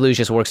 Toxic Deluge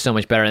just works so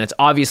much better, and that's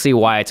obviously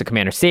why it's a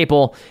commander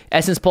staple.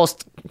 Essence Pulse,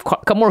 a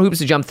couple more hoops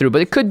to jump through,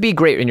 but it could be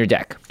great in your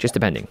deck, just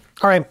depending.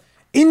 All right.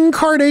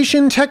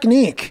 Incarnation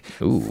Technique.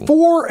 Ooh.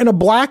 4 and a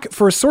black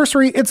for a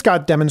sorcery. It's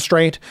got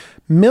Demonstrate.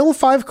 Mill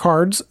 5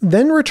 cards,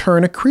 then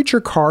return a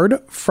creature card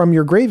from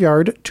your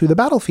graveyard to the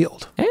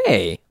battlefield.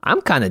 Hey,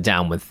 I'm kind of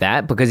down with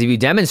that, because if you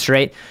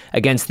Demonstrate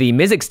against the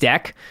Mizzix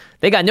deck,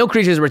 they got no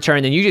creatures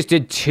returned, and you just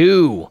did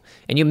 2,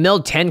 and you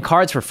milled 10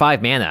 cards for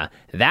 5 mana.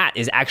 That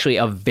is actually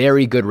a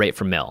very good rate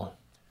for mill.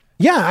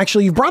 Yeah,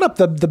 actually, you brought up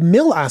the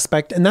mill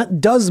aspect, and that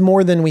does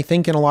more than we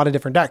think in a lot of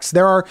different decks.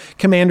 There are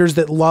commanders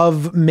that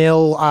love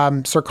mill.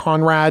 Sir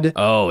Conrad.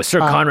 Oh, Sir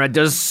Conrad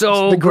does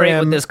so great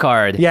with this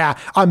card. Yeah,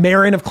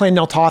 Marin of Clan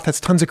Neltoth has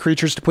tons of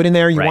creatures to put in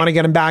there. You want to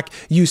get them back.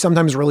 You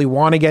sometimes really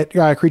want to get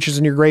creatures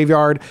in your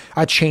graveyard.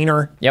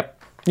 Chainer. Yep.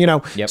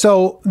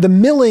 So the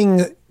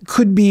milling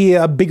could be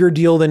a bigger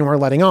deal than we're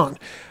letting on.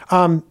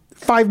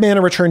 5 mana,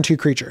 return 2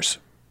 creatures.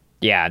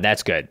 Yeah,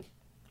 that's good.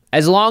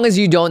 As long as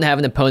you don't have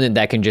an opponent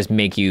that can just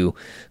make you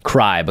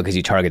cry because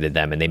you targeted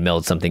them and they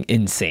milled something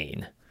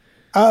insane.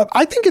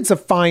 I think it's a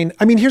fine...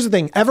 I mean, here's the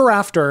thing. Ever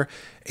After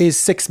is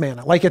 6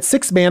 mana. Like at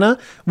 6 mana,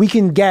 we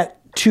can get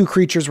 2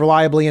 creatures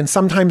reliably, and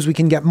sometimes we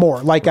can get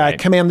more. Like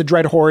Command the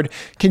Dread Horde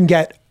can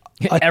get...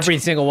 every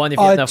single one if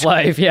you have enough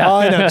life.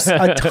 Yeah.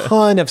 A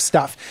ton of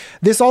stuff.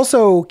 This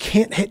also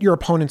can't hit your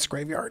opponent's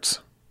graveyards.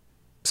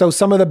 So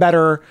some of the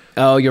better...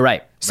 Oh, you're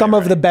right. Some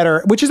of the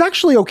better, which is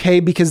actually okay,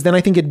 because then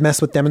I think it'd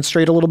mess with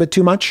Demonstrate a little bit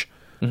too much.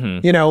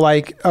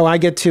 Like, I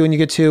get 2 and you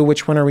get 2.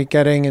 Which one are we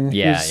getting? And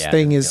whose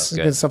thing is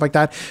and stuff like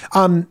that.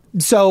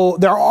 So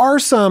there are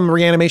some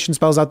reanimation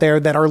spells out there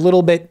that are a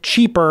little bit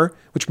cheaper,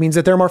 which means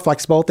that they're more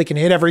flexible. They can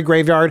hit every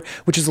graveyard,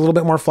 which is a little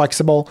bit more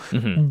flexible.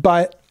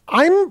 But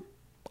I'm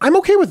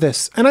okay with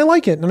this, and I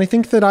like it. And I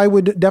think that I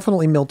would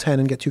definitely mill 10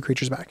 and get 2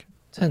 creatures back.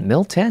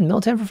 Mill 10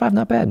 for 5,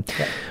 not bad.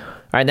 Yeah.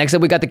 All right, next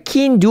up, we got the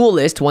Keen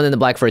Duelist, 1 in the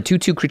black for a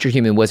 2/2 creature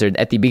human wizard.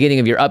 At the beginning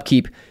of your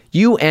upkeep,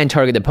 you and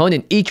target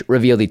opponent each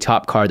reveal the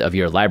top card of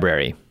your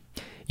library.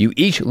 You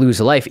each lose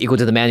a life equal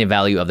to the mana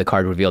value of the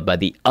card revealed by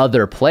the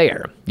other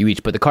player. You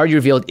each put the card you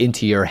revealed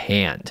into your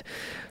hand.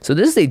 So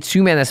this is a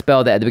 2 mana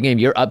spell that at the beginning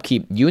of your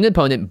upkeep, you and the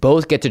opponent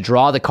both get to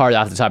draw the card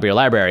off the top of your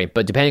library,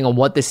 but depending on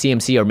what the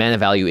CMC or mana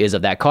value is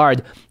of that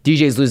card,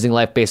 DJ's losing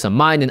life based on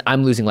mine, and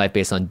I'm losing life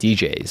based on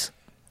DJ's.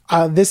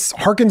 This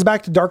harkens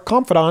back to Dark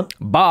Confidant.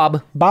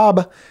 Bob.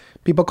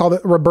 People call it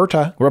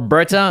Roberta.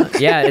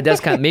 Yeah, it does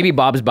kind of, maybe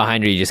Bob's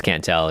behind her, you just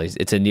can't tell.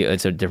 It's a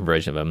different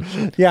version of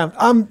him. Yeah.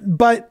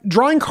 But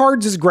drawing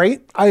cards is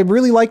great. I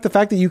really like the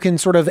fact that you can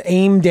sort of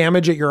aim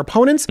damage at your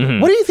opponents.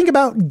 What do you think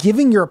about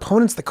giving your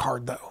opponents the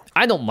card, though?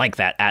 I don't like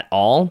that at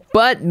all,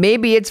 but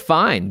maybe it's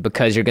fine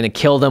because you're going to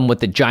kill them with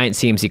the giant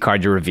CMC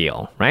card you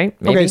reveal, right?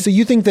 Maybe? Okay, so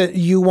you think that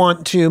you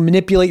want to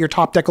manipulate your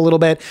top deck a little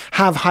bit,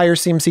 have higher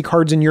CMC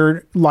cards in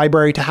your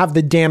library to have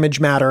the damage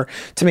matter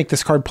to make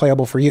this card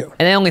playable for you.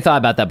 And I only thought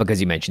about that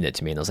because you mentioned it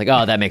to me, and I was like,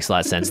 oh, that makes a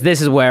lot of sense.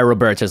 This is where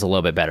Roberta's a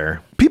little bit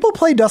better. People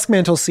play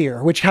Duskmantle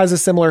Seer, which has a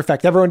similar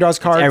effect. Everyone draws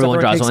cards, everyone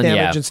draws takes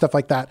damage and stuff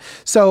like that.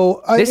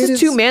 So this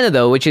is 2 mana,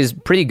 though, which is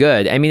pretty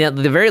good. I mean, at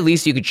the very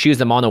least, you could choose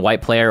the mono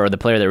white player or the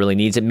player that really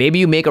needs it. Maybe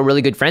you make a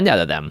really good friend out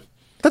of them.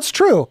 That's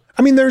true.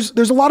 I mean, there's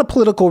a lot of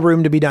political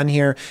room to be done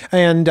here,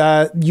 and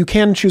you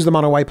can choose the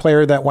mono white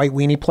player, that white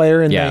weenie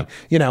player, and they,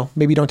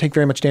 maybe don't take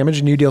very much damage,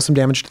 and you deal some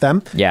damage to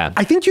them. Yeah,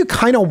 I think you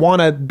kind of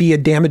want to be a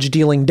damage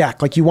dealing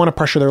deck, like you want to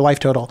pressure their life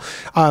total,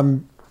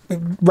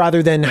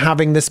 rather than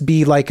having this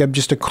be like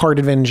just a card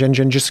advantage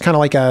engine, just kind of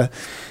like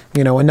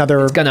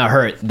another. It's gonna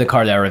hurt the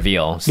card I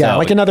reveal. So. Yeah,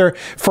 like another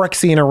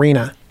Phyrexian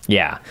Arena.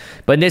 Yeah.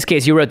 But in this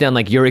case, you wrote down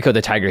like Yuriko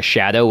the Tiger's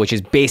Shadow, which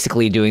is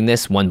basically doing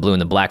this, 1 blue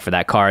and the black for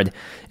that card.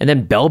 And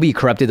then Belby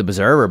Corrupted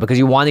Observer, because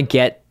you want to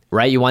get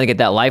right? You want to get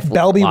that life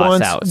Belby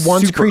loss out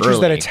wants super creatures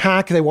that early.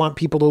 attack. They want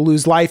people to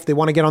lose life. They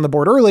want to get on the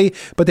board early,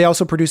 but they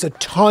also produce a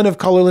ton of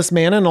colorless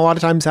mana and a lot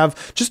of times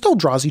have just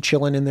Eldrazi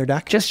chilling in their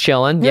deck. Just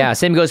chilling. Yeah.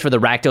 Same goes for the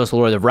Rakdos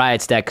Lord of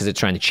Riots deck because it's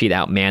trying to cheat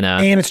out mana.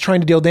 And it's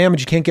trying to deal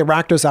damage. You can't get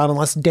Rakdos out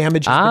unless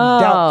damage has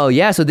been dealt. Oh,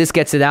 yeah. So this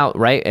gets it out,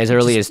 right? As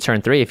early as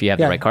turn 3 if you have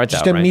the right cards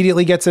just out, right?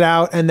 immediately gets it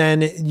out, and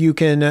then you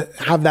can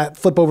have that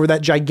flip over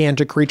that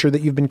gigantic creature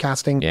that you've been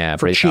casting Yeah, for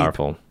pretty cheap.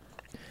 powerful.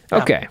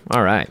 Okay.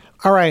 All right.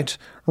 All right.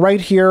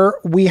 Right here,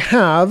 we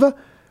have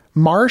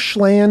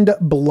Marshland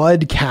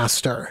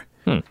Bloodcaster.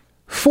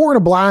 4 and a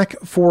black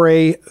for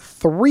a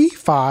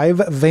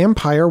 3/5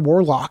 Vampire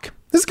Warlock.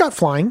 This has got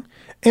flying.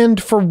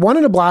 And for 1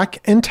 and a black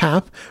and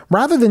tap,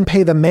 rather than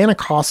pay the mana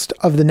cost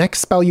of the next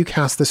spell you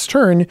cast this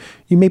turn,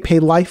 you may pay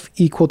life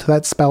equal to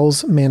that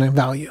spell's mana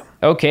value.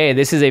 Okay,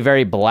 this is a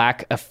very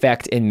black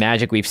effect in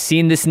Magic. We've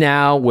seen this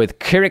now with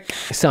Kirik,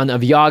 son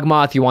of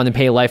Yawgmoth. You want to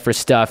pay life for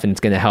stuff, and it's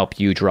going to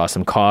help you draw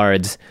some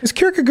cards. Is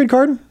Kirik a good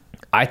card?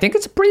 I think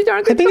it's a pretty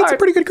darn good card. I think it's a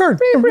pretty good card.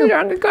 Pretty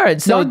darn good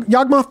card. So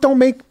Yawgmoth don't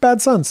make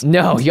bad sons.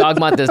 no,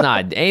 Yawgmoth does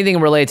not. Anything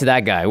related to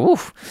that guy.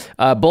 Woof.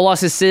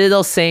 Bolas'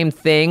 Citadel, same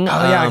thing.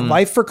 Oh yeah,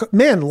 life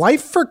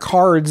for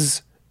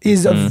cards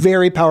is a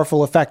very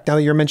powerful effect now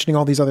that you're mentioning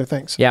all these other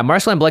things. Yeah,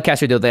 Marshland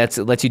Bloodcaster, though, that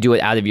lets you do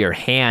it out of your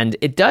hand.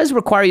 It does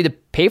require you to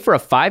pay for a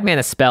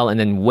 5-mana spell and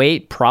then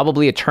wait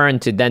probably a turn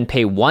to then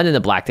pay 1 in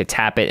the black to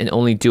tap it and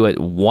only do it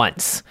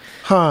once.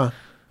 Huh.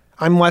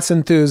 I'm less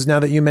enthused now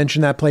that you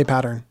mentioned that play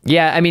pattern.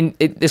 Yeah, I mean,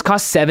 this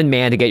costs 7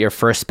 mana to get your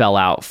first spell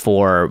out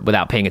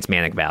without paying its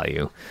mana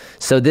value.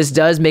 So this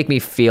does make me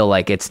feel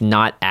like it's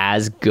not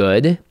as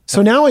good.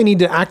 So now I need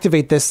to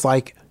activate this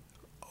like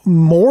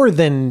more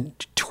than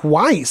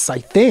twice, I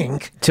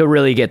think. To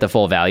really get the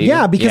full value.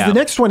 Yeah, because the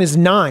next one is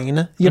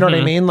 9. You know what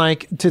I mean?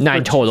 Like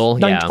 9 total.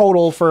 9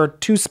 total for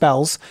 2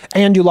 spells,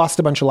 and you lost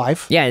a bunch of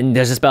life. Yeah, and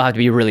does the spell have to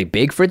be really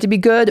big for it to be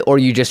good, or are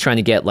you just trying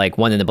to get like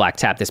 1 in the black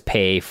tap this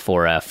pay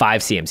for a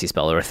 5 CMC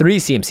spell or a 3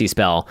 CMC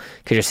spell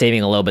because you're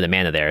saving a little bit of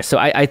mana there. So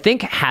I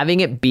think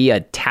having it be a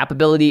tap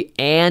ability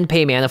and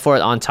pay mana for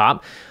it on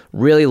top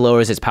really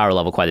lowers its power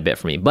level quite a bit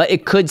for me. But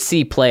it could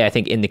see play, I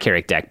think, in the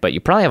Kirik deck, but you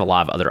probably have a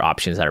lot of other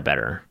options that are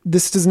better.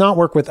 This does not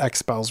work with X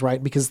spells,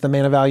 right? Because the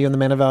mana value and the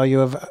mana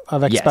value of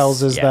X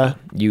spells is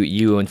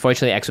You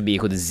unfortunately, X would be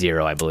equal to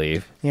 0, I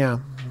believe. Yeah,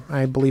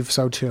 I believe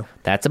so too.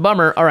 That's a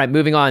bummer. All right,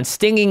 moving on.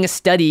 Stinging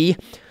Study.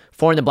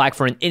 4 in the black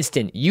for an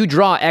instant. You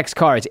draw X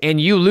cards and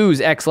you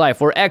lose X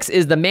life, where X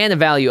is the mana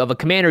value of a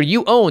commander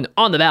you own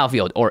on the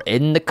battlefield or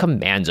in the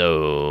command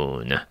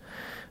zone.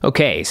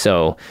 Okay,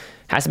 so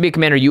has to be a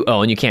commander you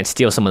own. You can't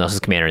steal someone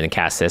else's commander and then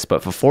cast this.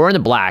 But for 4 in the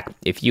black,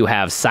 if you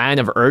have Scion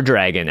of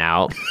Ur-Dragon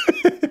out,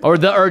 or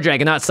the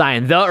Ur-Dragon, not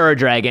Scion, the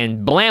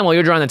Ur-Dragon, blam, while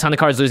you're drawing a ton of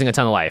cards, losing a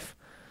ton of life.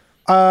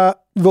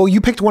 Well,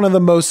 you picked one of the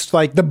most,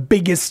 like, the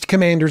biggest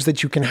commanders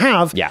that you can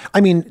have. Yeah.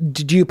 I mean,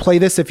 do you play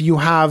this if you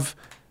have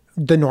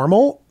the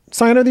normal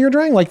Scion of the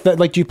Ur-Dragon? Like,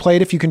 do you play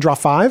it if you can draw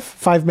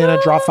 5 mana,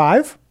 draw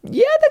 5?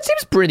 Yeah, that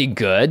seems pretty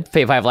good.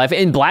 Pay 5 life.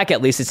 In black,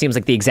 at least, it seems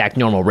like the exact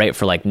normal rate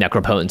for, like,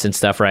 Necropotence and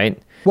stuff,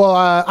 right? Well,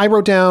 I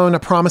wrote down a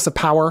Promise of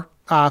Power,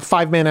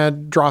 5 mana,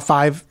 draw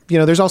 5. You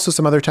know, there's also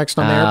some other text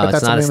on there, but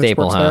that's not a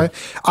staple,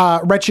 huh?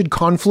 Wretched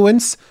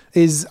Confluence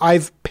is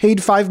I've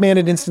paid 5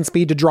 mana at instant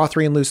speed to draw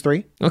 3 and lose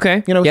 3.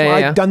 Okay. You know,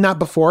 I've done that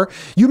before.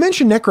 You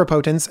mentioned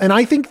Necropotence, and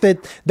I think that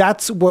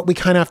that's what we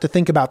kind of have to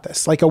think about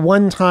this, like a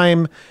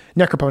one-time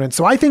Necropotence.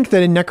 So I think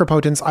that in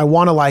Necropotence, I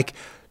want to like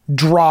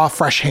draw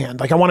fresh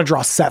hand. Like I want to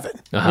draw 7,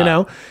 you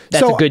know?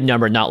 That's a good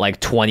number, not like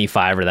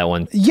 25 or that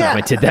one. Yeah.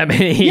 Did that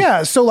many.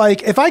 Yeah. So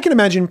like if I can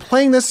imagine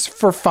playing this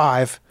for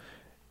 5,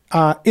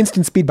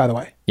 instant speed, by the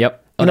way.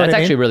 Yep. Oh, that's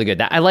actually really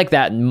good. I like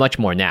that much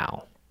more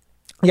now.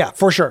 Yeah,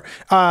 for sure.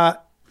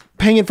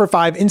 Paying it for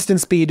 5, instant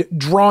speed,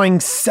 drawing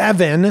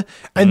 7,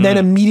 and then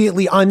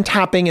immediately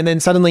untapping, and then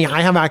suddenly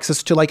I have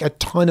access to like a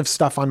ton of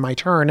stuff on my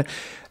turn.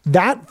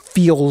 That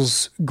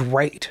feels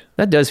great.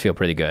 That does feel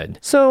pretty good.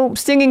 So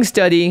Stinging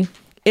Study,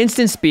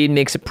 instant speed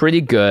makes it pretty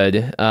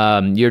good.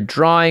 You're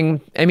drawing,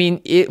 I mean,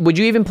 would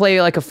you even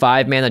play like a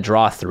 5 mana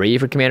draw 3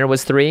 if your commander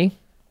was 3?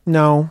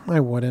 No,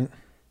 I wouldn't.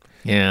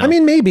 Yeah. I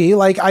mean, maybe.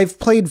 Like I've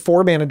played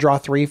 4 mana draw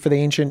 3 for the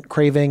Ancient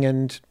Craving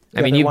and...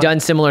 I mean, you've done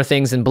similar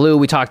things in blue.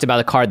 We talked about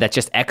a card that's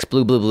just X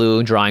blue, blue,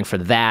 blue, drawing for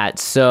that.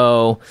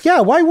 So yeah,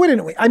 why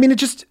wouldn't we? I mean,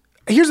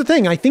 here's the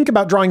thing. I think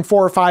about drawing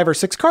 4 or 5 or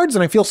 6 cards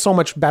and I feel so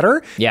much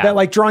better. Yeah. That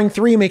like drawing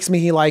 3 makes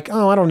me like,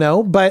 oh, I don't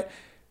know. But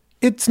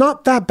it's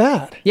not that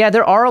bad. Yeah,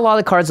 there are a lot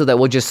of cards though that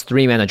will just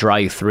 3 mana draw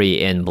you 3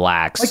 in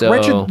black.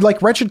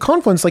 Like Wretched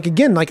Confluence. Like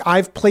again, like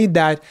I've played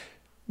that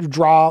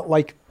draw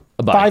like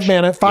 5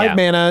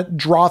 mana,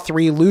 draw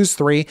 3, lose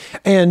 3,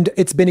 and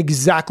it's been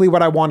exactly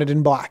what I wanted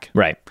in black.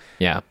 Right.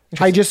 Yeah.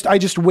 I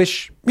just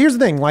wish, here's the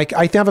thing, like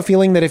I have a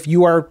feeling that if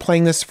you are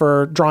playing this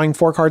for drawing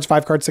 4 cards,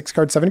 5 cards, 6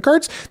 cards, 7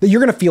 cards, that you're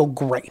going to feel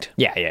great.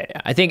 Yeah.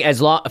 I think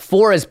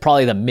 4 is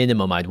probably the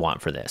minimum I'd want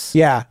for this.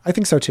 Yeah, I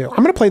think so too. I'm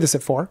going to play this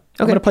at 4.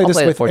 I'm going to play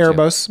this with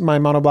Erebos, my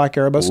mono black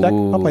Erebos deck.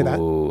 I'll play that.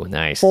 Ooh,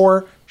 nice.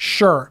 For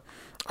sure.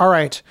 All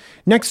right.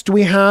 Next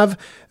we have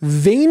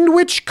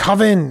Vanewitch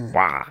Coven.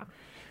 Wow.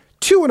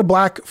 2 and a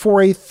black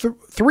for a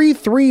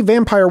 3/3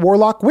 Vampire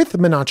Warlock with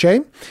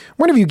Menace.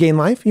 Whenever you gain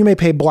life, you may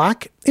pay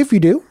black. If you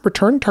do,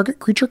 return target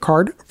creature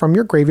card from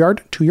your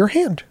graveyard to your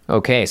hand.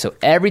 Okay, so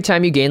every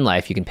time you gain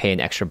life, you can pay an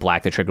extra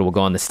black. The trigger will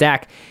go on the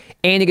stack,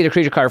 and you get a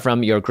creature card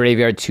from your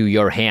graveyard to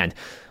your hand.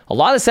 A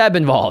lot of Seb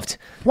involved.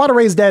 A lot of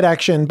Raise Dead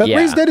action, but Yeah.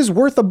 Raise Dead is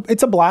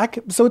it's a black,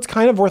 so it's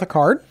kind of worth a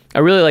card. I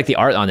really like the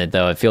art on it,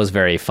 though. It feels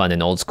very fun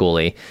and old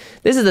schooly.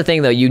 This is the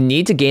thing, though. You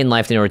need to gain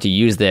life in order to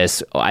use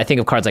this. I think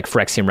of cards like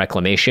Phyrexian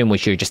Reclamation,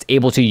 which you're just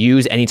able to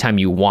use anytime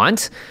you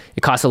want.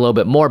 It costs a little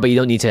bit more, but you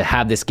don't need to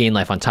have this gain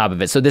life on top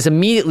of it. So this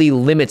immediately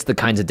limits the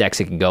kinds of decks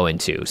it can go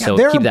into. So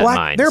keep that in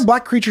mind. There are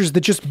black creatures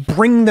that just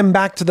bring them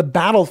back to the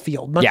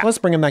battlefield, much less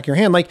bring them back to your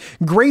hand. Like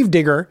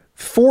Gravedigger,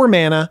 4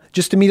 mana,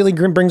 just immediately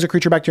brings a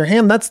creature back to your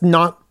hand. That's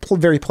not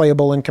very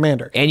playable in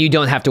Commander. And you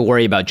don't have to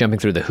worry about jumping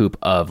through the hoop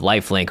of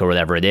lifelink or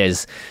whatever it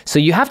is. So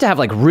you have to have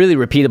like really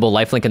repeatable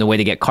lifelink in a way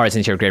to get cards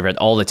into your graveyard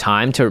all the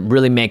time to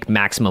really make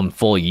maximum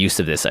full use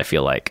of this, I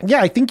feel like.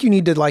 Yeah, I think you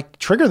need to like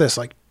trigger this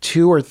like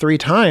 2 or 3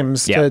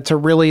 times to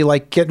really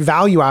like get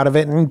value out of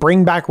it and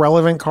bring back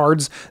relevant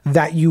cards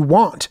that you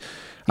want.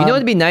 You know,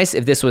 it'd be nice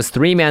if this was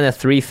 3 mana,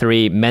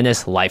 3/3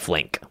 Menace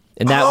lifelink.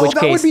 In that which that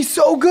case, would be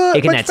so good.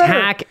 it can Much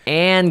attack better.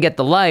 and get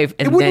the life,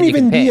 and It wouldn't then you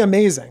even can pay. be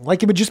amazing.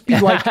 Like it would just be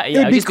like Yeah,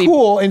 it'd be just be-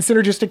 cool and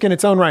synergistic in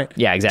its own right.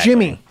 Yeah, exactly.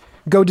 Jimmy,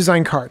 go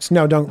design cards.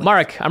 No, don't.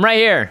 Mark, I'm right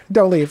here.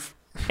 Don't leave.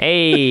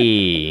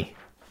 Hey.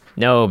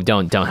 No,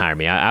 don't hire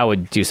me. I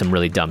would do some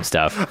really dumb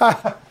stuff.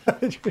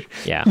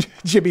 Yeah.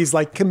 Jimmy's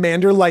like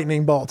Commander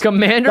Lightning Bolt.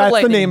 Commander That's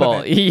Lightning the name Bolt.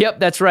 of it. Yep,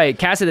 that's right.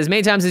 Cast it as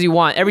many times as you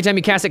want. Every time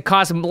you cast it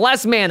costs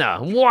less mana.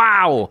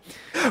 Wow.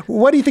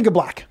 What do you think of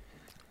black?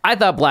 I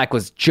thought black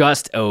was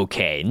just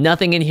okay.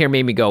 Nothing in here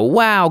made me go,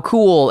 wow,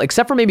 cool,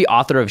 except for maybe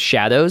Author of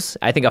Shadows.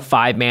 I think a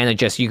 5 mana,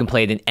 just you can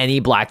play it in any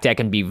black deck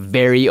and be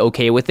very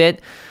okay with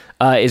it,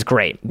 is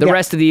great. The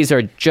rest of these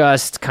are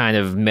just kind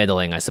of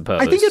middling, I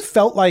suppose. I think it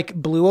felt like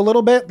blue a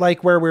little bit,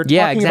 like where we're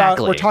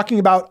talking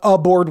about a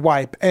board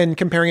wipe and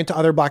comparing it to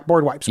other black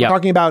board wipes. We're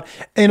talking about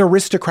an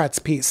Aristocrats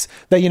piece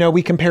that,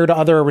 we compare to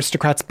other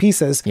Aristocrats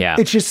pieces. Yeah.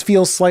 It just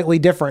feels slightly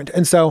different.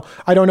 And so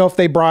I don't know if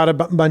they brought a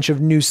bunch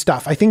of new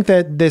stuff. I think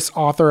that this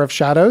Author of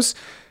Shadows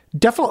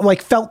definitely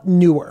like felt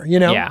newer,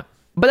 Yeah.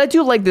 But I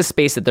do like this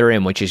space that they're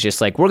in, which is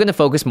just like, we're going to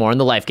focus more on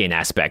the life gain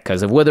aspect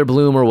because of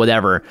Witherbloom or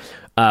whatever.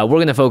 We're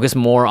going to focus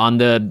more on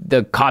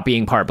the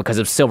copying part because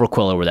of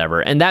Silverquill or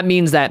whatever. And that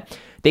means that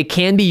they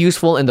can be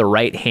useful in the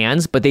right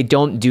hands, but they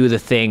don't do the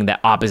thing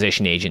that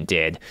Opposition Agent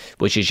did,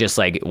 which is just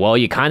like, well,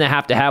 you kind of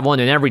have to have one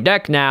in every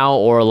deck now,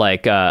 or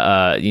like,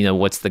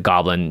 what's the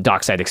Goblin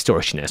Dockside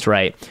Extortionist,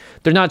 right?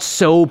 They're not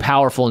so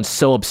powerful and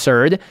so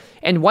absurd.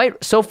 And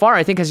White, so far,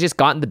 I think, has just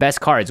gotten the best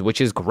cards, which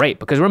is great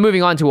because we're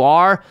moving on to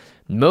our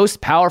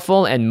most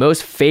powerful and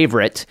most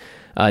favorite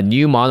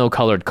new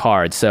monocolored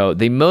card. So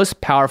the most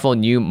powerful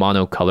new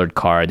monocolored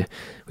card,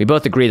 we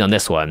both agreed on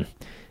this one.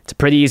 It's a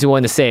pretty easy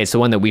one to say. It's the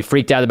one that we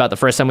freaked out about the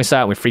first time we saw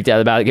it, and we freaked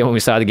out about it again when we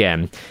saw it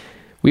again.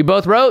 We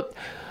both wrote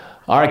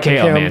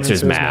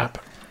Archaeomancer's Map.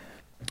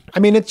 I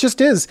mean, it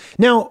just is.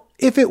 Now,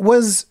 if it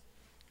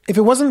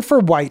wasn't for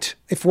white,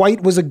 if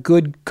white was a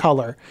good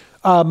color,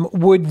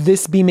 would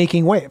this be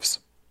making waves?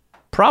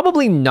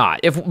 Probably not.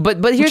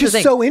 But here's Which the is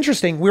thing. so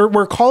interesting.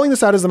 We're calling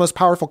this out as the most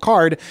powerful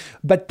card,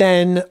 but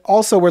then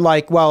also we're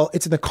like, well,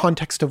 it's in the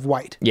context of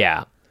white.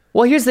 Yeah.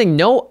 Well, here's the thing.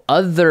 No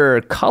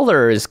other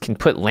colors can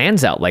put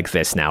lands out like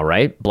this now,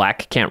 right?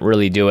 Black can't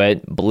really do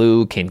it.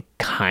 Blue can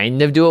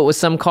kind of do it with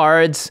some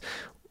cards.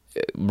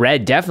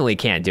 Red definitely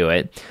can't do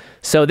it.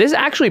 So this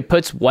actually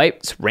puts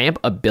White's ramp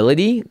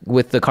ability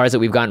with the cards that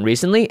we've gotten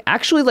recently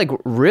actually like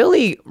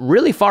really,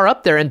 really far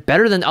up there and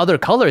better than other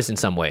colors in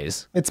some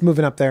ways. It's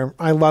moving up there.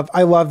 I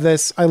love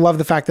this. I love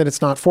the fact that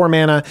it's not 4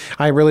 mana.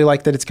 I really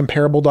like that it's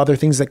comparable to other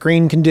things that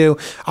green can do.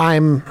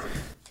 I'm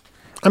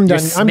done.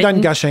 I'm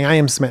done gushing. I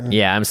am smitten.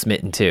 Yeah, I'm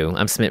smitten too.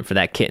 I'm smitten for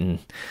that kitten.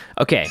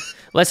 Okay,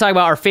 let's talk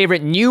about our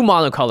favorite new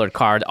monocolored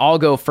card. I'll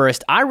go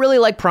first. I really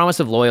like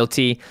Promise of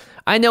Loyalty.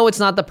 I know it's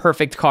not the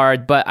perfect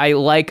card, but I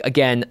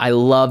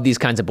love these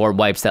kinds of board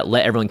wipes that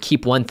let everyone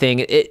keep one thing.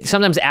 It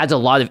sometimes adds a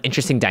lot of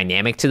interesting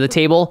dynamic to the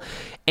table.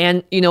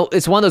 And,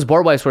 it's one of those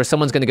board wipes where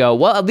someone's going to go,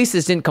 well, at least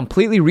this didn't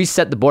completely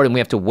reset the board and we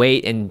have to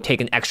wait and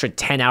take an extra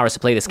 10 hours to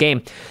play this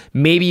game.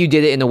 Maybe you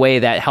did it in a way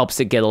that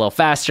helps it get a little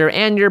faster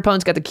and your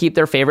opponents got to keep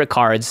their favorite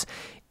cards.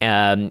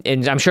 And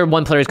I'm sure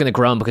one player is going to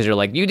groan because you're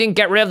like, you didn't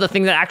get rid of the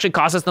thing that actually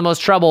cost us the most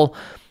trouble.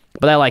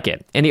 But I like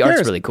it. And the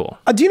art's really cool.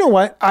 Do you know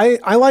what? I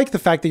like the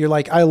fact that you're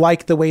like, I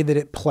like the way that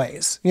it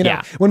plays.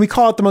 Yeah. When we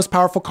call it the most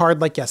powerful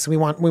card, like, yes, we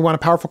want a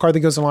powerful card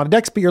that goes in a lot of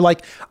decks, but you're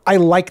like, I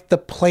like the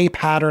play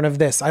pattern of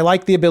this. I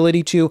like the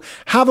ability to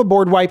have a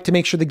board wipe to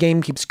make sure the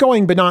game keeps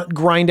going, but not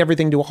grind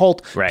everything to a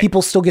halt. Right.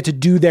 People still get to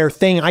do their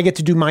thing. I get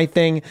to do my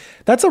thing.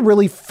 That's a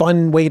really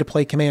fun way to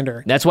play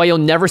Commander. That's why you'll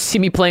never see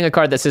me playing a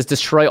card that says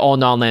destroy all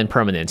non-land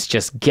permanents.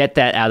 Just get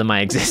that out of my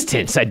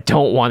existence. I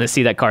don't want to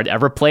see that card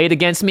ever played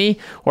against me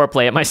or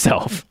play it myself.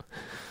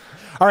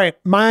 All right.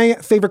 My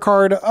favorite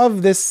card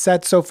of this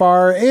set so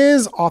far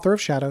is Author of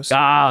Shadows.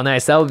 Oh,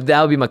 nice. That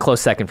would be my close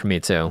second for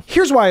me too.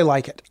 Here's why I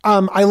like it.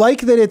 I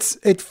like that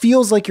it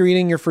feels like you're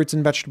eating your fruits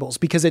and vegetables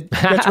because it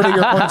gets rid of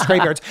your opponent's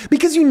graveyards.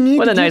 Because you need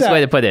What to a do nice that.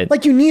 way to put it.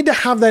 Like you need to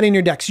have that in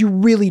your decks. You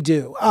really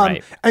do.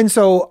 Right. And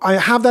so I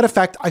have that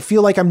effect. I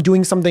feel like I'm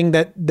doing something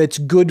that's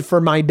good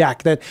for my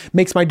deck, that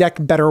makes my deck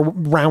better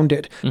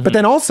rounded. But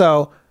then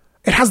also,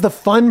 it has the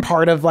fun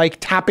part of like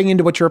tapping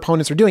into what your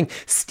opponents are doing,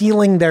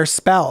 stealing their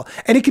spell.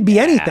 And it could be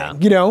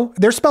anything, you know,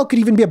 their spell could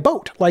even be a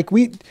boat. Like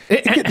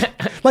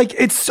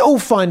it's so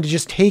fun to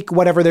just take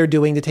whatever they're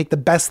doing, to take the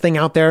best thing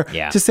out there,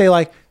 to say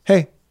like,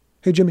 hey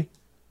Jimmy,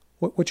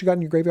 what you got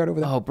in your graveyard over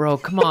there? Oh, bro,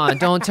 come on.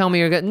 Don't tell me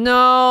you're good.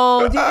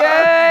 No,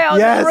 DJ, I'll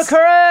Yes.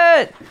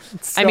 recur it.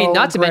 So I mean,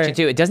 not to great. mention,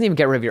 too, it doesn't even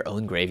get rid of your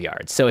own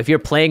graveyard. So if you're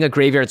playing a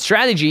graveyard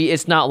strategy,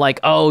 it's not like,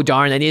 oh,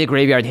 darn, I need a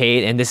graveyard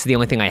hate, and this is the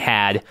only thing I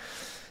had.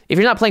 If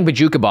you're not playing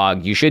Bajuka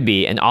Bog, you should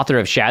be. An Author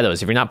of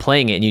Shadows, if you're not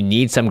playing it and you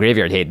need some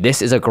graveyard hate,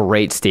 this is a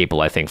great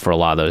staple, I think, for a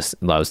lot of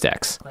those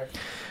decks. Right.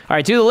 All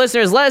right, to the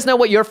listeners, let us know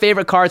what your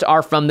favorite cards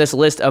are from this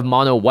list of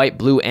mono, white,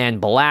 blue, and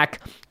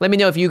black. Let me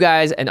know if you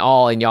guys and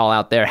y'all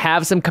out there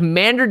have some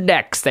commander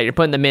decks that you're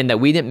putting them in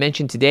that we didn't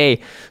mention today,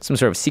 some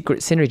sort of secret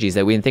synergies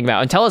that we didn't think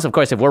about. And tell us, of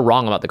course, if we're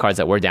wrong about the cards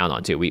that we're down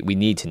on, too. We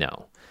need to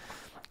know.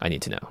 I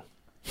need to know.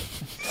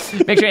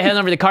 Make sure you head on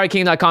over to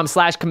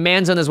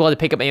cardking.com/command zone as well to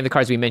pick up any of the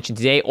cards we mentioned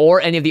today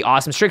or any of the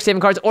awesome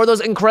Strixhaven cards or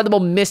those incredible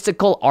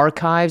mystical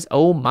archives.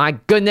 Oh my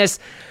goodness.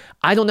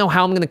 I don't know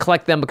how I'm going to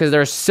collect them because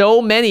there are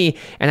so many,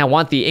 and I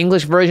want the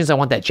English versions. I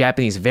want that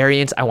Japanese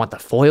variants. I want the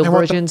foil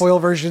versions.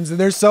 And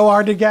they're so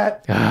hard to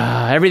get.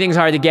 Everything's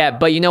hard to get,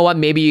 but you know what?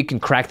 Maybe you can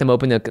crack them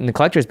open in the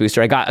collector's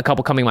booster. I got a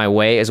couple coming my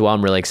way as well.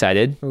 I'm really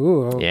excited.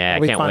 Ooh, yeah,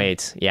 I can't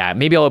wait. Yeah,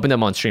 maybe I'll open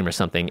them on stream or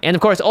something. And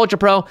of course, Ultra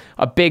Pro,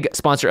 a big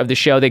sponsor of the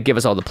show. They give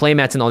us all the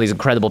playmats and all these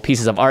incredible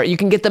pieces of art. You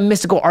can get the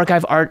mystical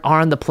archive art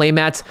on the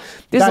playmats.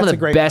 This is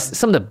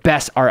some of the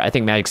best art I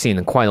think Magic's seen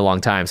in quite a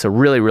long time. So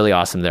really, really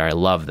awesome there. I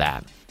love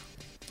that.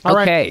 All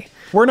okay. Right.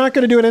 We're not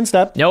going to do an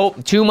in-step.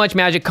 Nope. Too much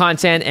Magic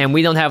content, and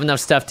we don't have enough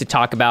stuff to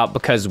talk about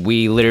because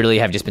we literally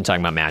have just been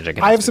talking about Magic.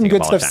 And I have some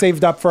good stuff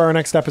saved up for our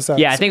next episode.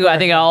 Yeah, I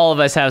think all of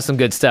us have some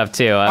good stuff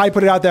too. I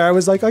put it out there. I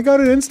was like, I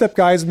got an in-step,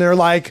 guys, and they're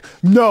like,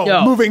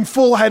 no. Moving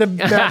full head of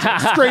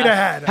Magic, straight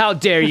ahead. How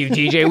dare you,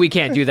 DJ? We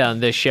can't do that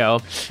on this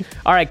show.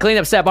 All right,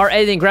 cleanup step. Our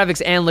editing,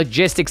 graphics, and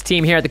logistics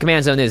team here at the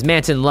Command Zone is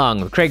Manson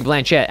Lung, Craig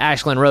Blanchett,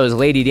 Ashlyn Rose,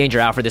 Lady Danger,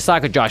 Alfred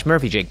Desaka, Josh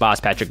Murphy, Jake Boss,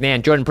 Patrick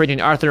Nan, Jordan Pridgeon,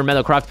 Arthur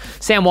Meadowcroft,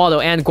 Sam Waldo,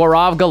 and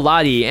Gaurav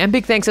Galati. And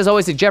big thanks as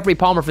always to Jeffrey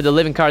Palmer for the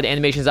living card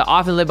animations that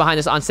often live behind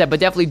us on set, but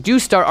definitely do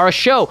start our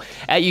show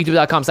at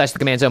youtube.com/the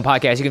Command Zone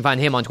Podcast. You can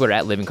find him on Twitter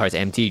at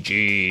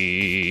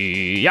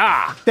livingcardsmtg.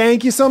 Yeah.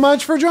 Thank you so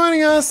much for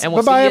joining us. And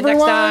we'll Bye-bye, see you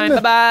everyone.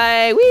 next time.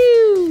 Bye-bye.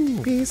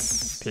 Woo.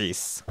 Peace.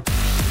 Peace.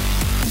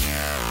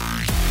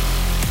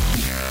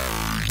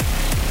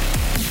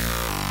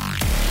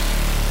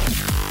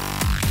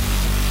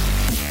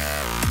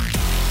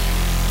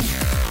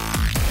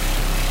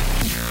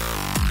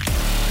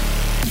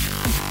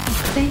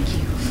 Thank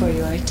you for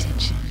your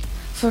attention.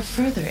 For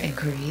further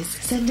inquiries,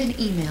 send an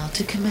email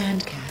to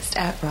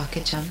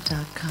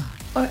commandcast@rocketjump.com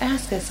or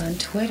ask us on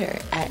Twitter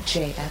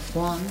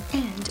 @JFWong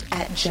and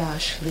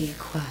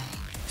 @JoshLeeQuai.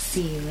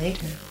 See you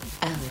later,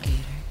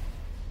 alligator.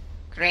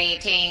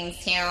 Greetings,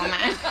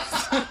 humans.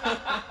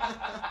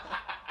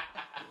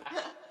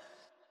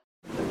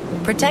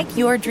 Protect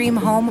your dream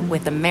home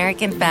with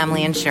American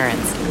Family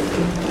Insurance.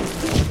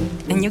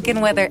 And you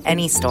can weather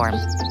any storm.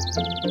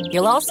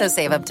 You'll also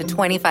save up to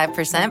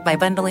 25% by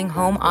bundling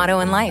home, auto,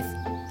 and life.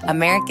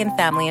 American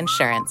Family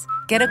Insurance.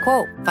 Get a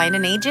quote. Find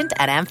an agent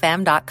at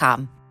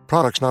amfam.com.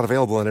 Products not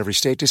available in every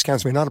state.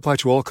 Discounts may not apply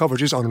to all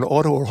coverages on an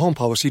auto or home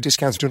policy.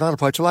 Discounts do not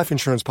apply to life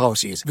insurance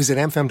policies. Visit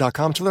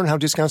amfam.com to learn how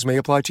discounts may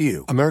apply to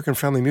you. American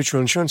Family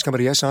Mutual Insurance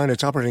Company, SI, and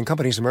its operating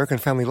companies, American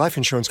Family Life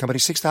Insurance Company,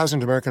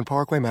 6000 American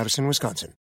Parkway, Madison, Wisconsin.